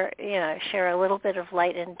share a little bit of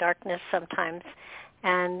light in darkness sometimes.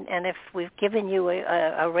 And if we've given you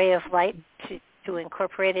a ray of light to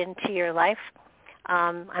incorporate into your life,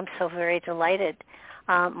 I'm so very delighted.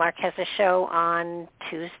 Mark has a show on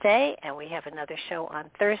Tuesday, and we have another show on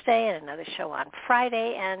Thursday and another show on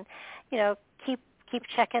Friday. And, keep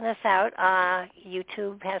checking us out.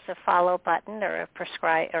 YouTube has a follow button or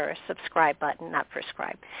a subscribe button, not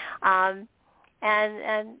prescribe. And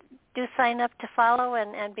do sign up to follow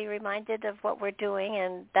and be reminded of what we're doing,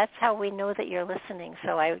 and that's how we know that you're listening.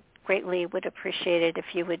 So I greatly would appreciate it if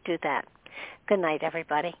you would do that. Good night,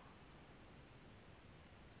 everybody.